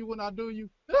clown you when I do you?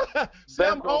 See, That's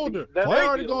I'm gonna be- older. that's They gonna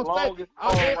already be the gonna say, longest they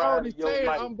car ride already of your saying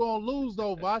life. I'm gonna lose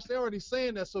though, Vosh. They already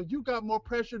saying that, so you got more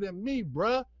pressure than me,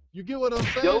 bruh. You get what I'm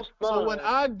saying? Your So son- when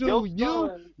I do your you,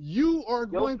 son- you are your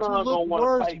going to son gonna look wanna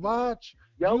worse, fight me. Vosh.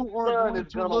 Your You are son going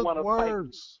is to gonna look wanna fight me.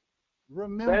 worse.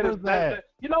 Remember That that. is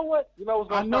you know what? You know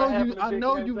what's I gonna know start you. happening, I Big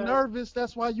know Game you James? nervous.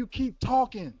 That's why you keep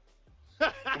talking.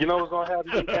 You know what's gonna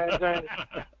happen, Big Game James?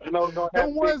 You know what's gonna The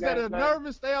happen, ones Big that Game are James?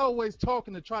 nervous, they always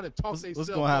talking to try to talk What's themselves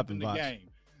gonna up happen, in the Vosh? game.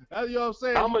 That's what I'm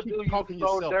saying. I'm You gonna keep do you talking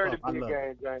so yourself dirty, up. I Big love it.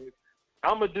 Game James.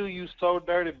 I'm gonna do you so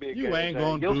dirty, Big You Game ain't James.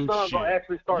 gonna Your do son shit. gonna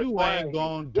actually start You playing. ain't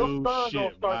gonna Your do son gonna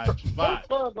shit, start. Vosh. Your Vosh.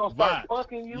 son gonna start Vosh.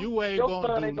 fucking you. You ain't Your gonna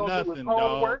son do ain't gonna do nothing, his dog.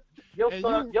 homework. Your And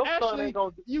son, you your son actually, ain't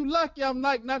gonna. you lucky I'm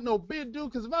like not no big dude,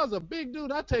 because if I was a big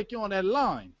dude, I'd take you on that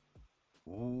line.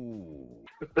 Ooh.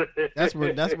 That's where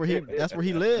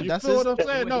he lived. You That's feel his, what I'm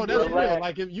saying? No, that's Relax. real.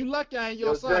 Like, if you lucky I ain't your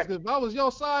Yo, size, Jack. because if I was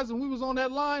your size and we was on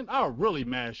that line, I'll really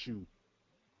mash you.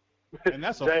 And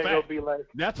that's a Jay gonna fact. be like,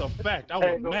 That's a fact. I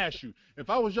Hey, would go- mash you. If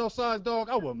I was your size, dog,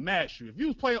 I would mash you. If you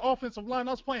was playing offensive line,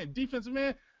 I was playing defensive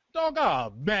man, dog,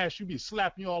 I'll mash you, be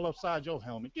slapping you all upside your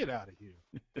helmet. Get out of here.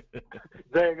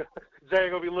 Jay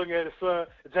gonna be looking at his son.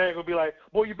 Jay gonna be like,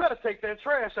 "Boy, you better take that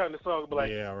trash out." And the son gonna be like,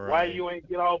 Yeah, right. "Why you ain't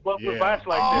get all bumped with Yeah. Vosh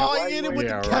like that? Oh, Why he hit you him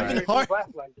with ain't the Yeah, Kevin right. Hart.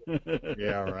 Vosh like that?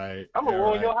 Yeah, right. I'm gonna Yeah,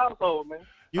 ruin right. your household, man."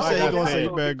 You say you gonna say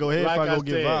you better go ahead if I go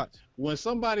get vibes. When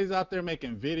somebody's out there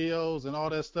making videos and all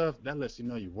that stuff, that lets you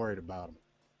know you're worried about them.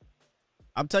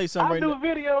 I'm telling you something right now.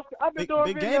 Videos. I've been doing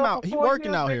big videos game out. for He 4 working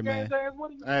years, out here, Big Game man. James.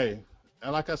 What do you Hey,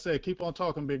 and like I said, keep on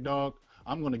talking, big dog.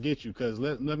 I'm gonna get you, because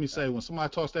let me say, when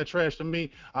somebody talks that trash to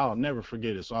me, I'll never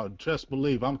forget it. So I'll just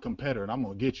believe I'm a competitor and I'm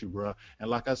gonna get you, bro. And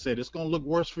like I said, it's gonna look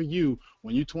worse for you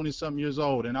when you're 20-something years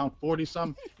old and I'm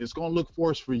 40-something. It's gonna look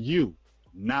worse for you,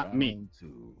 not me.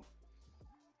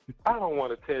 I don't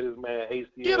want to tear this man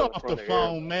ACL. Get off the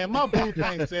phone, man. My boo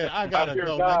thing said I gotta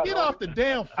go. Man. Get off the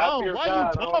damn phone. Why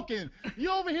you talking?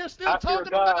 You over here still talking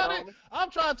about it?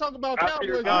 I'm trying to talk about Cowboys.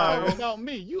 You talking about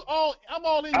me? I'm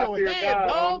all in your head,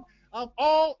 dog. I'm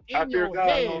all in your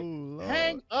head.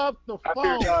 Hang up the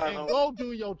phone and go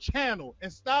do your channel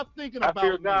and stop thinking about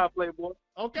me. God, Playboy.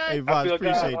 Okay? Hey, Vibes,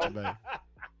 appreciate you, man.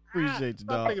 Appreciate you,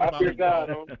 dog. Stop thinking about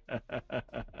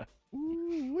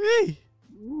Ooh-wee.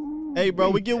 Hey, bro,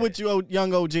 we get with you,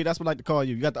 young OG. That's what I like to call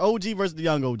you. You got the OG versus the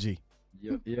young OG.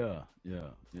 Yeah.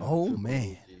 Oh,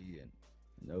 man.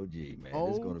 OG, man.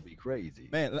 It's going to be crazy.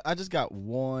 Man, I just got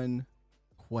one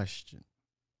question.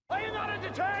 Are you not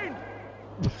entertained?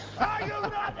 Are you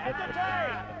not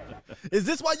entertained? Is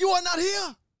this why you are not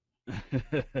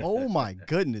here? Oh, my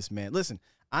goodness, man. Listen,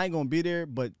 I ain't going to be there,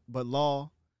 but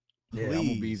Law, please. Yeah, I'm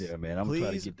going to be there, man. I'm going to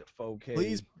try to get the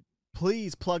 4K.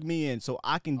 Please plug me in so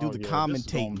I can do the commentating. This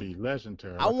is gonna be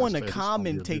legendary. I want to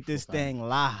commentate this thing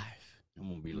live. I'm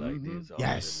gonna be like this.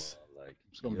 Yes.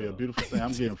 It's gonna be a beautiful thing.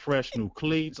 I'm getting fresh new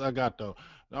cleats. I got talking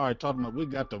about we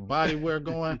got the body wear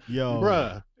going. Yo,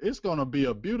 bruh, it's gonna be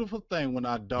a beautiful thing when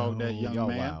I dog that young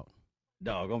man. Wow.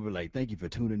 Dog, I'm gonna be like, thank you for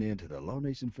tuning in to the Law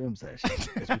Nation Film Session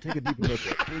as we take a deeper look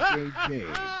at KJ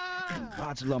James.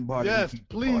 Lombardi. Yes,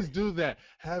 please do that.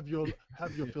 Have your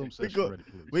film session ready,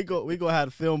 please. We go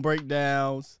have film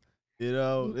breakdowns. You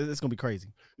know, it's gonna be crazy.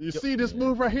 You see this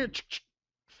move right here?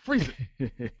 Freeze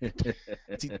it.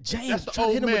 See, James, that's the trying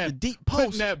to hit him old man with the deep post.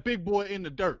 putting that big boy in the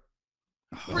dirt.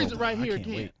 Freeze it right here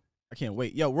again. Wait. I can't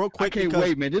wait. Yo, real quick. I can't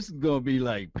wait, man. This is gonna be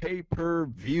like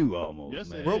pay-per-view almost. Yes,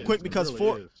 man. Real quick, because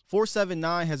really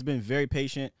 479 has been very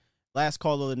patient. Last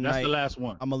call of the night. That's the last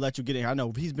one. I'm gonna let you get in here. I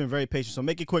know he's been very patient, so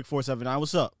make it quick. 479.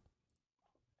 What's up?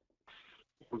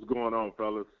 What's going on,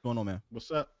 fellas? What's going on, man?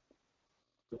 What's up?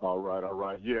 All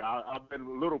right. Yeah, I've been a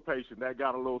little patient. That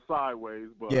got a little sideways,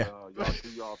 but yeah. Y'all do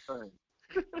y'all thing.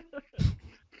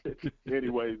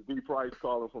 Anyways, B Price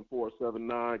calling from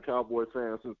 479, Cowboy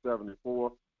fan since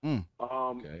 '74. Okay.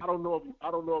 I don't know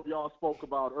if y'all spoke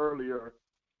about earlier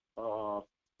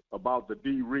about the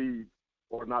D Reed,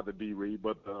 or not the D Reed,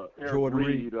 but the Eric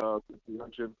Reed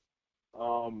situation.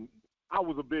 I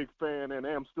was a big fan and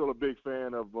am still a big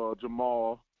fan of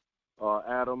Jamal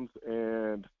Adams,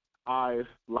 and I,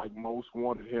 like most,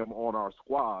 wanted him on our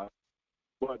squad,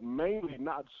 but mainly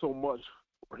not so much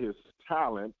for his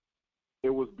talent.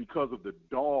 It was because of the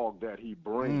dog that he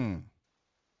brings.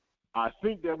 I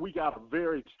think that we got a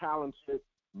very talented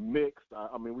mix.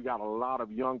 I mean, we got a lot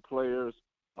of young players,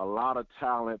 a lot of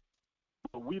talent,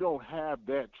 but we don't have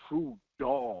that true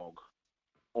dog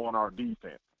on our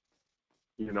defense.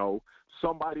 You know,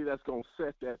 somebody that's going to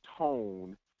set that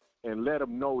tone and let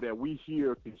them know that we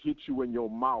here to hit you in your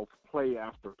mouth play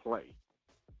after play.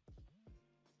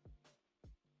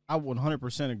 I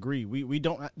 100% agree. We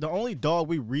don't. The only dog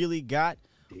we really got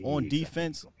on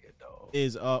defense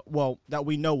is that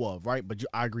we know of, right? But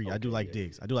I agree. Okay, I do like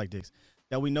Diggs. I do like Diggs.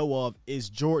 That we know of is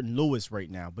Jordan Lewis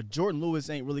right now. But Jordan Lewis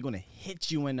ain't really going to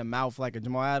hit you in the mouth like a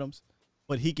Jamal Adams,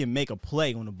 but he can make a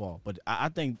play on the ball. But I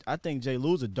think Jay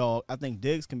Lou's a dog. I think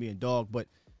Diggs can be a dog, but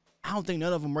I don't think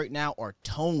none of them right now are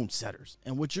tone setters.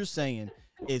 And what you're saying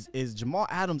is Jamal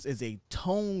Adams is a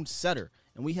tone setter,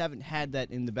 and we haven't had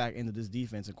that in the back end of this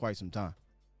defense in quite some time.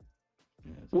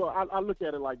 Well, I look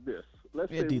at it like this.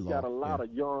 Let's say we got a lot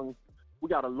of young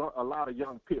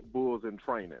pit bulls in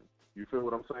training. You feel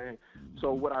what I'm saying?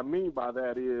 So what I mean by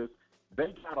that is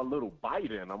they got a little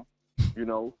bite in them, you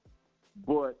know,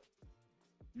 but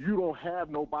you don't have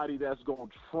nobody that's going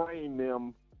to train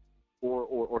them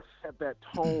or set that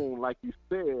tone, like you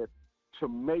said, to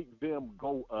make them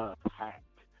go attack.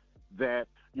 That,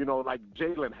 you know, like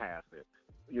Jalen has it.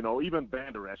 You know, even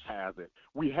Vander Esch has it.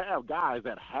 We have guys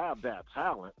that have that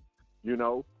talent, you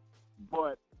know,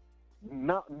 but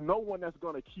no one that's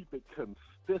going to keep it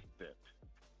consistent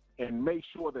and make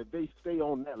sure that they stay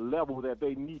on that level that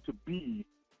they need to be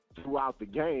throughout the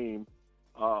game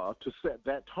to set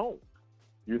that tone.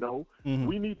 You know,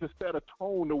 we need to set a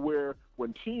tone to where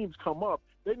when teams come up,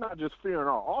 they're not just fearing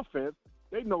our offense.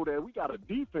 They know that we got a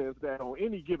defense that on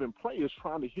any given play is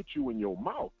trying to hit you in your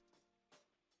mouth.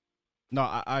 No,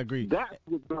 I agree. That's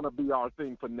what's going to be our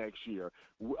thing for next year.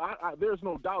 There's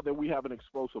no doubt that we have an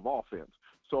explosive offense.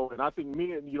 So, and I think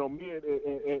me and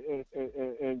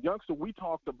Youngster, we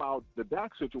talked about the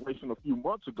Dak situation a few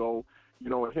months ago,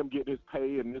 and him getting his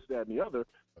pay and this, that, and the other.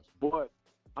 But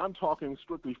I'm talking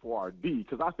strictly for our D,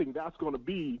 because I think that's going to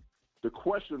be the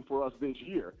question for us this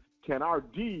year. Can our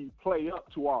D play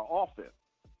up to our offense?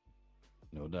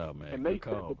 No doubt, man. And they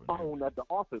set the tone that the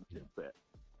offense is set.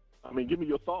 I mean, give me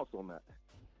your thoughts on that.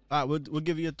 All right, we'll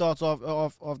give you your thoughts off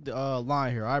the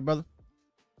line here. All right, brother?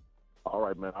 All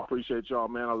right, man. I appreciate y'all,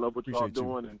 man. I love what y'all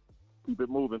doing, and keep it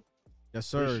moving. Yes,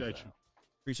 sir.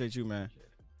 Appreciate you, man.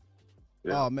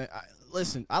 Yeah. Oh, man.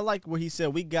 Listen, I like what he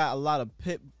said. We got a lot of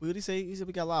pit. What did he say? He said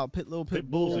we got a lot of little pit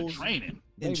bulls in training.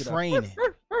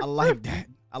 I like that.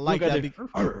 I like that.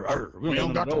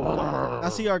 I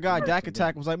see our guy Dak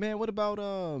Attack was like, man, what about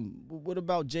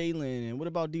Jalen and what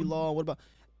about D-Law? What about?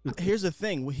 Here's the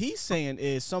thing. What he's saying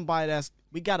is somebody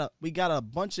we got a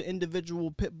bunch of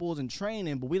individual pit bulls in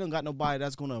training, but we don't got nobody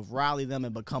that's gonna rally them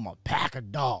and become a pack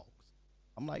of dogs.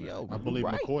 I'm like, yo, I believe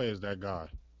McCoy is that guy.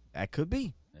 That could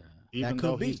be. Even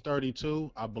though he's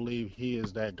 32, I believe he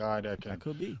is that guy that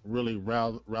can really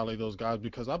rally those guys,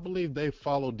 because I believe they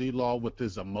follow D-Law with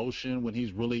his emotion when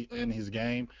he's really in his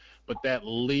game. But that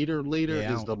leader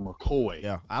is the McCoy.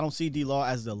 Yeah, I don't see D-Law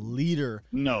as the leader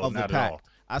of the not pack. at all.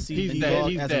 I see D-Law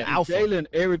as an alpha. Jalen,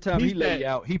 every time he lay you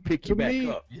out, he pick you back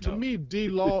up. To me,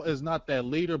 D-Law is not that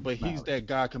leader, but he's that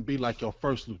guy can be like your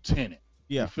first lieutenant.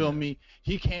 Yeah. You feel me?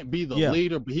 He can't be the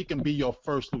leader, but he can be your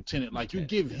first lieutenant. Like, you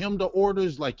give him the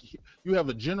orders, like you have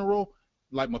a general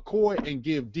like McCoy and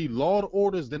give D-Law the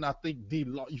orders, then I think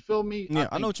D-Law, you feel me? Yeah,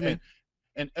 I know what you mean.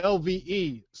 And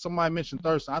LVE, somebody mentioned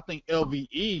Thurston. I think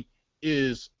LVE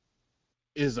is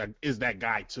that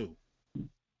guy too.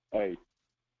 Hey.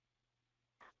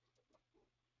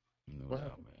 No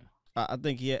doubt, man. I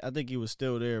think he was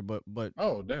still there, but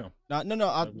oh damn.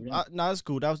 No, that's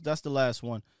cool. That's the last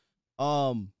one.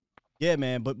 Yeah,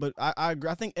 man, but I agree.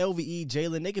 I think LVE,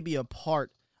 Jalen, they could be a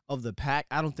part of the pack.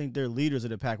 I don't think they're leaders of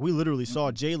the pack. We literally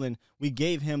saw Jalen. We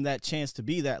gave him that chance to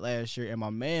be that last year, and my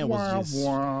man was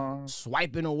just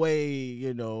swiping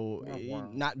away,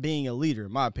 not being a leader,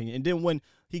 in my opinion. And then when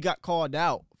he got called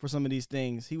out for some of these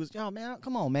things, he was, yo, man,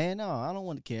 come on, man. No, I don't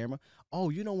want the camera. Oh,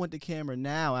 you don't want the camera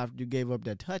now after you gave up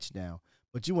that touchdown,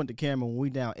 but you want the camera when we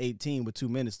down 18 with 2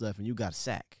 minutes left and you got a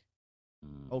sack.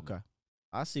 Okay.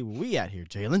 I see where we at here,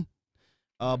 Jalen.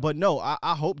 But no,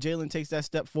 I hope Jalen takes that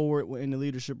step forward in the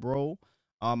leadership role.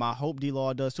 I hope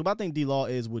D-Law does too. But I think D-Law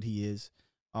is what he is.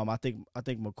 I think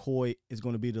McCoy is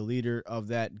going to be the leader of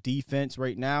that defense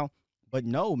right now. But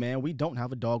no, man, we don't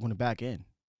have a dog on the back end.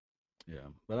 Yeah,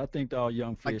 but I think our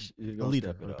young fish is going to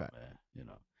step it up,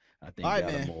 man. I think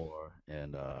got more,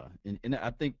 and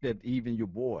I think that even your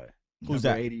boy. Who's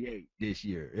that? 88 this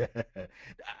year.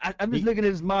 I'm just looking at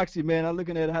his moxie, man. I'm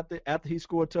looking at after he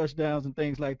scored touchdowns and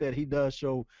things like that. He does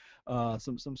show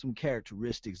some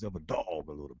characteristics of a dog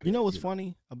a little bit. You know what's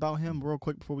funny about him, real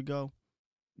quick before we go?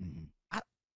 Mm-hmm.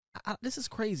 This is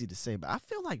crazy to say, but I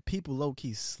feel like people low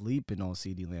key sleeping on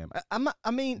CeeDee Lamb.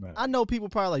 I know people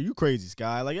probably like, you crazy,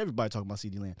 Sky. Like, everybody talking about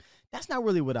CeeDee Lamb. That's not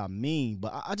really what I mean,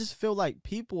 but I just feel like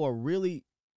people are really.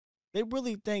 They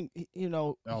really think, I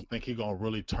don't think he's gonna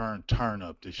really turn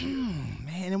up this year,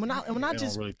 man. And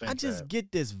I just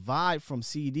get this vibe from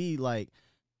CD. Like,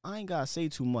 I ain't gotta say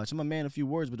too much. I'm a man of few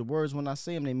words, but the words when I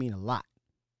say them, they mean a lot.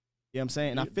 You know what I'm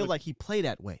saying? And I feel like he played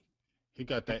that way. He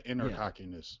got that inner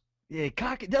cockiness. Yeah,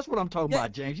 cocky. That's what I'm talking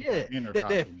about, James. Yeah,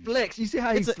 that flex. You see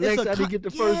how he flexed after he get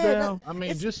the first down? I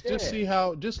mean, just see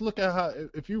how. Just look at how.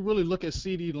 If you really look at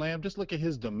CeeDee Lamb, just look at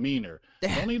his demeanor.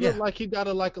 Don't he look like he got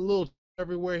a little?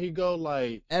 Everywhere he go,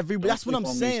 like that's what I'm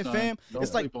saying, fam. Don't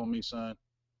it's sleep on me, son.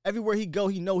 Everywhere he go,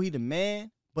 he know he the man,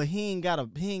 but he ain't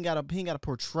gotta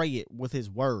portray it with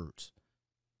his words.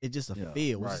 It's just a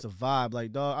feel, it's just a vibe.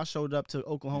 Like, dog, I showed up to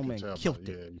Oklahoma and killed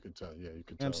it. Yeah, you can tell. Yeah, you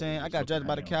can tell. You know what I'm saying? I got drafted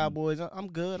by the Cowboys. I'm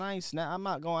good. I'm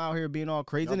not going out here being all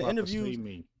crazy. In the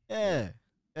interviews, yeah.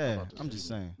 I'm just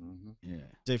saying. Yeah.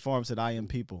 Jay Farm said, "I am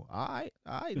people." All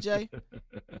right, Jay.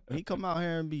 He come out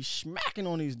here and be smacking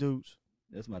on these dudes.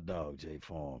 That's my dog, Jay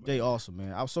Farm. Jay, awesome,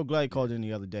 man. I was so glad he called in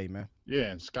the other day, man.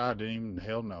 Yeah, and Scott didn't even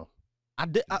hell no. I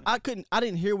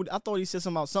didn't hear what I thought he said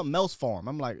something about something else Farm.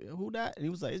 I'm like, who that? And he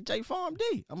was like, it's Jay Farm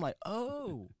D. I'm like,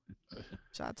 oh,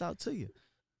 shouts out to you.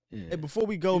 Yeah. Hey, before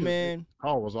we go, man.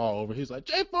 Call was all over. He's like,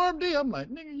 Jay Farm D. I'm like,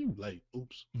 nigga, you late.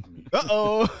 Oops.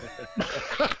 Uh-oh.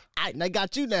 I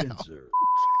got you now. Gotcha.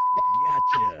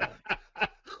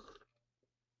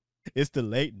 It's the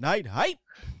late night hype.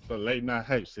 The late night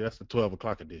hype. See, that's the 12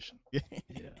 o'clock edition. Yeah.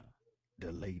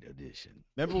 the late edition.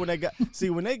 Remember when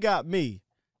when they got me,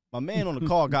 my man on the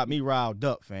call got me riled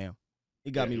up, fam.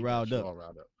 He got me riled up.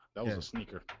 That was a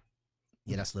sneaker.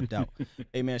 Yeah, that slipped out.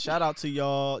 Hey, man, shout out to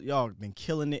y'all. Y'all been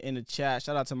killing it in the chat.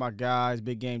 Shout out to my guys,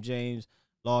 Big Game James,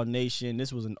 Law Nation.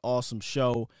 This was an awesome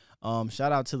show.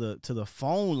 Shout out to the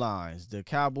phone lines, the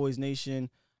Cowboys Nation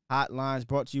hotlines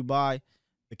brought to you by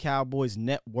the Cowboys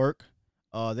Network.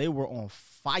 They were on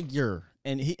fire.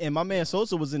 And my man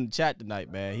Sosa was in the chat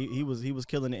tonight, man. He was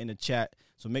killing it in the chat.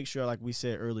 So make sure, like we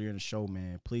said earlier in the show,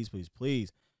 man, please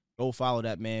go follow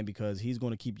that man, because he's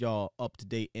going to keep y'all up to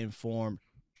date, informed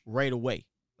right away.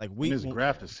 Like his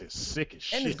graphics is sick as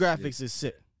shit. And his graphics is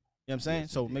sick. You know what I'm saying?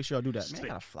 So make sure y'all do that. Man, I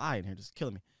got a fly in here just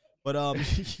killing me. But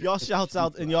y'all shouts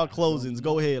out and y'all closings.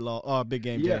 Go ahead, Big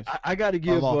Game James. Yeah, I got to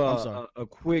give a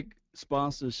quick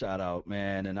sponsor shout out,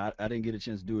 man, and I didn't get a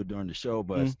chance to do it during the show,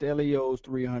 but Stelio's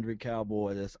 300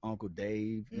 Cowboy, that's Uncle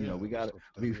Dave. You know, we got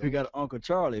Uncle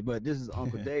Charlie, but this is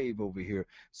Uncle Dave over here.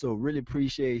 So really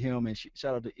appreciate him, and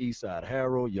shout out to Eastside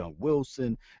Harold, Young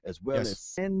Wilson, as well as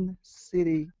Sin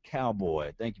City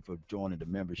Cowboy. Thank you for joining the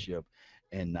membership.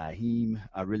 And Naheem,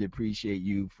 I really appreciate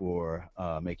you for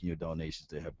making your donations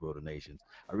to help grow the nations.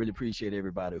 I really appreciate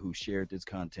everybody who shared this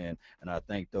content, and I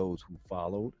thank those who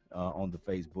followed on the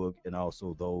Facebook, and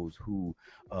also those who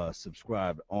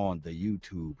subscribed on the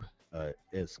YouTube,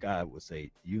 as Sky would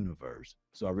say, universe.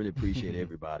 So I really appreciate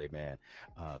everybody, man.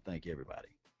 Thank you, everybody.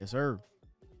 Yes, sir.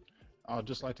 I'd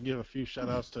just like to give a few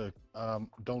shout-outs to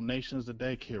donations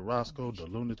today. Kid Roscoe, The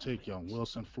Lunatic, Young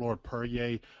Wilson, Floyd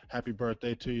Perrier. Happy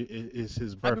birthday to you. It's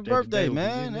his birthday. Happy birthday, today.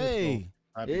 Man. Hey.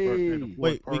 Happy birthday to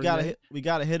Wait, Perrier. we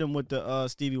gotta hit him with the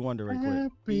Stevie Wonder right quick.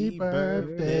 Happy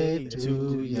birthday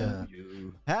to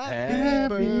you.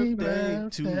 Happy birthday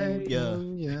to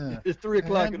you. It's 3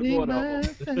 o'clock in the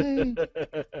morning.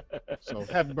 So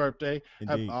happy birthday.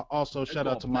 Also shout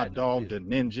out to my dog, the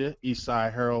Ninja,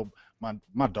 Eastside Harold.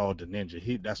 My dog, the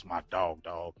Ninja, that's my dog.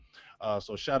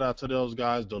 So shout out to those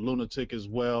guys, the Lunatic as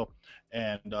well,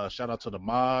 and shout out to the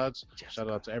mods. Shout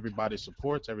out to everybody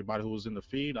supports, everybody who was in the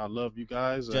feed. I love you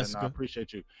guys, and I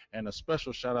appreciate you. And a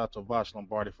special shout out to Vosh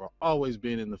Lombardi for always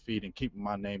being in the feed and keeping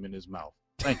my name in his mouth.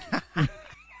 Thank you.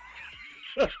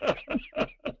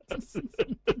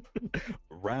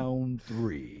 Round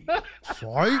 3.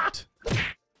 Fight.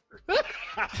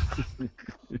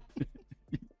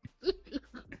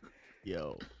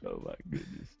 Yo. Oh my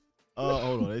goodness.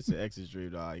 Hold on. It's an exit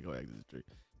stream. No, I ain't going to exit stream.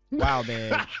 Wow,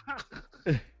 man.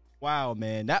 Wow,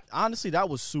 man. That honestly, that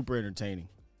was super entertaining.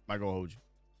 I'm not gonna hold you.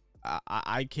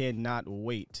 I cannot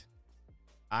wait.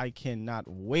 I cannot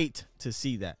wait to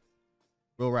see that.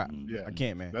 Real rap. Yeah, I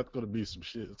can't, man. That's gonna be some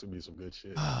shit. It's gonna be some good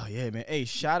shit. Oh yeah, man. Hey,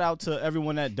 shout out to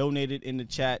everyone that donated in the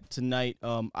chat tonight.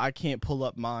 I can't pull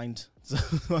up mine, so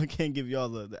I can't give y'all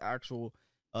the actual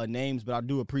names, but I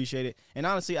do appreciate it. And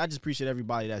honestly, I just appreciate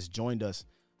everybody that's joined us,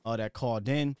 that called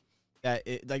in.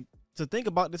 Like to think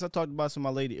about this, I talked about this with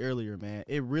my lady earlier, man.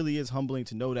 It really is humbling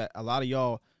to know that a lot of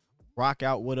y'all rock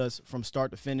out with us from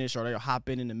start to finish, or they'll hop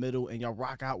in the middle and y'all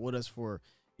rock out with us for,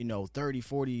 30,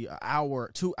 40, an hour,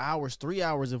 2 hours, 3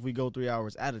 hours if we go 3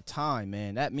 hours at a time,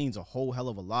 man. That means a whole hell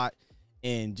of a lot.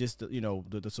 And just,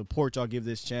 the support y'all give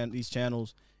these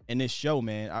channels and this show,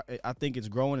 man. I think it's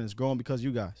growing, and it's growing because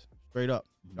you guys. Straight up.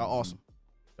 Y'all awesome.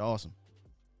 Y'all awesome.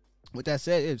 With that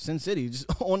said, Sin City, just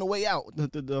on the way out, the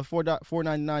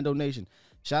 $4.99 donation.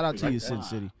 Shout out to you, Sin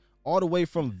City. All the way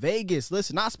from Vegas.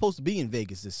 Listen, not supposed to be in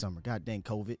Vegas this summer. God dang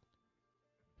COVID.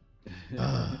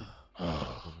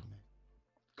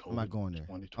 I'm not going there.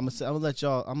 I'm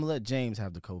gonna let James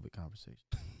have the COVID conversation.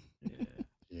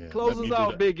 Yeah. Close us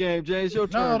out, Big Game James. Your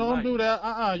turn. No, don't do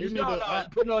that. You need to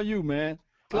put it on you, man.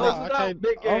 Close it out,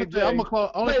 Big Game James. I'm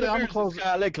gonna close.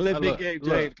 Let Big Game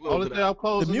James close it out.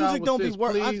 The music don't be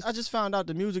work. I just found out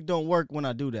the music don't work when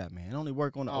I do that, man. It only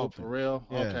work on the open. For real?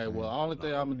 Yeah, okay. man. Well, only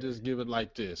thing I'm gonna just give it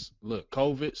like this. Look,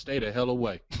 COVID, stay the hell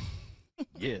away.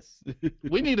 Yes.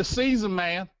 We need a season,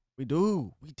 man. We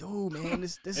do, man.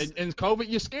 This and COVID,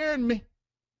 you're scaring me.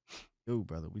 Do,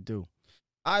 brother, we do.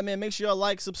 All right, man. Make sure y'all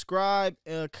like, subscribe,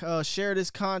 share this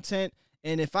content,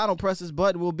 and if I don't press this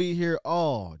button, we'll be here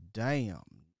all damn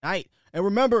night. And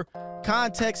remember,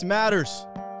 context matters.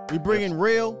 We bring in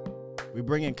real, we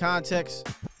bring in context,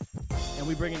 and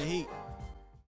we bring in the heat.